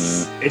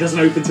 Yes. It doesn't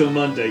open till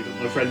Monday, but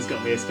my friend's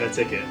got me a spare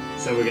ticket,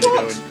 so we're going to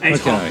go and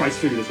it's half-price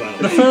food as well.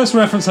 The first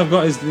reference I've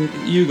got is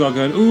you guy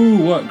going, ooh,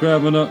 what,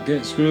 grab a nut,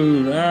 get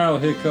screwed. Ow,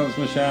 here comes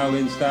my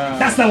Shaolin style.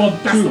 That's the one.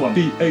 That's the one.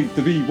 B8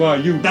 the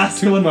BYU. That's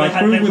the one they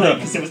had in play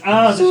because it was the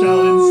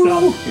Shaolin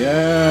style.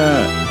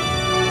 Yeah.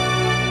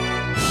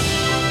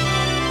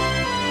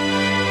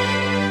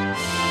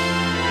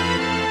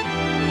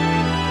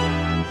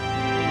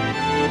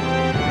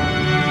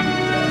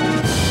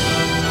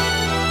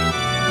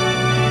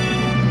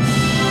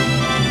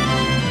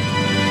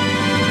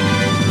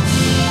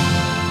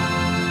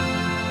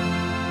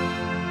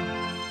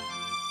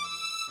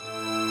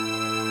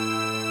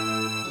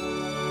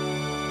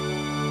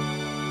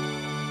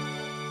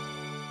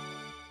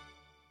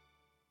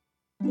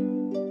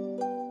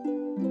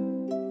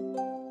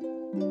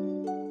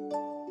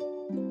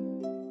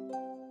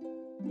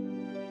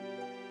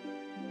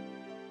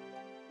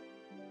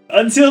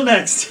 Until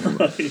next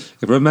time.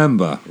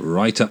 Remember,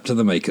 right up to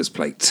the maker's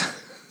plate.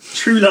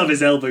 True love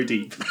is elbow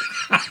deep.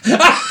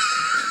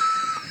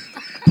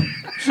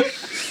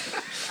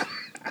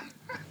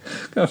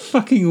 Got a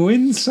fucking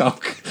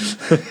windsock.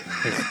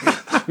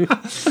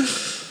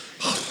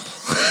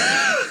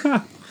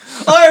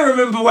 I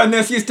remember when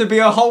this used to be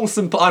a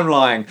wholesome... I'm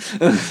lying.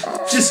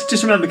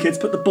 Just remember, kids,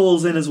 put the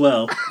balls in as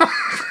well.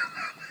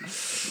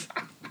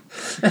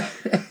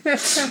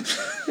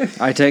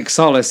 I take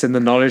solace in the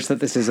knowledge that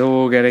this is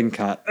all getting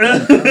cut.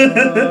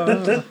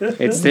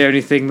 It's the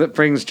only thing that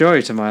brings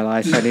joy to my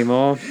life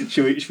anymore.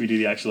 Should we do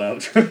the actual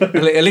outro?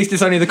 At least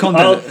it's only the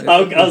content.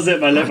 I'll zip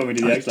my lip when we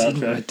do the actual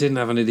outro. I didn't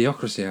have an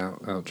Idiocracy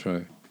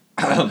outro.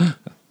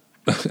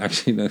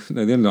 Actually, no,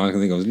 the only line I can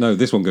think of is, no,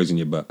 this one goes in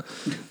your butt.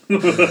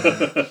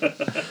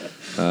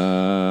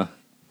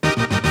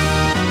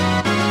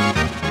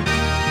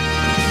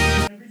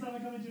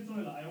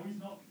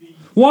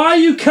 Why are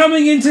you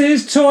coming into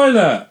his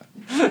toilet?